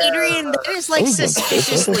that. Yeah. Adrian, that is like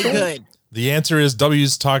suspiciously good. The answer is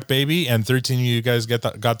W's talk baby, and 13 of you guys got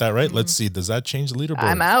that right. Let's see. Does that change the leaderboard?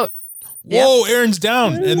 I'm out. Whoa, Aaron's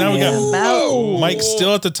down. And now we got Whoa. Mike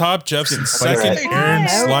still at the top. Jeff's in second. Aaron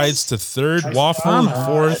slides to third. Waffle in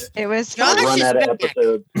fourth. It was Josh fun. Run is that back.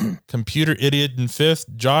 episode. Computer idiot in fifth.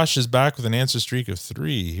 Josh is back with an answer streak of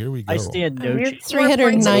 3. Here we go. I stand no We're chance.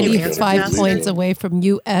 395 Answer points faster. away from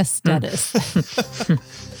U.S. status.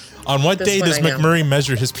 On what This day one does I know. McMurray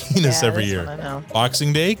measure his penis Yeah, every this year? one I know.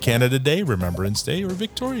 Boxing Day, Canada Day, Remembrance Day, or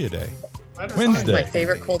Victoria Day? Wednesday. My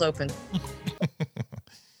favorite cold open.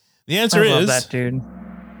 The answer I love is that dude.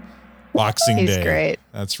 Boxing He's Day. great.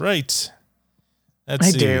 That's right. I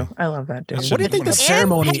Let's see. do. I love that dude. What do you think the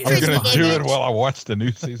ceremony I'm is? going to do it Petrovich. while I watch the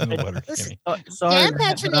new season of Letterkenny. Sorry, Dan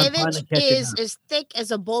Matt, but I'm finally Petrovich catching is up. as thick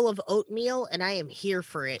as a bowl of oatmeal, and I am here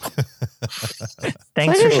for it. Thanks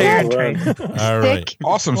What for is sharing, that? Trey. All right. Thick.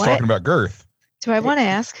 Awesome's What? talking about girth. Do I want to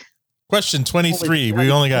ask? Question 23.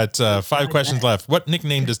 We only got 5 questions left. What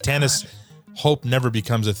nickname does Tanis hope never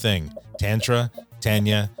becomes a thing? Tantra,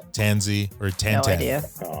 Tanya, Tansy, or Tantan? No idea.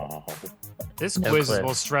 This No quiz is clue. the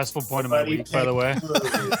most stressful point of my week, by the way.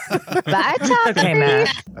 Okay,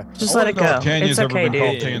 Matt. Just let it go. Tanya's It's ever okay, been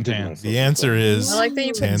called dude. Tan. The answer is I like that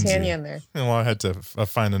you put Tansy. Tanya in there. Well, I had to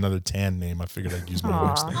find another tan name. I figured I'd use my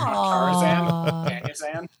wife's name.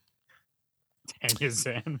 Tarzan.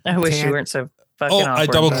 Tanya. I wish Tan- you weren't so fucking Oh, awkward. I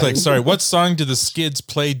double buddy. clicked. Sorry. What song did the Skids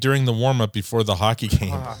play during the warm up before the hockey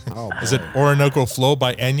game? Oh, Is it Orinoco Flow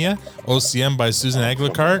by Enya, OCM by Susan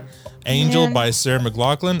Aguilar, Angel Man. by Sarah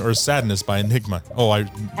McLachlan, or Sadness by Enigma? Oh,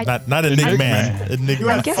 not Enigma. I'm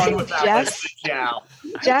Enigma. guessing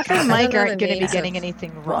Jeff and Mike aren't going to be getting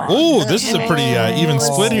anything wrong. Oh, this is a pretty even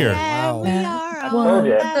split here. wow. I told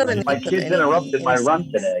you, my kids interrupted my run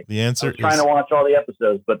today. The I answer was trying is to watch all the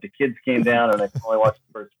episodes, but the kids came down and I could only watch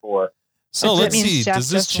the first 4. so. That Let's means see. Jeff Does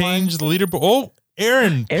this just won. change the leaderboard? Oh,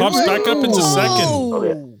 Aaron pops back up into second. Oh,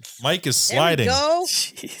 yeah. Mike is There we sliding. go.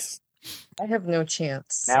 I have no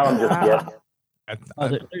chance. Now I'm just guessing.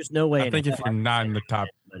 Oh, there's no way. I think if you're not in the top,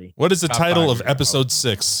 What is the Top title 5 of you're gonna episode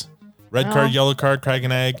 6? Red Oh. card, yellow card, Crag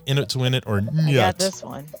and Ag, in it to win it, or I got Nyut? this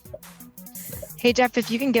one. Hey, Jeff, if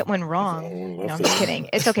you can get one wrong. No, I'm just kidding.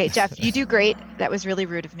 It's okay, Jeff. You do great. That was really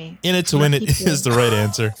rude of me. In it to win it is the right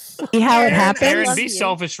answer. See how it happens? Aaron, be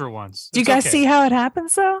selfish for once. Do you It's guys okay. see how it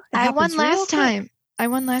happens, though? It I won happens real last quick. time. I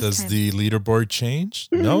won last Does time. the leaderboard change?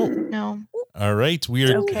 No. No. All right.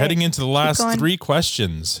 We are Okay. heading into the last going. 3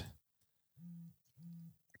 questions.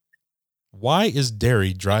 Why is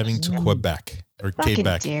Derry driving to Quebec or Fucking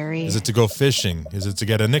Quebec? Derry. Is it to go fishing? Is it to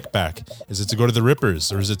get a Nick back? Is it to go to the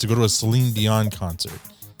Rippers? Or is it to go to a Celine Dion concert?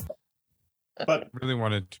 But really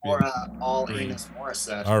wanted to be. or all Amos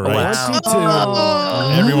Morissette. All right.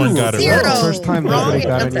 Wow. Everyone got it Zero. right. First time nobody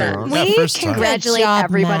got any that. wrong. Yeah, We first time. congratulate Good job,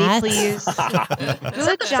 everybody, Matt. please.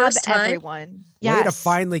 Good job, First time? everyone. Way to Yes.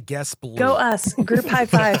 finally guess blue. Go us. Group high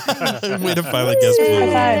five. Way to finally guess blue.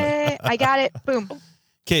 Yay. I got it. Boom.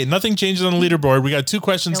 Okay, nothing changes on the leaderboard. We got 2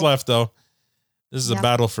 questions Nope. left, though. This is a Yep.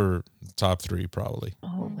 battle for top 3, probably.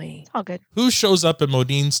 Holy. It's all good. Who shows up at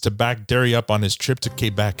Modine's to back Derry up on his trip to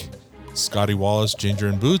Quebec? Scotty Wallace, Ginger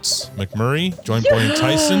and Boots, McMurray, Joint Boy and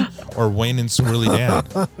Tyson, or Wayne and Swirly Dan?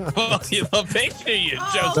 Oh, the picture you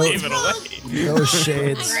just gave it away. Those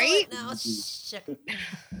shades. Right?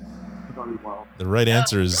 The right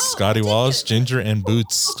answer is Scotty Wallace, Ginger, and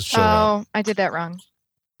Boots showed up. Oh, I did that wrong.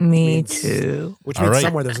 Me too. Which All means right.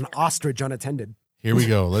 somewhere there's an ostrich unattended. Here we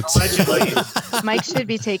go. Let's. Mike should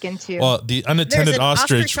be taken too. Well, the There's unattended an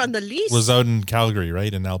ostrich on the lease. was out in Calgary,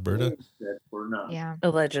 right? In Alberta. Yeah.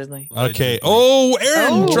 Allegedly. Okay. Oh,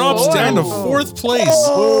 Aaron Oh, drops boy. down to 4th place.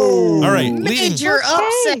 Oh. All right. Leading Major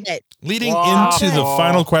upset. Leading Wow. into the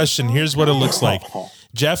final question, here's what it looks like.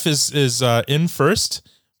 Jeff is in first,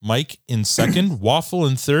 Mike in second, Waffle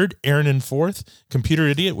in third, Aaron in fourth, Computer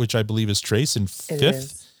Idiot, which I believe is Trace, in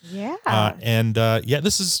fifth. Yeah. And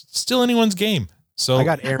this is still anyone's game. So I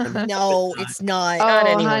got Aaron. No, it's not. Oh,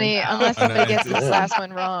 anyone. honey, unless somebody gets this last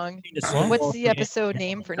one wrong. Well, What's the episode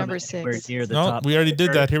name for number 6? No, we already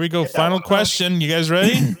did that. Here we go. Final question. You guys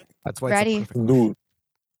ready? That's why Ready.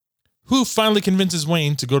 Who finally convinces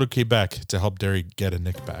Wayne to go to Quebec to help Derry get a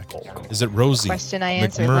Nick back? Is it Rosie, Question I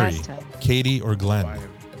answered last McMurray, time. Katie, or Glenn?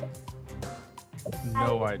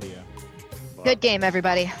 No idea. Good game,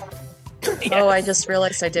 everybody. Oh, I just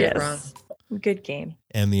realized I did it Yes. wrong. Good game.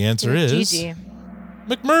 And the answer is GG.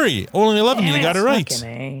 McMurray. Only 11. You got it right. Fucking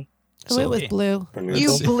A. Oh, it was blue.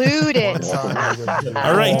 You blued it.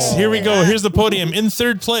 All right, here we go. Here's the podium. In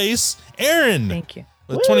third place, Aaron. Thank you.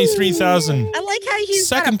 With 23,000. I like how you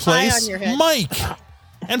Second got a pie place, on your head. Mike.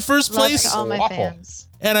 And first Love place, to all my Waffle. fans.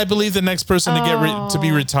 and I believe the next person to get to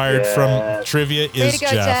be retired from trivia Way is to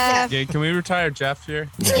go, Jeff. Jeff. Yeah, can we retire Jeff here?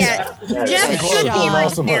 Yeah, Jeff should be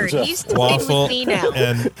Awesome. retired. He's playing Waffle with me now.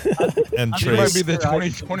 and It might Trace be the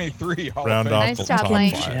 2023 Hall of round Fame. off Nice the job, top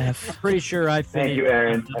Mike. 5. I'm pretty sure I finished. Thank you,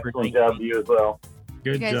 Aaron. Excellent job to you as well.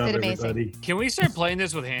 Good guys job, did amazing. everybody. Can we start playing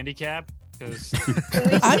this with handicap? Because Can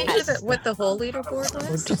we see what the whole leaderboard was?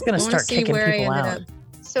 We're just gonna I wanna start see kicking where I people ended out. up.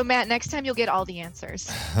 So, Matt, next time you'll get all the answers.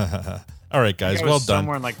 All right, guys, well done.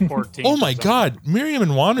 Somewhere in like 14. Oh my God, Miriam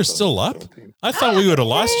and Juan are still up. I thought we would have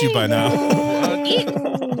lost you by now.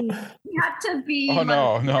 You have to be. Oh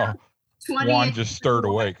no, no. 20. Juan just stirred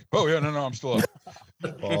awake. Oh yeah, no, I'm still up.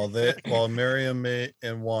 While Miriam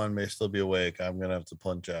and Juan may still be awake, I'm gonna have to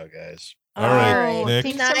punch out, guys. All right, Nick.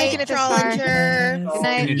 Thanks for making it this far. Good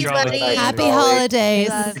night, everybody. Happy holidays.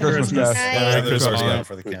 Love. Christmas, guys. Merry Christmas, Out man.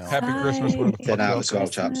 for the count. Happy Christmas, man. Get out as well,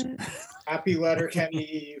 chaps. Happy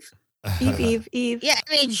Letterkenny Eve. Eve. Yeah,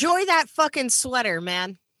 and enjoy that fucking sweater,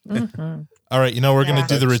 man. All right, we're going to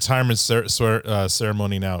do the retirement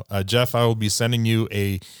ceremony now. Jeff, I will be sending you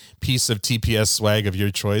a piece of TPS swag of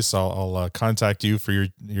your choice. I'll contact you for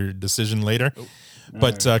your decision later.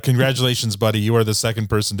 But congratulations, buddy. You are the second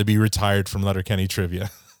person to be retired from Letterkenny Trivia.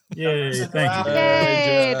 Yay, thank you.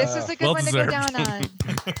 Yay, this is a good one to go down on.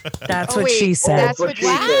 That's what she said. That's what she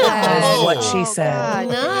said. That is what she said.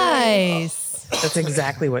 Nice. That's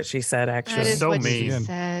exactly what she said, actually. That is So what she mean.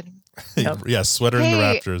 said. Yeah, sweater and the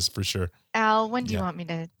Hey. Raptors for sure. Al, when do you want me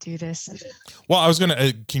to do this? Well, I was going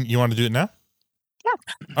to, you want to do it now?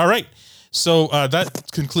 Yeah. All right. So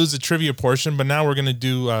that concludes the trivia portion, but now we're going to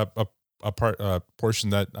do a portion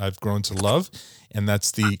that I've grown to love, and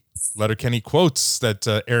that's the Letterkenny quotes that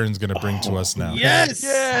Aaron's going to bring to us now. Yes.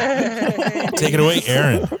 Take it away,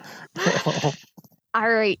 Aaron. All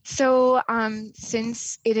right. So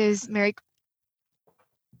since it is Merry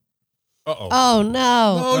Uh-oh. Oh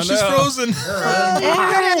no. Oh, she's frozen.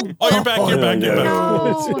 Aaron. Oh, you're back. You're back. You're back.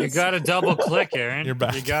 No. You got to double click, Aaron. You're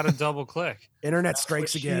back. You got to double click. Internet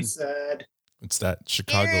strikes She again. said. It's that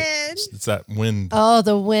Chicago. Aaron. It's that wind. Oh,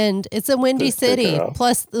 the wind. It's a windy Just pick it city. up.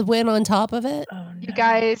 Plus the wind on top of it. You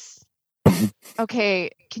guys.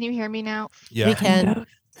 Okay, can you hear me now? Yeah. We can.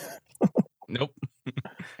 Nope.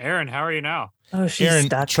 Aaron, how are you now? Oh, she's Aaron,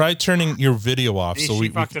 stuck. try turning your video off. See, So she we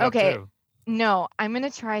fucked it up Okay. too. No, I'm gonna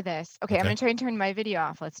try this. Okay, I'm Okay. gonna try and turn my video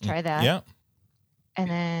off. Let's try that. yeah. And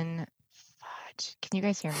then fudge. Can you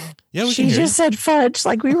guys hear me? Yeah, we She can hear just said fudge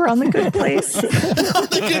like we were on the good place. The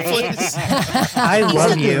good place. I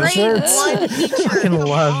love a you. great one teacher. Fucking Come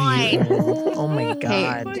love you. on. Oh my Okay,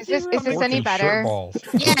 god. is this any better?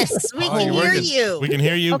 Yes, we Oh, can we're hear good. you. We can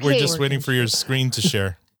hear you. We're Okay. just waiting for your screen to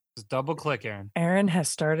share, Just double click, Aaron. Aaron has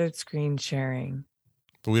started screen sharing.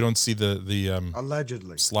 but we don't see the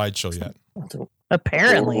Allegedly. slideshow yet.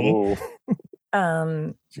 Apparently.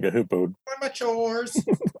 Oh, she got hippoed. What my chores?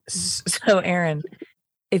 So Aaron,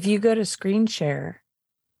 if you go to screen share,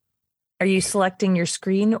 are you selecting your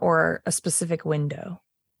screen or a specific window?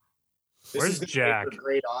 Where's Jack?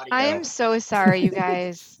 Great audio. I am so sorry, you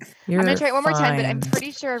guys. I'm gonna try it one more time, but I'm fine.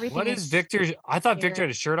 pretty sure everything What is Victor? I thought Victor had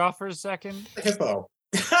his shirt off for a second. Hippo.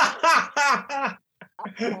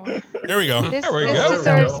 There we go. This, There we this go.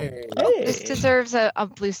 deserves this deserves a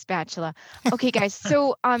blue spatula. Okay, guys.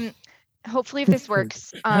 So hopefully if this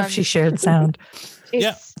works. What if she shared sound?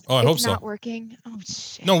 Yeah. Oh, I hope it's so. not working. Oh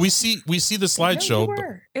shit. No, we see the slideshow. but-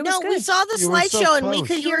 It was No, we good. saw the You were so slideshow and we close.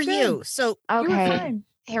 could You were hear you. good. So You were Okay. fine.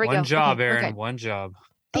 Here we go. One job, Okay, we're Aaron. good. One job.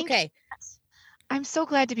 okay. I'm so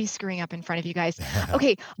glad to be screwing up in front of you guys.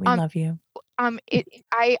 Okay. We love you.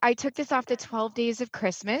 I took this off the 12 days of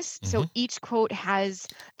Christmas. So each quote has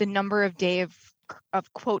the number of day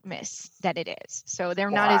of quote miss that it is. So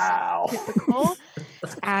they're not as typical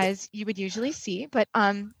as you would usually see. But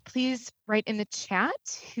please write in the chat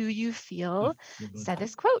who you feel said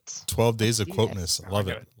this quote. 12 days of quoteness. Love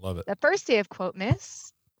it. Love it. The first day of quote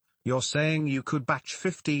miss. You're saying you could batch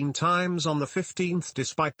 15 times on the 15th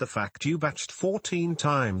despite the fact you batched 14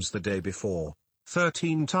 times the day before,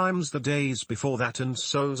 13 times the days before that, and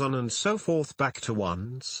so on and so forth back to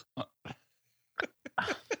ones.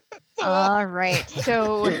 All right.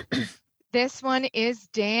 So this one is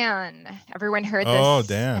Dan. Everyone heard this Oh,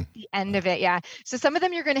 Dan. at the end of it. Yeah. So some of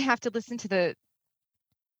them you're going to have to listen to the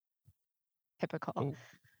typical.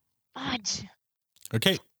 Fudge.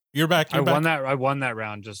 Okay, you're back. I You're back. won that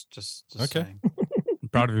round. Just Okay. saying. I'm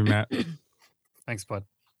proud of you, Matt. Thanks, bud.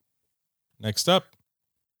 Next up.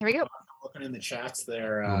 Here we go. Looking in the chats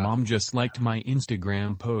there. Your mom just liked my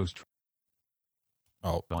Instagram post.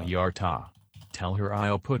 Oh, Yarta. Tell her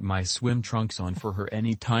I'll put my swim trunks on for her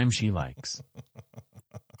anytime she likes.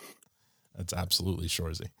 That's absolutely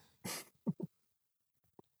Shorzy.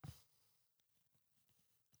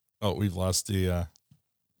 Oh, we've lost the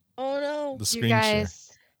Oh no. the You screen share.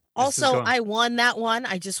 guys. Also, going- I won that one.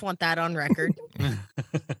 I just want that on record. I'm Yeah,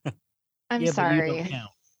 but you sorry. don't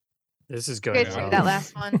count. This is You going. guys heard well. that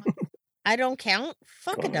last one? I don't count.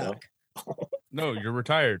 Fuck a duck. No, you're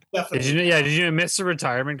retired. Did you? Yeah. Did you miss the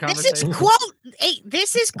retirement This is conversation? quote. Hey,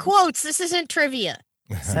 this is quotes. This isn't trivia.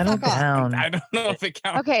 Settle Fuck off. down. I don't know if it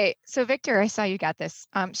counts. Okay. So Victor, I saw you got this.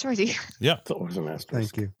 Shorzy. Yeah. It's always an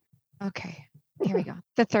asterisk. Thank you. Okay. Here we go.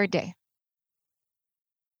 The third day.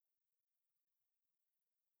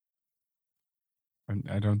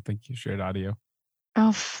 I don't think you shared audio.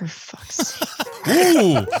 Oh, for fuck's sake.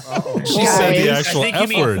 Ooh, she said the actual I think F you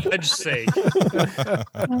mean word. fudge sake.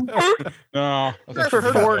 No, I think For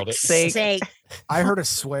she nailed it. fork's sake. I heard a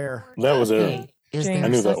swear. That was Aaron. Is James. there I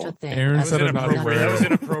knew that such a one. thing? Aaron That was said a naughty inappropriate. That was word.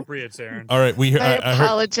 inappropriate, Aaron. All right, we. I I heard.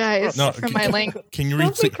 apologize No, for my language. Can you Don't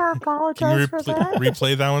make replay? her Can apologize you for that.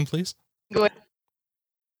 replay that one, please? Go ahead.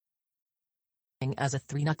 As a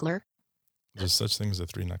three-knuckler? There's such thing as a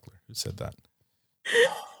three knuckler. Who said that?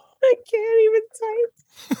 I can't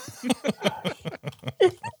even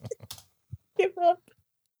type. Give up.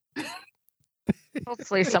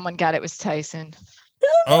 Hopefully someone got it was Tyson.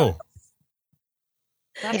 Oh,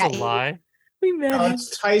 That's Yeah, a lie. We met him.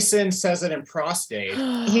 Tyson says it in prostate.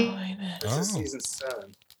 He- This is Oh. season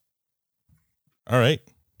 7. all right.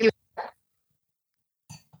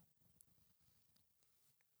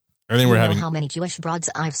 Everything we're You know having. how many Jewish broads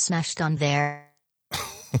I've smashed on there?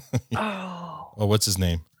 Oh. Oh, what's his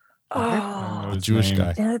name? Oh. The Jewish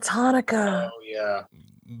guy. Yeah, it's Hanukkah. Oh, yeah.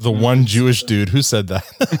 The one Jewish dude. Who said that?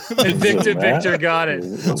 And Victor got it.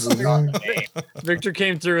 This is not the name. Victor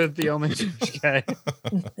came through with the only Jewish guy.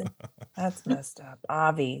 That's messed up.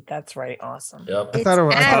 Avi. That's right. Awesome. Yep. I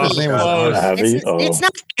thought his name was Close. Abby. It's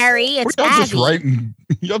not Harry. It's Y'all just Abby. writing.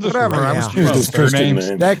 Y'all just Whatever, I writing was their Christian names.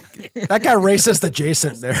 name. That got racist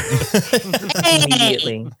adjacent there.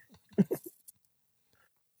 Immediately.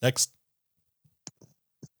 Next.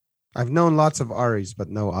 I've known lots of Aris, but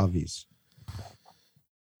no Avis.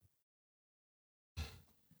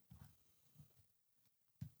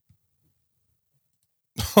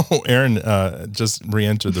 Oh, Erin just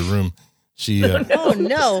re-entered the room. She. Oh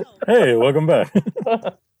no. Hey, welcome back.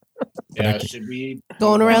 Yeah, should we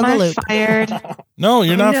Going around the loop. Fired. No,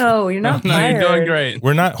 you're not. No, you're not No, fired. you're doing great.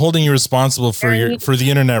 We're not holding you responsible for the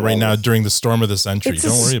internet right now during the storm of the century. It's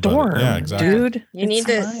Don't a worry storm, about it. Yeah, exactly. dude. You need It's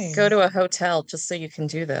to fine. go to a hotel just so you can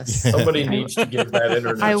do this. Somebody needs to give that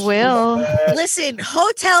internet. I will. Listen,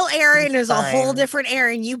 Hotel Aaron is a whole Fine. different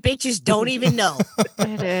Aaron. You bitches don't even know.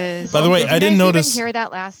 It is. By the way, Did I you didn't guys notice- Even hear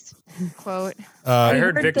that last quote? I We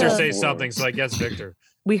heard heard Victor the- say something, so I guess Victor.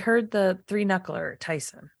 We heard the three knuckler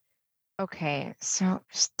Tyson. Okay, so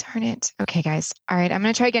darn it. Okay, guys. All right, I'm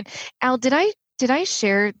gonna try again. Al, did I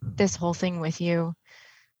share this whole thing with you?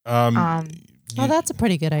 Oh, that's a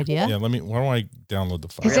pretty good idea. Yeah, why don't I download the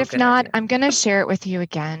file? Because if not, I'm gonna share it with you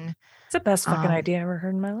again. It's the best fucking idea I ever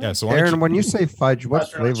heard in my life. Yeah, so Aaron, when you say fudge,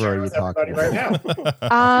 what flavor are you talking right about?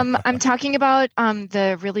 now. I'm talking about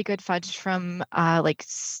the really good fudge from like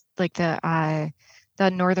the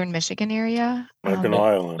northern Michigan area. Mackinac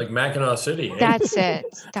Island. Like Mackinac City. eh? That's it.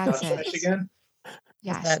 That's Dutch it. Michigan?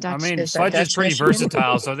 Yes, that- I Dutch. mean, Is that fudge is Dutch pretty Michigan?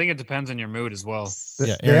 versatile, so I think it depends on your mood as well.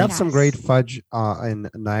 Yeah, They Aaron, have some great fudge in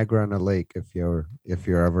Niagara on the Lake if you're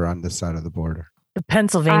ever on this side of the border. The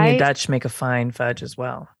Pennsylvania I- Dutch make a fine fudge as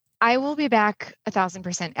well. I will be back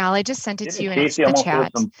 1,000%. Al, I just sent it to you in Casey a almost had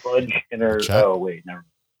chat. some fudge in her. Chat? Oh wait, never.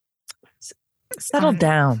 Settle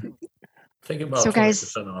down. Think about So, guys-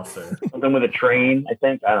 20% off there. Something with a train, I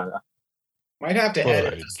think. I don't know. Might have to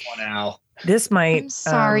edit this one out. This might. I'm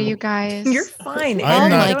sorry, you guys. You're fine.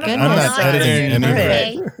 I'm Aaron. not. Don't I'm not apologize. editing any of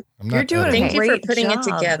Okay. it. I'm You're not doing editing. Thank you for great putting it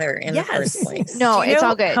job. together in the first place. No, Do you it's know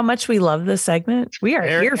all good. How much we love this segment. We are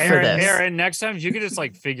here for Aaron, this. Aaron, next time you can just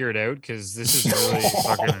like figure it out because this is really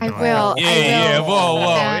fucking I annoying. will. Yeah, whoa,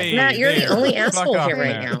 Matt. hey, Matt, you're the there. only Fuck asshole off here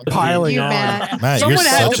right now. now. Piling You, on. Matt. Matt, Someone you're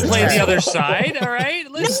had such to an play the asshole. other side. All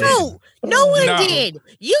right, listen. No one No. did.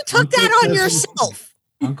 You took that on yourself.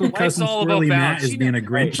 Uncle Life's Cousin all about Swirly Matt balance. is She being a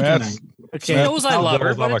Grinch Matt's- tonight. She Matt, knows I love her,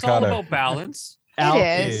 devil's but it's all avocado. about balance.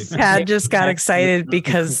 It is. Tad just got excited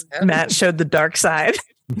because Matt showed the dark side.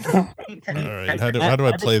 All right, how do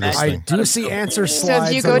I play this I thing? do see answer So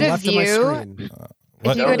slides if you on go the to left of my view, screen.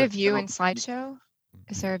 What? if you go to view in slideshow,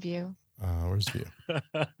 is there a view? Where's view?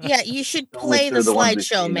 Yeah, you should Only play the through the ones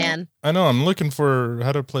that slideshow, you know. man. I know. I'm looking for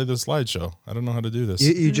how to play the slideshow. I don't know how to do this.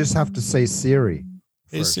 You just have to say Siri.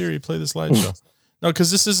 Hey first. Siri, play the slideshow. No,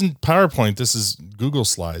 because this isn't PowerPoint. This is Google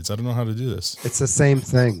Slides. I don't know how to do this. It's the same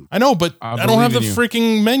thing. I know, but I I don't have the believe in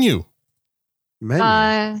you. freaking menu. Menu.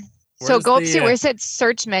 So Where's go up the, to uh, where it said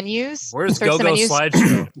search menus. Where's search the Go-Go menus,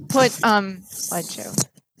 slideshow? Put slideshow.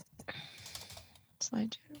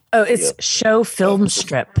 Slideshow. Oh, it's show film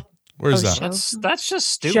strip. Where's Oh, that? show. That's just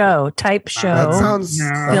stupid. Show type show. That sounds,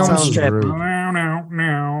 that Film sounds strip. rude.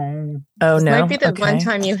 Oh This no. might be the one Okay.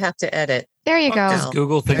 time you have to edit. There you go. Does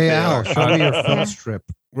Google think Hey they Al, are? show me your Yeah. film strip.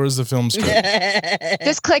 Where's the film strip?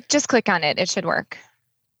 Just click on it. It should work.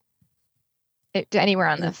 Anywhere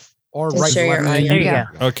on the. Or Just right share your left. audio. There you Yeah.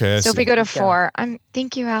 go. Okay, I So if see. we go to 4,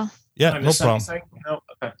 thank you, Al. Yeah, I no missed problem. something? No,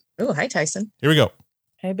 okay. Oh, hi, Tyson. Here we go.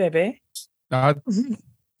 Hey baby. Uh,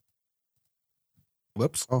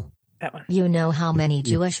 Whoops. Oh, That one. You know how many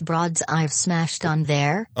Jewish broads I've smashed on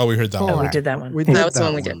there? Oh, we heard that Four. one. We did that one. We did That was the that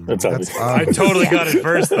one we did. one. That's I totally got it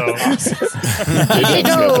first though. Way to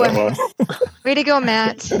go. Way to go,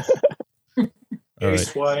 Matt. All right.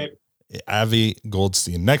 Swipe. Avi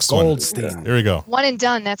Goldstein. Next Goldstein. one. Here we go. One and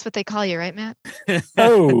done. That's what they call you, right, Matt?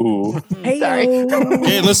 Oh. Sorry.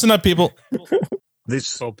 Okay, listen up, people.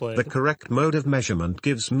 The correct mode of measurement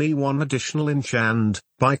gives me one additional inch and,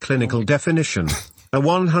 by clinical definition, a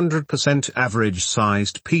 100%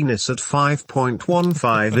 average-sized penis at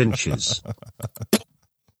 5.15 inches.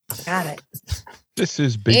 Got it. This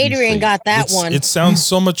is Adrian got that one. It sounds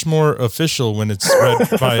so much more official when it's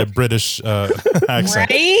read by a British accent.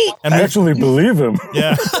 Right? And I actually believe him.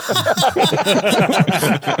 Yeah.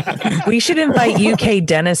 We should invite UK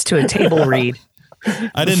Dennis to a table read.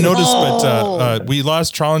 I didn't notice, but we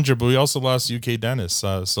lost Challenger, but we also lost UK Dennis.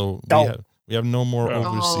 So we have no more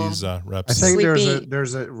overseas reps. I think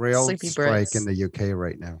there's a rail Sleepy strike Brits. in the UK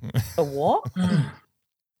right now. A what?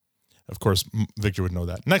 Of course, Victor would know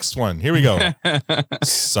that. Next one. Here we go.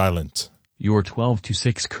 Silent. Your 12 to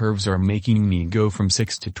 6 curves are making me go from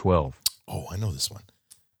 6 to 12. Oh, I know this one.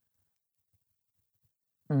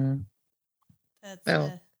 That's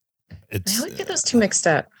Oh. It's I always get those two mixed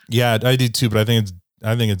up. yeah, I do too, but I think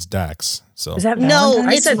it's Dax. So Is that No,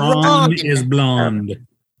 Valentine's? it's Ron Ron. is blonde.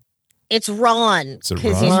 It's Ron. It's a 'cause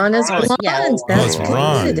Ron? he's Ron is blonde. Yeah. That's it's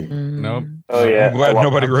Ron. good. Nope. Oh yeah. I'm glad I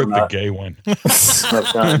nobody walked wrote the up gay one. I've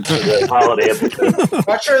done the holiday episode.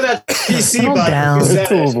 Not sure that PC Calm button down. said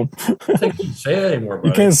Two of it. them. I think you say that anymore, You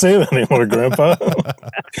buddy. can't say that anymore, Grandpa.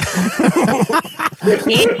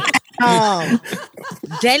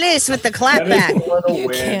 Dennis with the clapback. You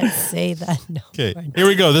can't say that. No. Okay, here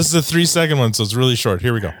we go. This is a 3-second one, so it's really short.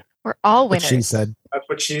 Here we go. We're all What winners. she said. That's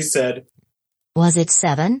what she said. Was it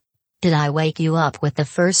 7? Did I wake you up with the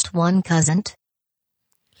first one, cousin?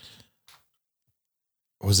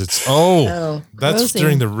 Was it? Oh, Oh, that's Rosie.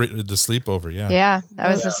 during the sleepover. Yeah. Yeah, that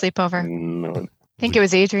was the sleepover. No. I think it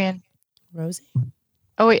was Adrian. Rosie.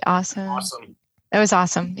 Oh, wait, awesome. Awesome. That was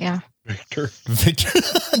awesome. Yeah. Victor. Victor,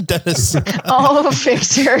 Dennis. Oh,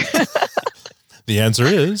 Victor. The answer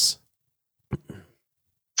is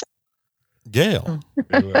Gail.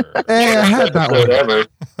 Hey, I had that one.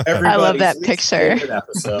 Ever. I love that Everybody's picture. favorite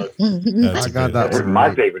episode. That's I got that This is one. my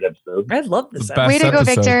right. favorite episode. I love this. The episode. Way to go,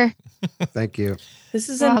 episode. Victor. Thank you. This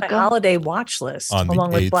is in my Welcome. holiday watch list, On the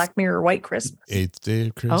along with 8th. Black Mirror White Christmas. 8th day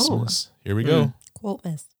of Christmas. Here we go. Quote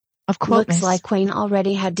miss. Of course. Looks like Wayne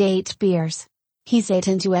already had 8 beers. He's 8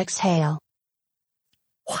 into exhale.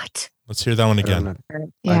 What? Let's hear that one I don't again. know. I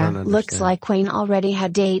Yeah. don't understand. Looks like Wayne already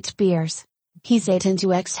had 8 beers. He's 8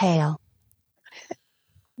 into exhale.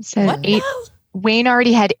 Said What 8. now? Wayne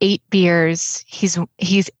already had 8 beers. He's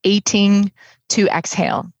 8ing to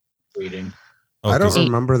exhale. Reading. Oh, I don't 'cause-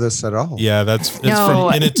 remember this at all. Yeah, it's No.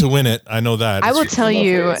 from In It to Win It. I know that. I will It's- tell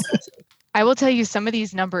you. I will tell you. Some of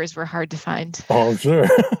these numbers were hard to find. Oh, I'm sure.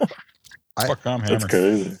 Fuck, I'm That's hammered.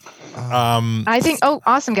 crazy. I think. Oh,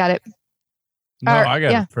 awesome. Got it. No, I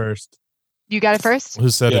got yeah. it first. You got it first. Who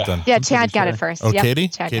said Yeah. it then? Yeah, I'm Chad pretty got sure. it first. Oh, Yep, Katie?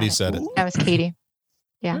 Chad Katie got said it. That was Katie.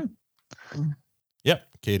 Yeah. Yep,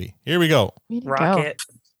 Katie. Here we go. Way to go. Rocket.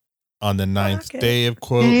 On the 9th Rocket. day of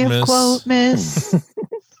quote Day of miss. quote miss.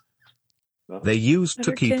 They used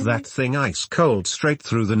to keep Okay. that thing ice cold straight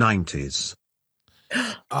through the 90s.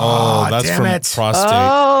 Oh, that's damn from it. Prostate.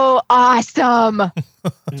 Oh, awesome.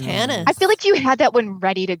 Tannis. I feel like you had that one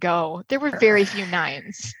ready to go. There were very few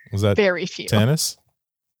 9s. Was that Very few. Tannis?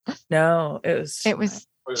 No, it was. It was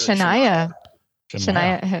Shania.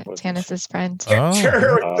 Shania, Tannis's friend. Oh.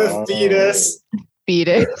 Sure, with the fetus.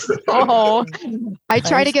 Fetus. Oh, I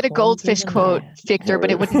tried to get a goldfish quote, Victor,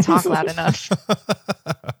 but it wouldn't talk loud enough.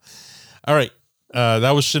 All right.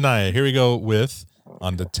 That was Shania. Here we go with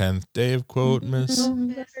On the 10th day of quote miss.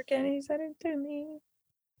 Kenny said it to me.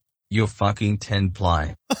 You fucking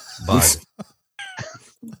 10-ply. Bud.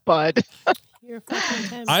 Bud. You're fucking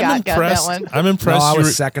Tannis. I'm Scott got that impressed. one. I'm No, impressed. I you was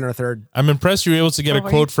were, second or third. I'm impressed you were able to get a Oh,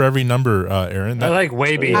 quote for every number, Aaron. I like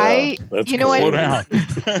Wavy. I, That's you know cool. what? down.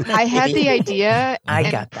 I had the idea I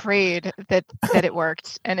and got that. prayed that it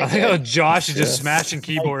worked, and I it think did. Josh is just smashing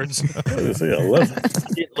keyboards. I say 11. I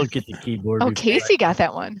didn't look at the keyboard. Oh, before. Casey got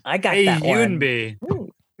that one. I got Hey, that one. Yunbi.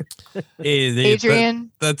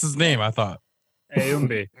 Adrian. That's his name, I thought. Hey,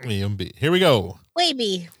 Yunbi. EMB. Here we go.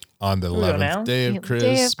 Wavy. On the Here we go 11th now. day of Christmas.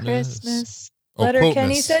 Day of Christmas. Oh, Letter quote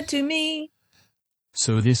Kenny miss. said to me.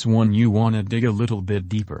 So this one you wanna dig a little bit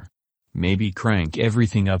deeper. Maybe crank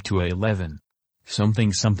everything up to 11.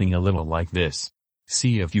 Something a little like this.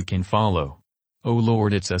 See if you can follow. Oh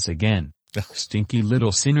Lord, it's us again. Stinky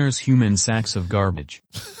little sinners, human sacks of garbage.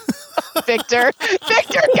 Victor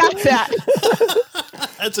got that.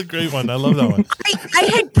 That's a great one. I love that one. I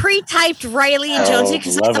had pre-typed Riley and Jonesy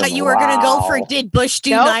because I thought you were going to go for did Bush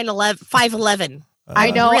do 9/11, 5/11.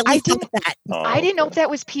 I know. Really I thought didn't. that. I didn't know if that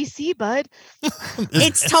was PC, bud.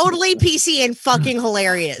 It's totally PC and fucking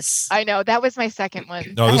hilarious. I know. That was my second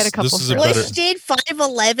one. No, I this- had a couple. this is a first. better- Bush did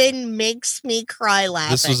 5/11 makes me cry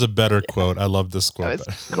laughing. This was a better quote. I love this quote.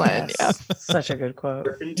 Glenn, yeah. Such a good quote.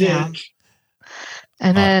 Yeah.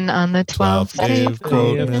 And then on the 12th day of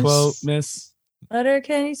Quote, Miss.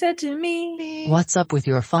 Letterkenny said to me. What's up with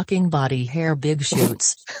your fucking body hair big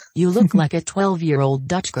shoots? You look like a 12-year-old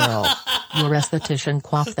Dutch girl. Your esthetician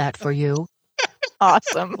coiffed that for you?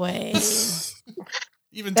 Awesome. Way.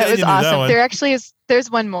 Even That Tanya was knew that awesome. one. There actually is. There's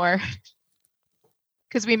one more.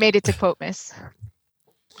 Because we made it to quote miss.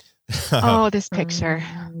 Oh, this picture.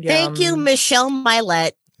 Thank you, Michelle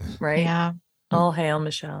Milet. Right? Yeah. All hail,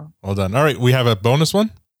 Michelle. Well done. All right, we have a bonus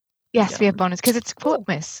one. Yes, we have bonus because it's quote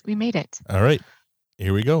miss. We made it. All right,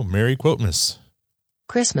 here we go. Merry Quotemas.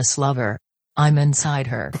 Christmas lover. I'm inside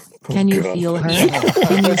her. Can you feel her?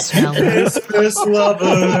 Can you smell her? Christmas lover.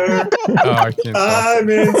 I can't I'm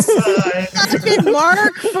inside. Fucking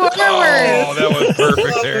Mark forward. Oh, that was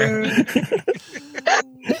perfect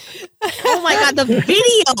there. Oh my god, the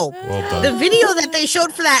video. Well done. The video that they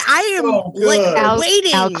showed for that. I am like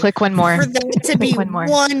waiting I'll click one more. for that to be One more.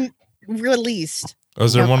 one released. Oh,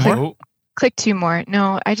 is there one click, more? Click two more.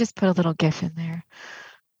 No, I just put a little GIF in there.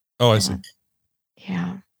 Oh, I see.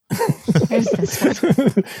 Yeah. There's this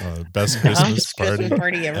one. Best Christmas party,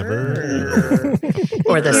 ever.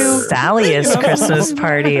 Or the salliest Christmas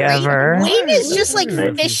party ever. Wayne is just like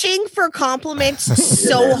fishing for compliments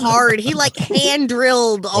so hard. He like hand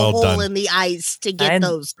drilled a Well hole done. in the ice to get I'd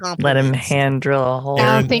those compliments. Let him hand drill a hole.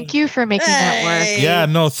 Al, thank you for making that work. Yeah,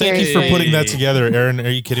 no, thank you for Seriously. putting that together, Aaron. Are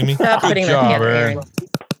you kidding me? Stop putting that together, Aaron.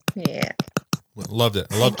 Yeah. Loved it.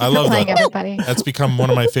 I for love playing, that. everybody. That's become one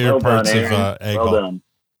of my favorite Well done, parts of Aaron. Egg Well Hall. done.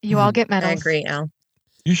 You all get I medals. agree, Al.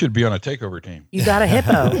 You should be on a takeover team. You got a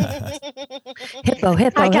hippo. hippo.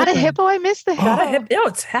 I got a hippo. I missed the hippo. Got a hippo. Oh,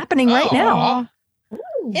 it's happening right now.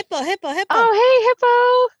 Hippo.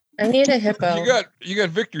 Oh, I need a hippo. You got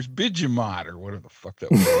Victor's Bidgemod or whatever the fuck that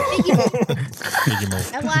was.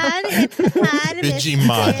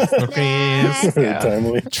 Bidgemod. Very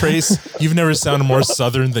timely. Trace, you've never sounded more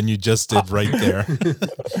southern than you just did right there.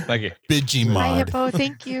 Thank you. hey. Hi, Bidgemod. hippo.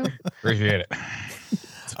 Thank you. Appreciate it.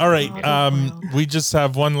 All right. We just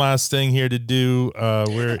have one last thing here to do.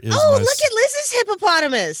 Where is Oh, my look at Liz's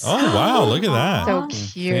hippopotamus. Oh wow, look at that. So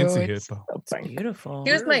cute. Fancy hippo. Beautiful.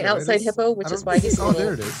 Here's my outside hippo, which is why he's Oh,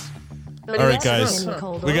 there it is. All right, guys.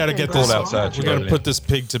 We got to get this outside. We got to put this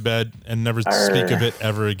pig to bed and never speak of it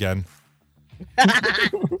ever again.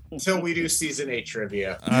 Until we do season 8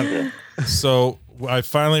 trivia. So I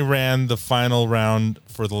finally ran the final round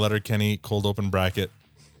for the Letterkenny cold open bracket.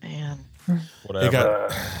 Man. Whatever.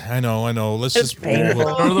 I know. Let's just painful.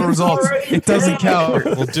 What are the results? It doesn't count.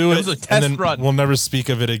 We'll do It it, was a test and then run. we'll never speak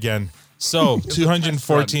of it again. So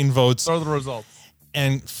 214 votes, What are the results?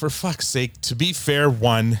 and for fuck's sake, to be fair,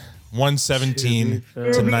 won 117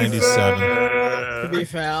 to 97, To be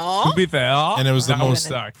fair. To be fair, and it was the that one most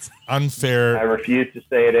sucked. I unfair refuse to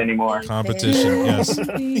say it anymore. competition. Yes,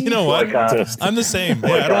 you know what? Boycott. I'm the same.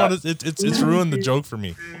 Yeah, I don't want to. It's ruined the joke for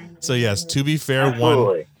me. So yes, to be fair, won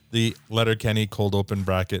Absolutely. the Letterkenny cold open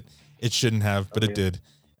bracket. It shouldn't have, but it did.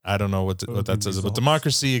 I don't know what that says about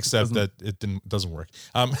democracy, except that it doesn't work.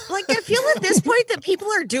 Like, I feel at this point that people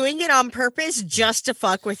are doing it on purpose just to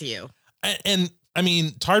fuck with you. And I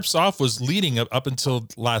mean, Tarps Off was leading up until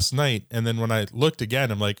last night, and then when I looked again,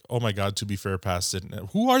 I'm like, oh my god, to be fair, passed it.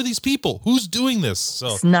 Who are these people? Who's doing this? So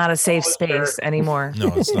It's not a safe space anymore. no,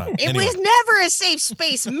 it's not. It Anyway. was never a safe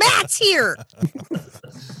space. Matt's here.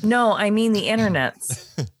 No, I mean the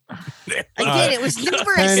internet's. Again, it was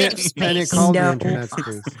never a Penny, safe Penny, space. call No. the internet,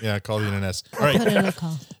 please. Yeah, call the internet. All Put in right. a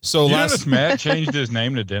call. So You last notice Matt changed his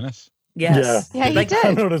name to Dennis? Yes. Yeah, he Like,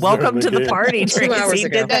 did. welcome to the party, 2 hours Tracy.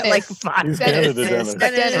 ago. Did that like 5 He's Canada minutes.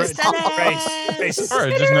 Dennis. Dennis. All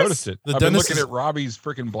right, I just noticed it. The I've been Dennis looking is- at Robbie's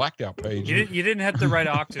freaking blacked out page. You didn't hit the right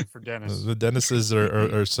octave for Dennis. the Dennises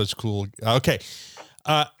are such cool. Okay.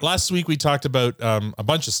 Last week we talked about a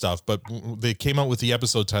bunch of stuff, but they came out with the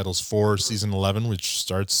episode titles for season 11, which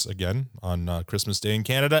starts again on Christmas Day in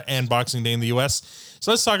Canada and Boxing Day in the US.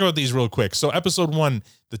 So let's talk about these real quick. So episode 1,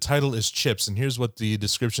 the title is Chips, and here's what the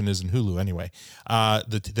description is in Hulu anyway.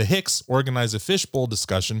 The Hicks organize a fishbowl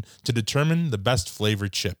discussion to determine the best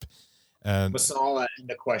flavored chip. And Masala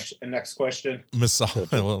and next question.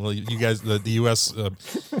 Masala. Well, you guys, the U.S.,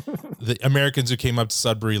 the Americans who came up to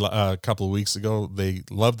Sudbury a couple of weeks ago, they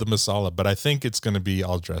love the masala, but I think it's going to be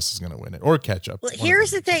all dress is going to win it, or ketchup. Well,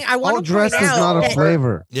 here's the thing. I want All to point dressed is out not a that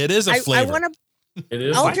flavor. It is a flavor. I want to. It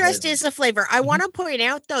is. All dressed is a flavor. I want to point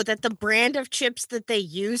out though that the brand of chips that they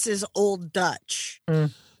use is Old Dutch.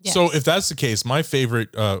 So if that's the case, my favorite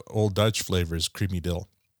Old Dutch flavor is creamy dill.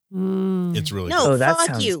 It's really No, good.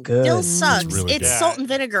 fuck you. Dill sucks. It's really It's good. salt and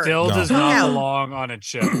vinegar. Dill No. does not belong on a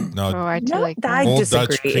chip. No, Oh, I do No, like I that. Old disagree.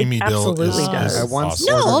 Dutch creamy It dill absolutely is does. I once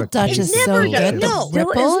awesome. ordered Old a Dutch case. is never so does. good. No, The Dill is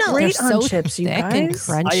ripples, not they're great on so chips, you thick and guys.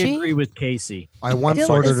 crunchy. I agree with Casey. I once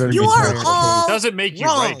Dill ordered is- an you are entire all Doesn't make you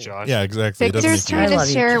wrong. right, Josh. Yeah, exactly. It doesn't Victor's make you trying right. to love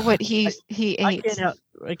you. share what he ate.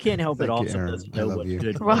 I can't help it. Thank you, Also, Aaron. doesn't I know love what's you.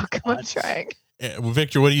 good. You're welcome. I'm trying. Well,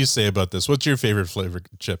 Victor, what do you say about this? What's your favorite flavor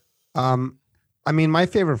chip? I mean, my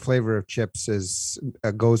favorite flavor of chips is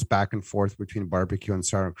goes back and forth between barbecue and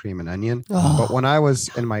sour cream and onion. Oh. But when I was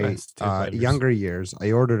in my That's two flavors. younger years,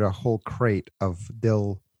 I ordered a whole crate of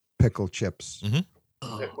dill pickle chips,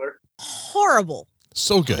 Horrible.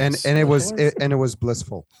 So good. and it was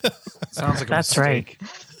blissful. Sounds like a That's right. mistake.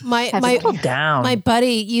 My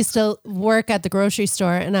buddy used to work at the grocery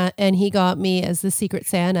store, and he got me as the Secret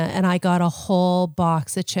Santa, and I got a whole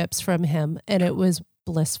box of chips from him, and it was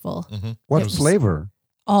blissful. What It was flavor?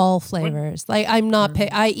 All flavors. Like I'm not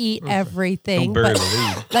I eat everything, Don't bury but the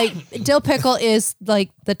lead. like dill pickle is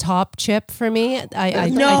like the top chip for me. I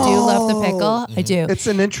do love the pickle. I do. It's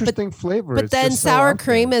an interesting flavor. But It's then just so sour out there.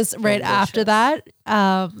 cream is right after that.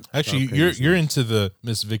 Actually, you're into the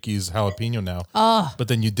Miss Vicky's jalapeno now. Oh. But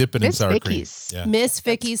then you dip it in Miss sour Vicky's. cream. Yeah. Miss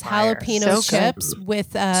Vicky's jalapeno So good. chips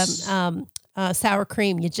with sour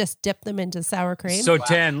cream. You just dip them into sour cream. So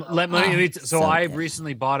 10. So so I good.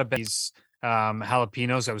 recently bought a bag of these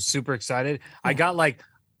jalapenos. I was super excited. I got like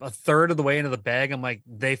a third of the way into the bag. I'm like,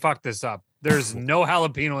 they fucked this up. There's no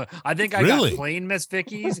jalapeno. I think I Really? got plain Miss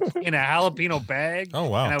Vicky's in a jalapeno bag. Oh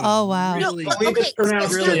wow. And I was Oh, wow. really, No, okay,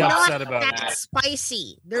 really they're upset not about that that.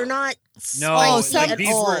 spicy. They're not No, spicy like at these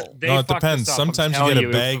all. were. They No, it fucked depends. this up. I'm Sometimes you telling get a it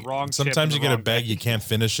was the bag. wrong chip Sometimes in you the get a wrong bag, you can't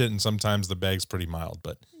finish it, and sometimes the bag's pretty mild.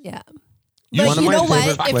 But Yeah. You- But One of you my know what?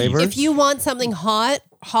 favorite If flavors- you want something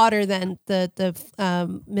hotter than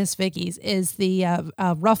the Miss Vicky's is the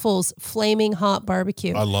Ruffles Flaming Hot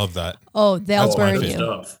Barbecue. I love that. Oh, they'll That's my burn favorite.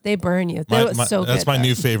 you. They burn you. They're so that's good. my though.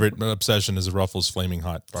 new favorite obsession is Ruffles Flaming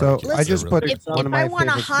Hot So barbecue. I just put If, one if of I my want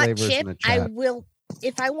a favorite hot flavors in chip, the I chat. will.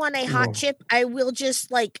 If I want a hot chip, I will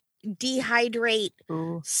just like dehydrate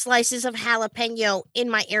slices of jalapeno in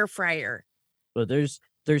my air fryer. But there's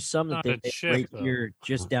some that Not they a make chip, right though. here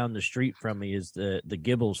just down the street from me is the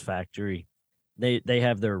Gibbles factory. They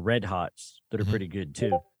have their red hots that are pretty good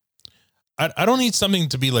too. I don't need something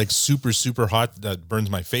to be like super hot that burns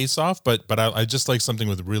my face off, but I just like something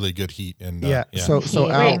with really good heat and Yeah. yeah. So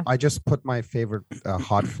Wait. Al, I just put my favorite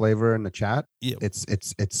hot flavor in the chat. Yeah. It's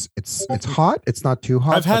hot. It's not too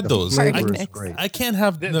hot. I've had but the those. flavor I- is great. I can't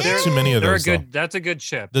have They're- too many of they're those. a though. good. That's a good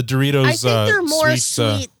chip. The Doritos. I think they're more sweet,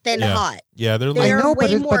 sweet than yeah. hot. Yeah, they're They're like know, but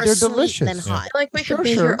way it- but more they're sweet delicious. than Yeah. hot. I feel like we Sure, could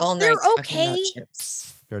be sure. here all night They're talking okay. about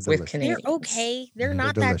chips They're with delicious. Canadian. They're okay. They're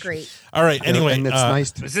not They're that delicious. great. All right. Anyway, and it's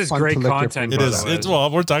nice. To, This is fun great to lick your content, It by fingers is. the out. way. It's well,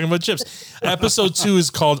 we're talking about chips. Episode 2 is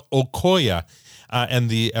called Okoya. And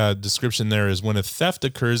the description there is when a theft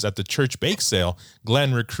occurs at the church bake sale,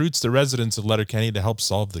 Glenn recruits the residents of Letterkenny to help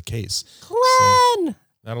solve the case. Glenn!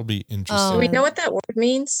 That'll be Do interesting. we know what that word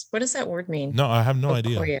means? What does that word mean? No, I have no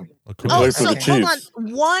idea. Okoya. Okoya. Oh, Play for so the hold on. Chiefs.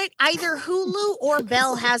 One, either Hulu or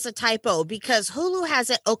Bell has a typo because Hulu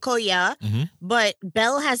has it Okoya, Mhm. but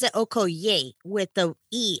Bell has it Okoye with the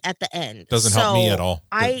E at the end. Doesn't help me So at all.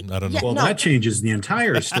 I don't know. yeah, Well, no, that changes the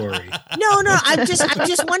entire story. no. I'm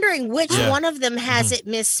just wondering which Yeah. one of them has it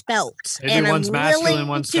misspelt, Maybe and I'm one's masculine, willing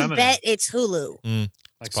one's to feminine. bet it's Hulu. Like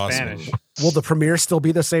It's possible. Spanish. Will the premiere still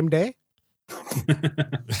be the same day?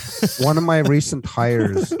 One of my recent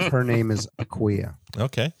hires, her name is Akuya.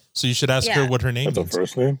 Okay. So you should ask Yeah. her what her name That's a means.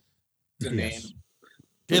 first name. The name.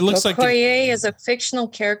 It looks like Okoye is a fictional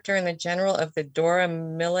character in the general of the Dora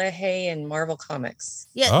Milaje in Marvel Comics.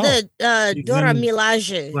 Yeah, Oh. the She's Dora in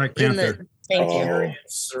Milaje Black in Panther. the Thank you. Oh,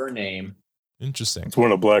 Surname. interesting. it's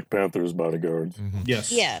one of Black Panther's bodyguards.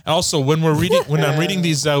 Yes. yeah. Also, when I'm reading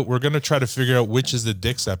these out, we're gonna try to figure out which is the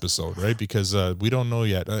Dix episode, right? Because we don't know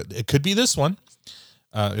yet. It could be this one.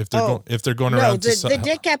 If they're going No, around the to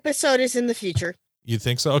Dick episode is in the future. You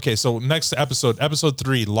think so? Okay, so next episode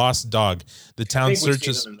 3, Lost Dog. The town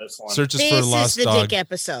searches for a lost the dog. Dick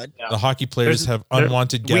episode. The hockey players have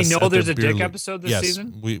unwanted guests. We know at there's their a beer Dick league. episode this yes,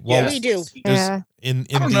 season? We do. Yeah. In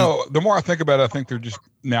I don't know. The more I think about it, I think they're just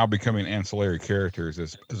now becoming ancillary characters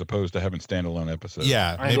as opposed to having standalone episodes.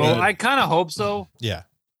 Yeah. Well, I kind of hope so. Yeah,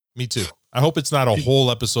 me too. I hope it's not a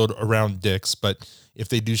whole episode around dicks, but if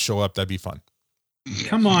they do show up, that'd be fun.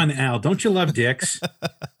 Come on, Al. Don't you love dicks?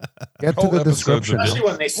 Get to the description.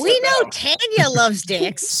 We know Tanya loves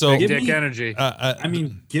dicks. So Dick energy. I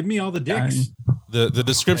mean, give me all the dicks. The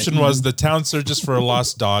description was the town searches for a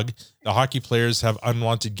lost dog. The hockey players have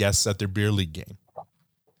unwanted guests at their beer league game.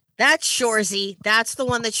 That's Shorzy. That's the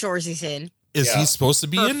one that Shorzy's in. Is he supposed to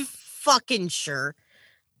be in? Fucking sure.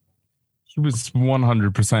 He was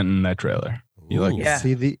 100% in that trailer. He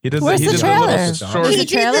See the he does Where's he the did trailer? little short- He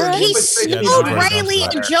did. He's Yeah, so yeah, Riley yeah.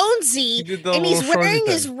 and Jonesy, did the and he's little shorty wearing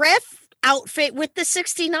thing. his ref outfit with the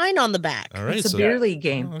 69 on the back. All right, It's a so beer league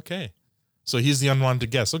game. okay, so he's the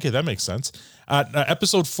unwanted guest. Okay, that makes sense.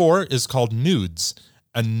 Episode 4 is called Nudes.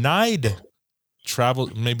 A Nude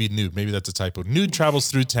maybe that's a typo. Nude travels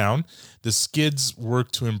through town. The Skids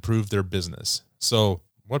work to improve their business. So,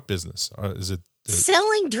 what business is it?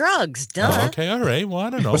 Selling drugs, duh. Oh, okay, all right. Well, I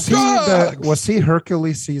don't know. Was he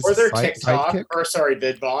Hercules' Or their side- TikTok, sidekick? or sorry,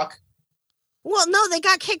 Vidvoc. Well, no, they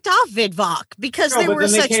got kicked off Vidvoc because they but were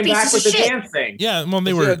then such came back pieces with of the shit. dance thing. Yeah, well,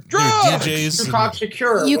 they were DJs. Tupac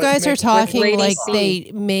Shakur. You with guys are Mick- with talking Lady like C.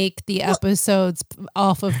 they make the episodes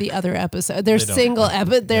off of the other episode. They're They don't. single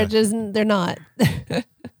episode. They're not.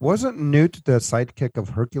 Wasn't Newt the sidekick of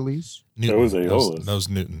Hercules? Newton. That was That Aeolus. was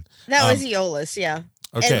Newton. That was Aeolus, yeah.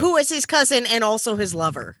 Okay. And who was his cousin and also his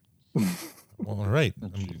lover. Well, all right.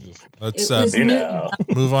 Let's It was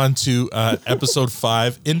move on to episode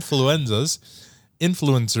 5,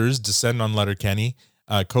 Influencers descend on Letterkenny.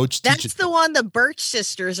 Coach That's teaches. the one the Birch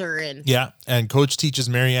sisters are in. Yeah, and Coach teaches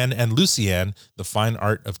Marianne and Lucianne the fine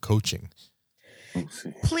art of coaching.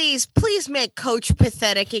 Please make Coach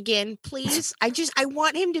pathetic again. Please. I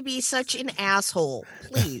want him to be such an asshole.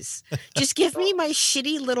 Please. Just give me my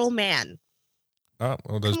shitty little man. Oh,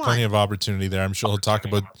 well, there's Come plenty on. of opportunity there. I'm sure he'll talk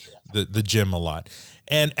about the gym a lot.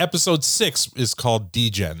 And episode 6 is called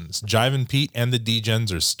D-Gens. Jive and Pete and the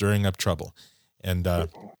D-Gens are stirring up trouble. And I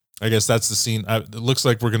guess that's the scene. It looks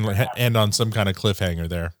like we're going to end on some kind of cliffhanger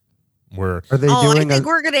there. Where Are they I doing think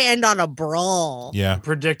we're gonna end on a brawl. Yeah.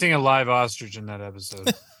 Predicting a live ostrich in that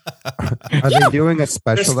episode. Are they doing a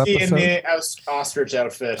special Christy in episode? the ostrich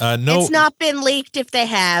outfit. no, It's not been leaked if they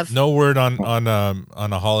have. no word on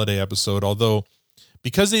a holiday episode, although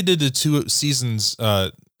because they did the 2 seasons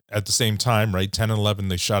at the same time, right? 10 and 11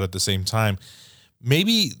 they shot at the same time.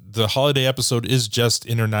 Maybe the holiday episode is just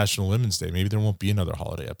International Women's Day. Maybe there won't be another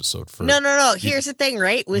holiday episode for No. Here's the thing,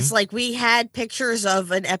 right? Was like we had pictures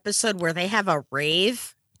of an episode where they have a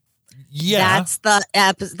rave. Yeah. That's the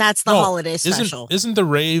No, holiday special. Isn't the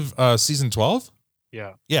rave season 12?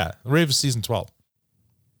 Yeah. Yeah, the rave is season 12.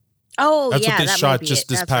 Oh, That's yeah, what they that shot might be just it.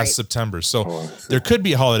 this That's past right. September. So there could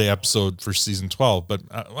be a holiday episode for season 12, but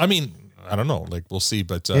I mean, I don't know. Like we'll see.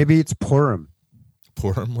 But Maybe it's Purim.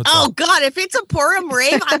 Purim. What's Oh God, if it's a Purim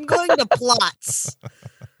rave, I'm going to plots.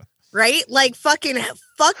 Right? Like fucking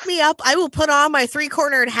fuck me up. I will put on my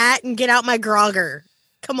 3-cornered hat and get out my grogger.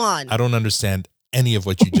 Come on. I don't understand any of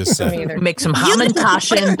what you just said. Make some You know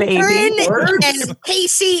hamantashen, what baby. Aaron and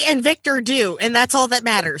Casey and Victor do, and that's all that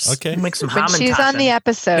matters. Okay. Make some When she's on the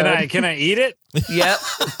episode. Can I eat it? Yep.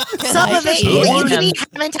 Some of it Sure. you can eat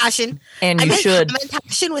hamantashen. And I you make should.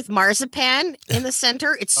 hamantashen with marzipan in the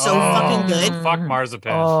center. It's so fucking good. Fuck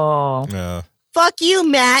marzipan. Oh. Yeah. Fuck you,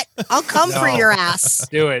 Matt. I'll come for No. your ass.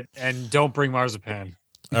 Do it, and don't bring marzipan.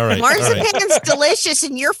 All right. all right. Marzipan's delicious,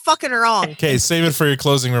 and you're fucking wrong. Okay, save it for your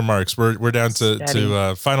closing remarks. We're down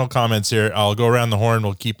to final comments here. I'll go around the horn.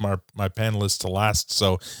 We'll keep my panelists to last.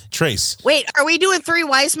 So, Trace. Wait, are we doing 3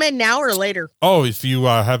 wise men now or later? Oh, if you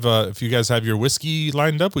if you guys have your whiskey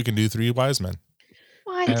lined up, we can do 3 wise men.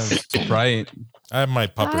 What? Right. I have my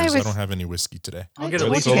puppers. I, was- don't have any whiskey today. I'll I get a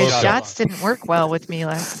told legal you guys shot. shots didn't work well with me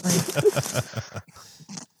last night.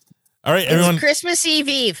 All right, It's everyone. Christmas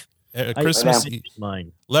Eve. Christmas I Eve.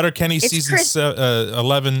 mine. Letterkenny It's season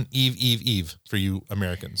 11 Eve for you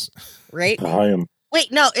Americans. Right? I am.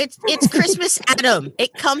 Wait, no, it's Christmas Adam.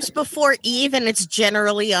 It comes before Eve, and it's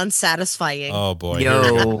generally unsatisfying. Oh boy.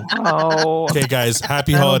 Yo. Oh. Okay, guys.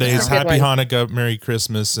 Happy holidays. Happy Hanukkah. Merry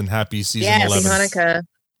Christmas, and happy season Yes. 11. Hanukkah.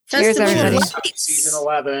 Cheers, Just the everybody. lights. Season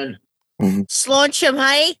 11. Slonchim,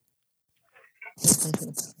 hey?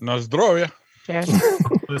 Na zdrowie. Cheers.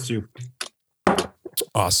 Bless you.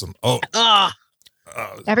 Awesome. Oh, Ah,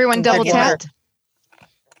 Everyone double tapped.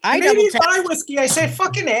 I Canadian double rye whiskey. I say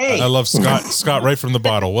fucking A. I love Scott right from the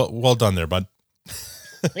bottle. Well done there, bud.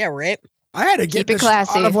 Yeah, right. I had to get Keep it this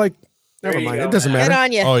classy. out of like. There Never you mind. go, It doesn't man. matter. Good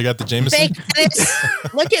on you. Oh, you got the Jameson? Fake Dennis.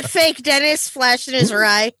 Look at fake Dennis flashing his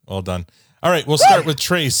rye. Well done. All right, we'll start with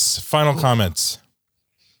Trace. Final comments.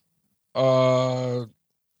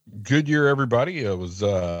 Good year, everybody. It was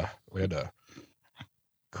we had to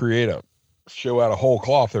create a show out of whole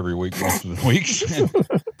cloth every week, most of the weeks.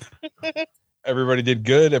 Everybody did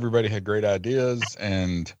good. Everybody had great ideas,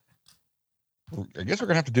 and I guess we're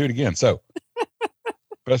gonna have to do it again. So,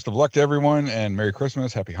 best of luck to everyone, and Merry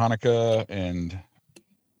Christmas, Happy Hanukkah, and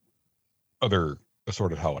other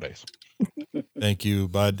assorted holidays. Thank you,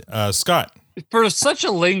 bud. Scott. For such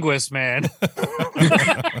a linguist, man. Boy,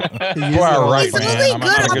 right, He's man. really I'm good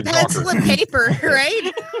not a on good pencil talker. and paper,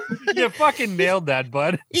 right? You fucking nailed that,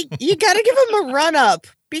 bud. You got to give him a run up.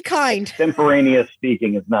 Be kind. Extemporaneous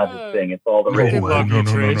speaking is not his thing. It's all the written word.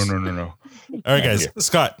 No. All right, guys.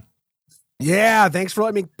 Scott. Yeah, thanks for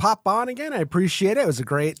letting me pop on again. I appreciate it. It was a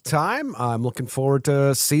great time. I'm looking forward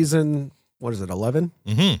to season, what is it, 11?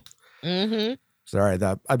 Mm-hmm. Mm-hmm. Sorry,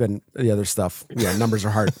 I've been the other stuff. Yeah, numbers are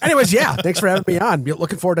hard. Anyways, yeah, thanks for having me on.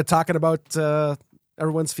 Looking forward to talking about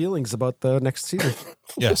everyone's feelings about the next season.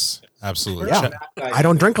 Yes, absolutely. Yeah, I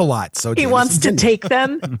don't drink a lot, so He wants to take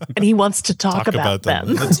them and he wants to talk about them.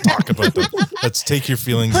 Let's talk about them. Let's take your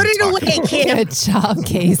feelings. Put and it talk away, about kid. Good job,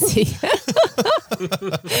 Casey.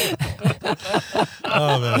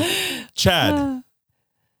 Oh man, Chad.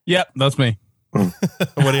 Yep, that's me. What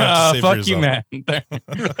do you have to say for Fuck you, yourself?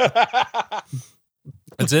 man.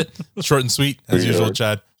 That's it. Short and sweet, as usual,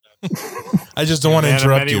 Chad. I just don't want to Man of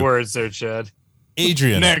interrupt many you. words there, Chad.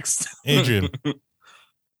 Adrian. Next. Adrian.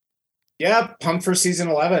 Yeah, pumped for season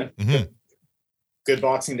 11. Mhm. Good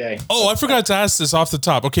Boxing Day. Oh, I forgot to ask this off the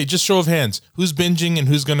top. Okay, just show of hands. Who's binging and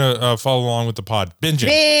who's going to follow along with the pod? Binging.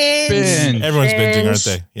 Binge. Everyone's binging, aren't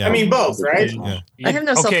they? Yeah. I mean, both, right? Yeah. I have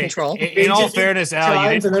no Okay, self-control. In all fairness, Al, you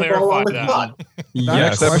Chimes didn't and then follow along clarify with that. pod.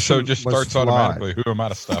 Yes, question episode just was starts flawed. automatically. Who am I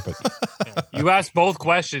to stop it? You asked both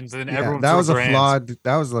questions, and then Yeah, everyone that was a threw their hands. flawed.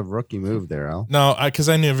 That was a rookie move there, Al. No, because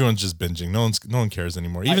I knew everyone's just binging. No one cares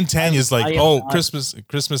anymore. Even Tanya's like, I am oh, not- Christmas I'm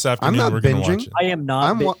afternoon, not we're going to binging. watch it. I am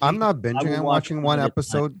not. I'm not I binging. will I'm watch watching one one at a time.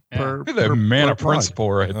 episode Yeah. per. Look at that per- man per of pod.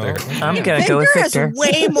 principle right there. I'm Yeah. gonna go with Victor has Victor.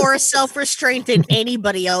 way more self-restraint than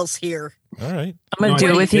anybody else here. All right. I'm gonna do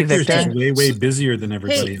it with you, Victor's Victor. just way busier than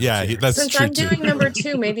everybody. Yeah, that's Since true I'm too. doing number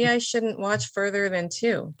 2, maybe I shouldn't watch further than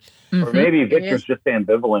 2. Or maybe Victor's just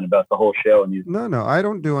ambivalent about the whole show, and he's No, I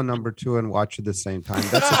don't do a number 2 and watch at the same time.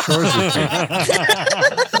 That's a Shorzy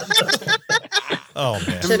Oh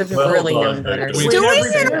man, Should have Well really done, known better. Victor. He's Wait, doing every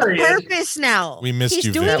it on period. purpose now. We missed He's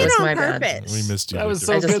you, doing Victor. it That was on my bad. purpose. we missed you. That was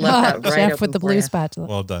Victor. I so just good. left that right Chef open with the for blue you. spatula.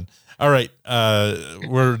 Well done. All right.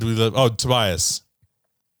 Where do we live? Oh, Tobias.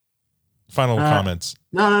 Final comments.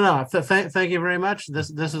 No. Thank you very much. This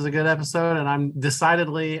is a good episode, and I'm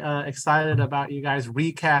decidedly excited about you guys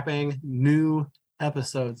recapping new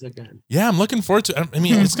episodes again. Yeah, I'm looking forward to. I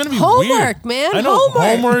mean, it's going to be Homework, weird. man. I know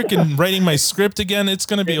Homework. and writing my script again. It's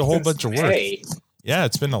going to be a whole bunch of work. Hey, Yeah,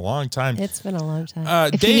 it's been a long time. It's been a long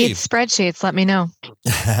time. If you need Dave. spreadsheets, let me know.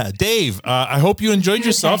 Dave, I hope you enjoyed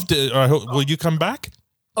yourself. Will you come back?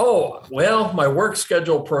 Oh, well, my work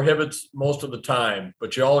schedule prohibits most of the time,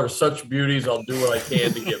 but y'all are such beauties. I'll do what I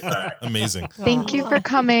can to get back. Amazing. Thank you for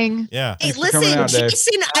coming. Yeah. Hey, Thanks for coming listen, out, Dave.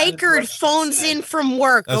 Jason Eichert phones in from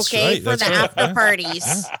work, That's okay, right, for that's the right. after Yeah.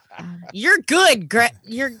 parties. You're good.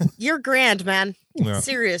 You're grand, man. Yeah.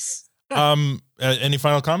 Serious. Any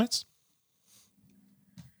final comments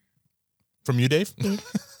from you, Dave?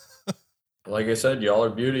 Like I said, y'all are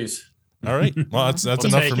beauties. All right. Well, that's We'll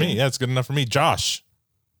enough take for me. it. Yeah, it's good enough for me. Josh.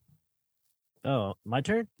 Oh, my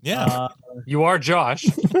turn? Yeah. You are Josh.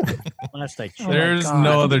 Last I checked. There's God.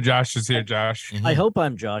 no other Joshes here, Josh. I hope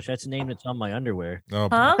I'm Josh. That's the name that's on my underwear. Oh,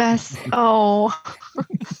 Huh? Best. Oh,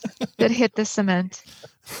 that hit the cement.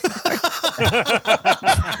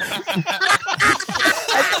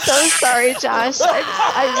 I'm so sorry, Josh.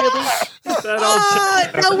 I really.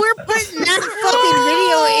 No, we're putting that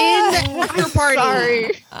fucking video in the after party. Sorry.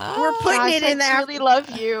 We're putting Gosh, it in the I after. really love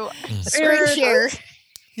you. Screen share.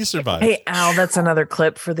 He survived. Hey, Al, that's another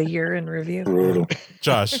clip for the year in review.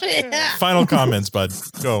 Josh, final comments, bud.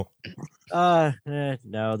 Go.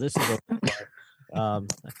 No, this is I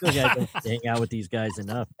feel like I don't hang out with these guys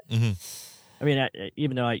enough. Mhm. I mean,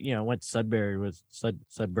 even though I went to Sudbury with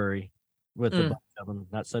Sudbury with the bunch of them,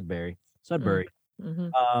 not Sudbury, Sudbury.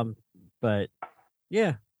 But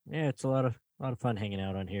yeah, it's a lot of fun hanging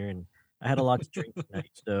out on here, and I had a lot to drink tonight,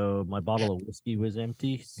 so my bottle of whiskey was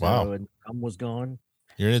empty. So, Wow. and rum was gone.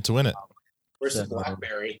 You're in it to win it. where's the So,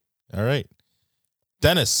 blackberry? All right.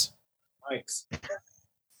 Dennis. Mike's.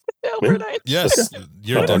 Yes,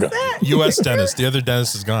 you're U.S. Dennis. The other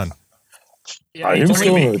Dennis is gone. I am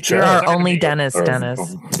still in the chat. You're our only Dennis, Dennis.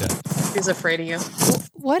 He's afraid of you.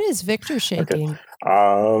 What is Victor shaking?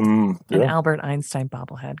 An Yeah. Albert Einstein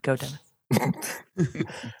bobblehead. Go, Dennis.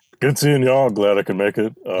 Good seeing y'all. Glad I could make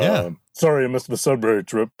it. Yeah. Sorry I missed the Sudbury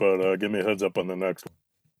trip, but give me a heads up on the next one.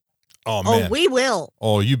 Oh man. We will.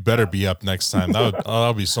 Oh, you better be up next time.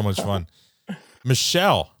 That'll be so much fun.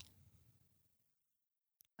 Michelle.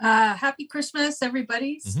 Happy Christmas,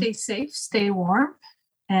 everybody. Stay safe, stay warm,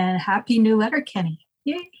 and happy new letter, Kenny.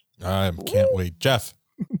 Yay. I can't wait. Jeff.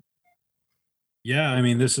 Yeah, I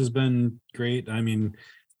mean, this has been great. I mean,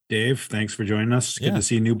 Dave, thanks for joining us. Good to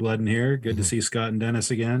see new blood in here. Good to see Scott and Dennis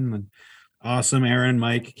again. And awesome. Aaron,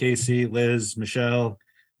 Mike, Casey, Liz, Michelle,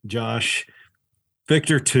 Josh,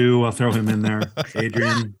 Victor too. I'll throw him in there.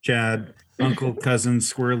 Adrian, Chad, Uncle, Cousin,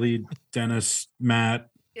 Squirrely, Dennis, Matt,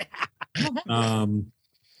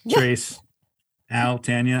 Trace, Al,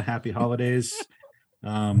 Tanya, happy holidays.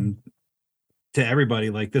 To everybody,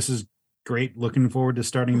 like, this is great. Looking forward to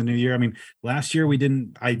starting the new year. I mean, last year I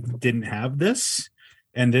didn't have this,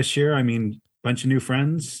 and this year, I mean, bunch of new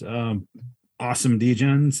friends, awesome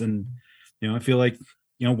DJs, and I feel like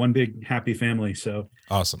one big happy family. So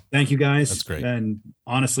awesome. Thank you guys. That's great. And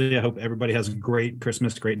honestly, I hope everybody has a great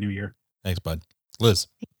Christmas, great New Year. Thanks, bud. Liz.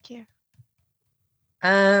 Thank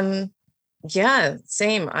you. Yeah,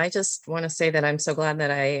 same. I just want to say that I'm so glad that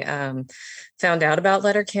I found out about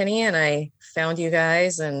Letterkenny, and I found you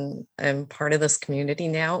guys, and I'm part of this community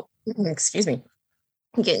now. Excuse me,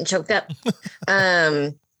 I'm getting choked up.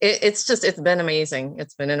 It's been amazing.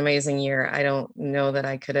 It's been an amazing year. I don't know that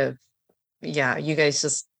I could have. Yeah, you guys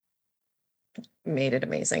just made it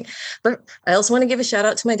amazing. But I also want to give a shout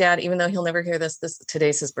out to my dad, even though he'll never hear this.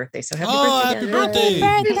 Today's his birthday, so happy birthday!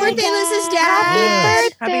 Happy birthday, Liz's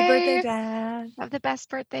dad. Happy birthday, Dad. Have the best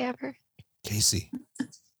birthday ever. Casey.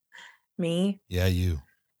 Me. Yeah, you.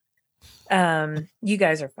 You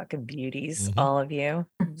guys are fucking beauties, all of you.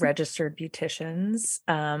 Registered beauticians,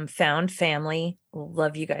 found family.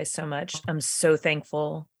 Love you guys so much. I'm so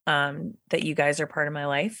thankful that you guys are part of my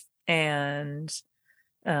life. And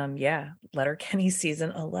Letterkenny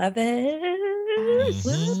season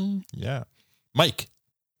 11. Yeah. Mike.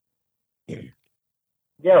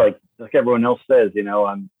 Yeah, like everyone else says,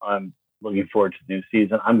 I'm looking forward to the new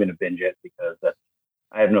season. I'm going to binge it because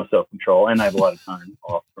I have no self-control and I have a lot of time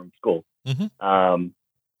off from school. I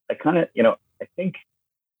kind of, I think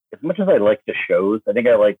as much as I like the shows, I think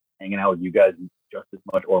I like hanging out with you guys just as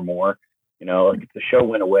much or more. Like if the show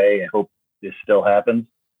went away, I hope this still happens.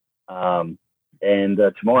 And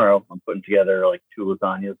tomorrow I'm putting together like 2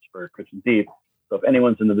 lasagnas for Christmas Eve. So if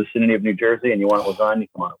anyone's in the vicinity of New Jersey and you want a lasagna,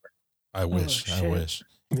 come on over. I wish.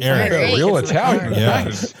 Aaron. Real Italian. Yeah.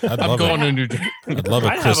 Nice. I'd I'm love going it. to New Jersey. I'd love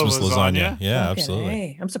a Christmas lasagna. Yeah, absolutely.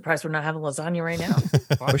 Hey, I'm surprised we're not having lasagna right now.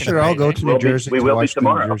 We should all go to New Jersey we to will be watch the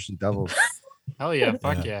tomorrow. New Jersey Devils. Hell yeah.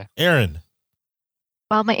 Fuck yeah. Aaron.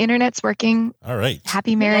 Well, my internet's working. All right.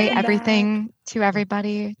 Happy Merry everything to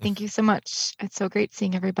everybody. Thank you so much. It's so great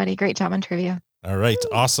seeing everybody. Great job on trivia. All right.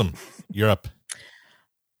 Awesome. You're up.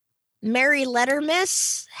 Merry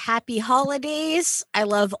Lettermiss. Happy holidays. I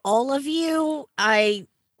love all of you. I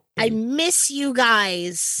miss you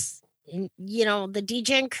guys. The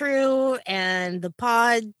DJing crew and the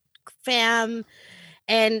pod fam.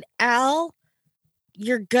 And Al,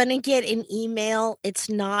 you're gonna get an email. It's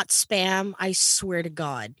not spam. I swear to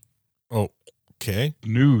God. Oh, okay.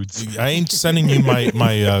 Nudes. I ain't sending you my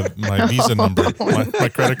Visa number, my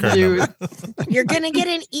credit card number. You're gonna get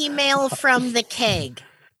an email from the keg.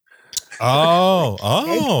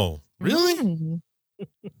 Oh, really?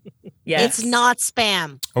 Yes. It's not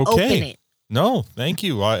spam. Okay. Open it. No, thank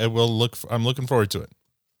you. I will look. I'm looking forward to it.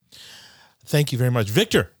 Thank you very much,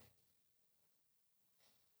 Victor.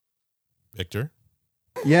 Victor.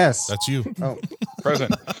 Yes. That's you. Oh,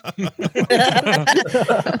 present.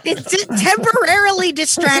 It's temporarily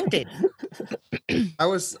distracted. I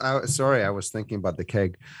was sorry. I was thinking about the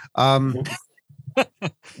keg. Wow.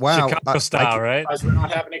 Chicago style, right? We're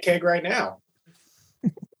not having a keg right now.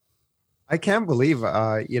 I can't believe,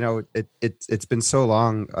 it's been so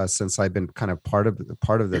long since I've been kind of part of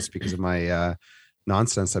this because of my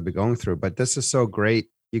nonsense I've been going through. But this is so great.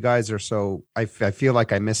 You guys are so. I feel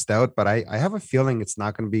like I missed out, but I have a feeling it's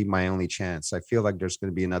not going to be my only chance. I feel like there's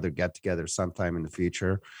going to be another get together sometime in the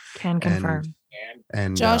future. Can confirm.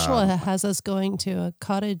 And Joshua has us going to a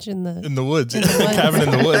cottage in the woods, cabin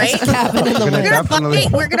in the woods. Right? Cabin in the woods.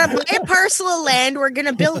 We're gonna buy a parcel of land. We're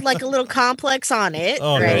gonna build like a little complex on it,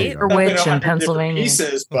 Oh, right? Or which in Pennsylvania.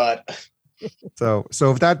 Pieces, but So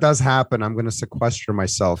if that does happen, I'm going to sequester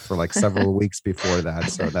myself for like several weeks before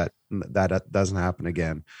that, so that doesn't happen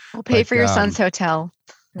again. I'll pay for your son's hotel.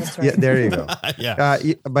 That's right. Yeah, there you go. Yeah.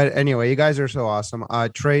 But anyway, you guys are so awesome.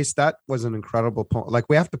 Trace, that was an incredible poem. Like,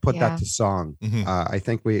 we have to put that to song. I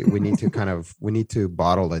think we need to we need to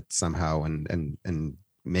bottle it somehow and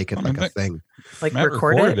make it like a thing. Like Matt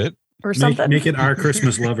record recorded it it. or something. Make it our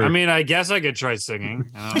Christmas lover. I mean, I guess I could try singing.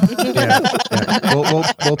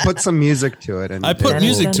 We'll put some music to it. And I put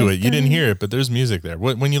music to it. You didn't hear it, but there's music there.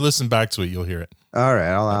 When you listen back to it, you'll hear it. All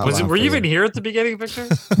right. Were you even here at the beginning, Victor?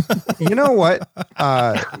 You know what?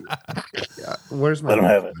 Where's my? Let him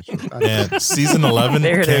have it. Man, season 11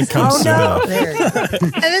 There it can't is. come Oh, soon no. enough. There it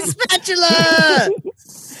is. And a spatula.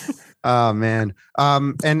 Oh man.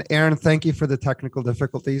 And Aaron, thank you for the technical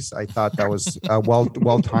difficulties. I thought that was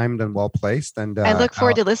well timed and well placed. And I look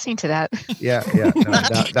forward to listening to that. Yeah. No,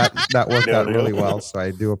 that worked out really well. So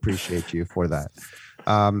I do appreciate you for that.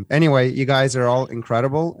 Anyway, you guys are all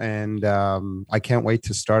incredible, and I can't wait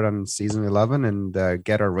to start on season 11 and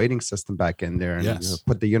get our rating system back in there and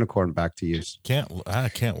put the unicorn back to use. I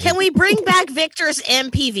can't wait. Can we bring back Victor's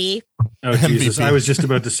MPV? Oh Jesus! I was just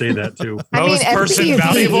about to say that too. I mean, person MVP.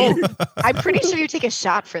 valuable. I'm pretty sure you take a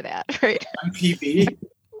shot for that, right? MPV.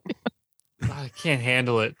 I can't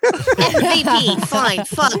handle it. MVP. Fine.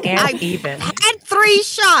 Fuck. I even had 3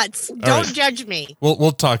 shots. Don't right. judge me.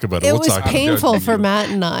 We'll talk about it. It We'll was talk about it. painful for Matt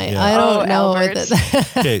and I. Yeah. I don't know. Albert.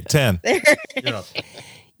 Okay, 10.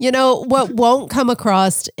 You know, what won't come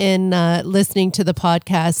across in listening to the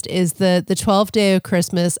podcast is the 12th day of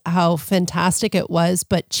Christmas, how fantastic it was.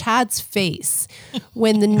 But Chad's face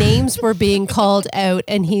when the names were being called out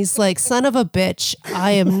and he's like, son of a bitch,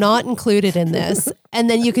 I am not included in this. And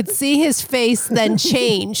then you could see his face then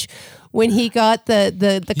change when he got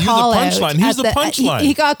the call out. He's the punchline.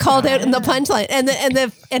 He got called out in the punchline,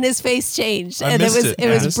 and his face changed, and it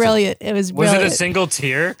was brilliant. It was Was brilliant. it a single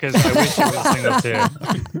tear? Because I wish it was a single tear.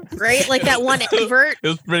 Right? Like that one invert. It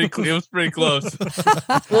was pretty close.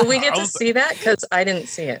 Will we get to see that? Because I didn't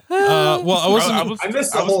see it. Well, I wasn't. I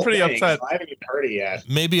missed the I was whole pretty thing, upset. so I haven't even heard it yet.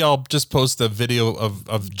 Maybe I'll just post a video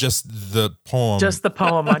of just the poem. Just the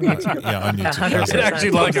poem on YouTube. Yeah, on YouTube. 100%. I'd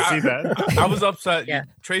actually love to see that. I was upset. Yeah.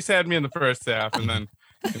 Trace had me in the first half, and then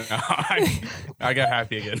I got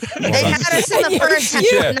happy again. They had us in the first half.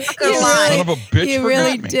 Yeah. Not gonna lie. Son of a bitch. You forgot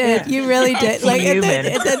really me. did. You really did. Like, and Human.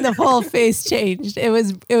 then the whole face changed. It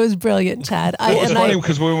was brilliant, Chad. Well, it was funny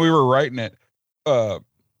because when we were writing it,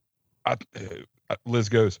 Liz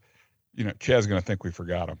goes, Chad's going to think we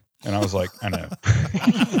forgot him. And I was like, I know.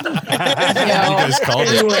 You guys called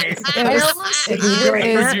it.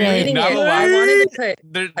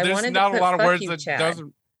 There's not a lot of words that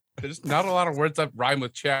doesn't. There's not a lot of words that rhyme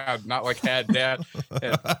with Chad, not like had, dad,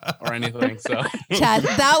 or anything. So, Chad,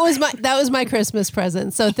 that was my Christmas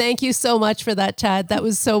present. So thank you so much for that, Chad. That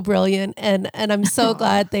was so brilliant, and I'm so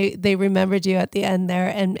glad they remembered you at the end there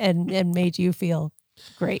and made you feel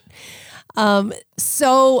great.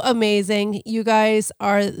 So amazing. You guys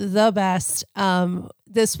are the best.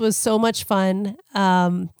 This was so much fun.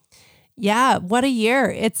 Yeah, what a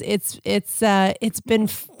year. It's been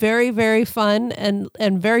very, very fun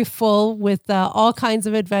and very full with all kinds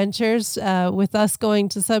of adventures, with us going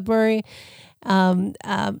to Sudbury,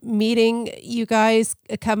 meeting you guys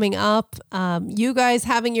coming up, you guys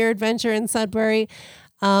having your adventure in Sudbury.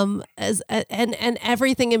 And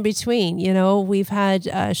everything in between. We've had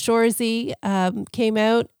Shoresy came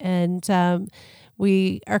out, and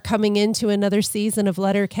we are coming into another season of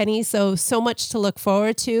Letterkenny, so much to look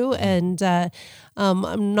forward to. And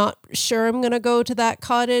I'm not sure I'm going to go to that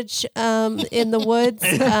cottage in the woods,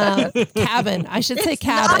 cabin. I should say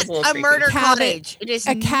cabin. Not a murder cottage. It is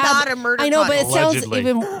not a murder. I know, cottage. but it sounds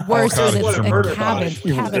even worse when it's a cabin.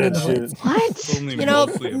 Cabin in the woods.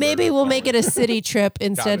 What? Maybe we'll make it a city trip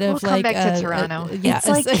instead of come back to Toronto. It's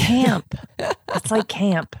like camp. It's like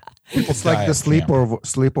camp. It's like the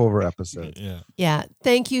sleepover episode. Yeah.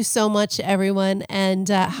 Thank you so much, everyone. And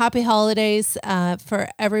happy holidays for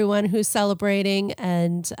everyone who's celebrating,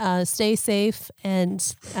 and stay safe. And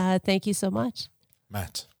thank you so much.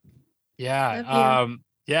 Matt. Yeah.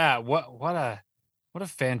 Yeah. What a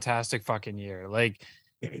fantastic fucking year. Like,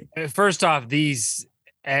 first off, these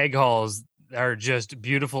egg halls are just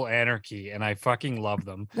beautiful anarchy, and I fucking love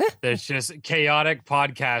them. There's just chaotic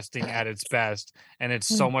podcasting at its best, and it's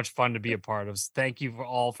so much fun to be a part of. So thank you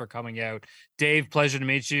all for coming out. Dave, pleasure to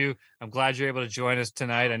meet you. I'm glad you're able to join us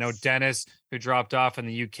tonight. I know Dennis, who dropped off in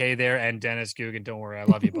the UK there, and Dennis Guggen. Don't worry, I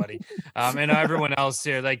love you, buddy. And everyone else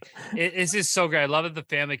here. Like, it's just so great. I love that the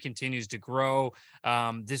family continues to grow.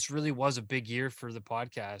 This really was a big year for the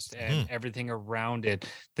podcast and everything around it.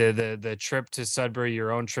 The trip to Sudbury,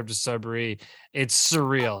 your own trip to Sudbury, it's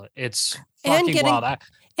surreal. It's fucking wild.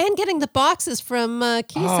 And getting the boxes from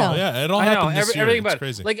Kiso. Oh yeah, it all happened this year. Everything It's about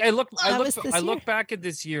crazy. Like I look back at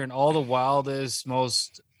this year, and all the wildest,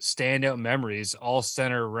 most standout memories all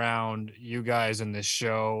center around you guys in this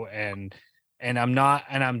show, and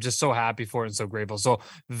I'm just so happy for it and so grateful. So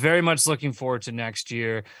very much looking forward to next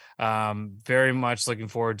year. Very much looking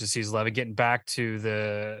forward to season 11, getting back to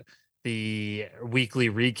the weekly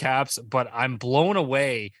recaps. But I'm blown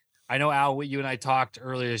away. I know, Al, you and I talked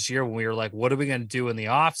earlier this year when we were like, what are we going to do in the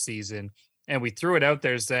off season? And we threw it out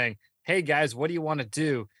there saying, hey guys, what do you want to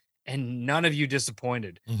do? And none of you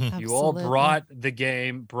disappointed. You all brought the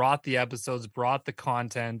game, brought the episodes, brought the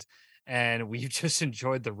content, and we just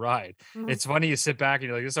enjoyed the ride. It's funny, you sit back and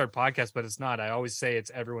you're like, this is our podcast, but it's not. I always say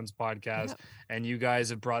it's everyone's podcast, and you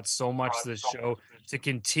guys have brought so much to the show to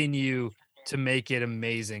continue to make it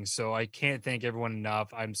amazing. So I can't thank everyone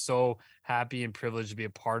enough. I'm so happy and privileged to be a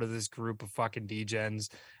part of this group of fucking D-Gens,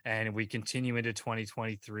 and we continue into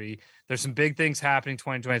 2023. There's some big things happening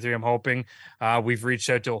 2023. I'm hoping we've reached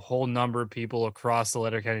out to a whole number of people across the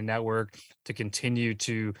Letterkenny network to continue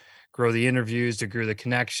to grow the interviews, to grow the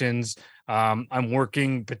connections. I'm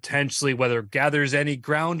working potentially, whether it gathers any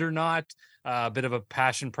ground or not, a bit of a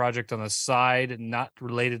passion project on the side, not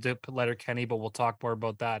related to Letterkenny, but we'll talk more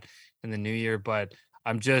about that in the new year. But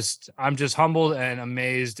I'm just humbled and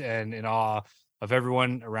amazed and in awe of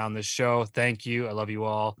everyone around this show. Thank you. I love you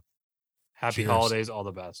all. Happy holidays. All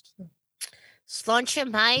the best.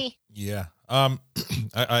 Slunch bye. Yeah. I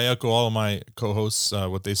echo all of my co-hosts,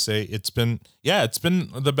 what they say. It's been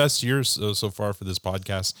the best year so far for this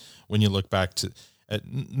podcast. When you look back to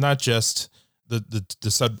not just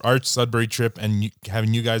our Sudbury trip and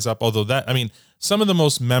having you guys up, although some of the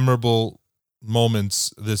most memorable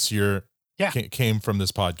moments this year came from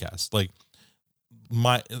this podcast. Like,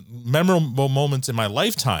 my memorable moments in my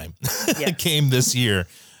lifetime came this year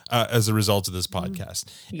as a result of this podcast.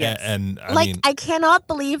 And I cannot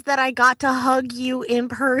believe that I got to hug you in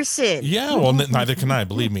person. Yeah, well, neither can I,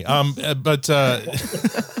 believe me. But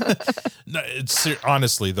it's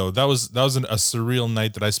honestly though, that was a surreal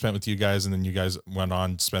night that I spent with you guys, and then you guys went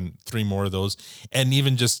on, spent 3 more of those, and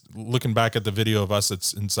even just looking back at the video of us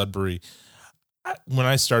that's in Sudbury. When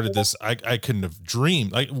I started this, I couldn't have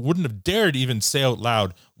dreamed, wouldn't have dared even say out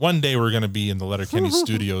loud, one day we're going to be in the Letterkenny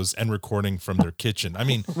studios and recording from their kitchen. I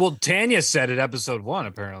mean, well, Tanya said it episode 1,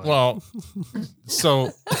 apparently. Well, so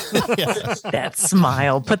that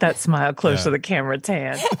smile, put that smile close to the camera,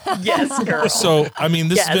 Tan. Yes, girl. So,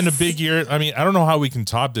 this has been a big year. I don't know how we can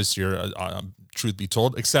top this year. Truth be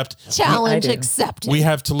told, except challenge accepted. We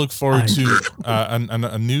have to look forward to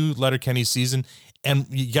a new Letterkenny season. And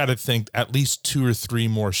you got to think at least 2 or 3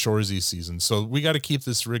 more Shoresy seasons. So we got to keep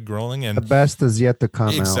this rig rolling. And the best is yet to come.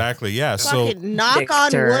 Exactly. Yeah. So knock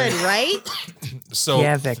on wood, right?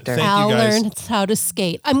 So Victor. I'll learn how to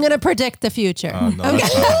skate. I'm going to predict the future. No,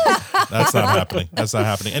 that's not happening. That's not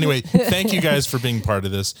happening. Anyway, thank you guys for being part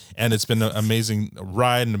of this. And it's been an amazing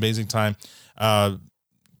ride, an amazing time. I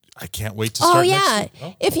can't wait to start.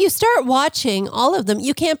 If you start watching all of them,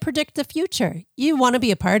 you can't predict the future. You want to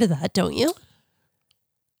be a part of that, don't you?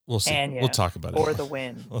 We'll see. We'll talk about it. Or the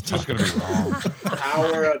win. We'll talk about it.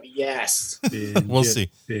 Power of yes. We'll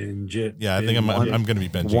see. Binge it. Yeah, I think I'm going to be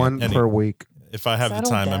binging. One per week. If I have the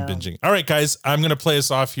time, I'm binging. All right, guys, I'm going to play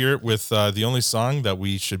us off here with the only song that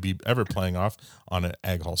we should be ever playing off on an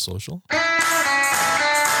Ag Hall Social. It's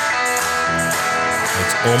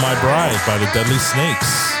Oh My Bride by the Deadly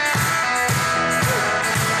Snakes.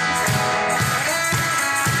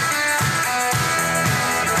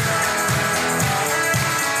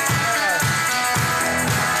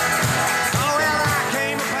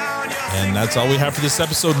 And that's all we have for this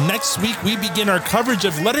episode. Next week, we begin our coverage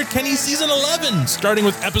of Letterkenny Season 11, starting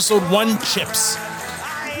with Episode 1, Chips.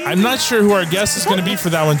 I'm not sure who our guest is going to be for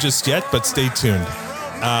that one just yet, but stay tuned.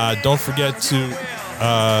 Don't forget to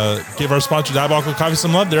give our sponsor, Diabolical Coffee,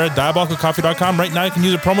 some love. They're at diabolicalcoffee.com. Right now, you can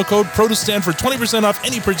use a promo code PRODUSTAN for 20% off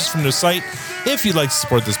any purchase from their site. If you'd like to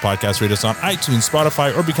support this podcast, rate us on iTunes,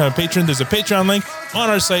 Spotify, or become a patron. There's a Patreon link on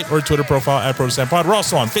our site or Twitter profile at ProdustanPod. We're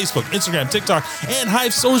also on Facebook, Instagram, TikTok, and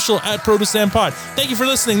Hive Social at ProdustanPod. Thank you for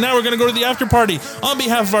listening. Now we're going to go to the after party. On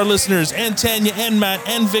behalf of our listeners, and Tanya, and Matt,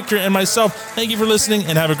 and Victor, and myself, thank you for listening,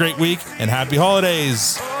 and have a great week, and happy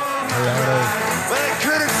holidays. Well, I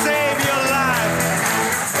could have said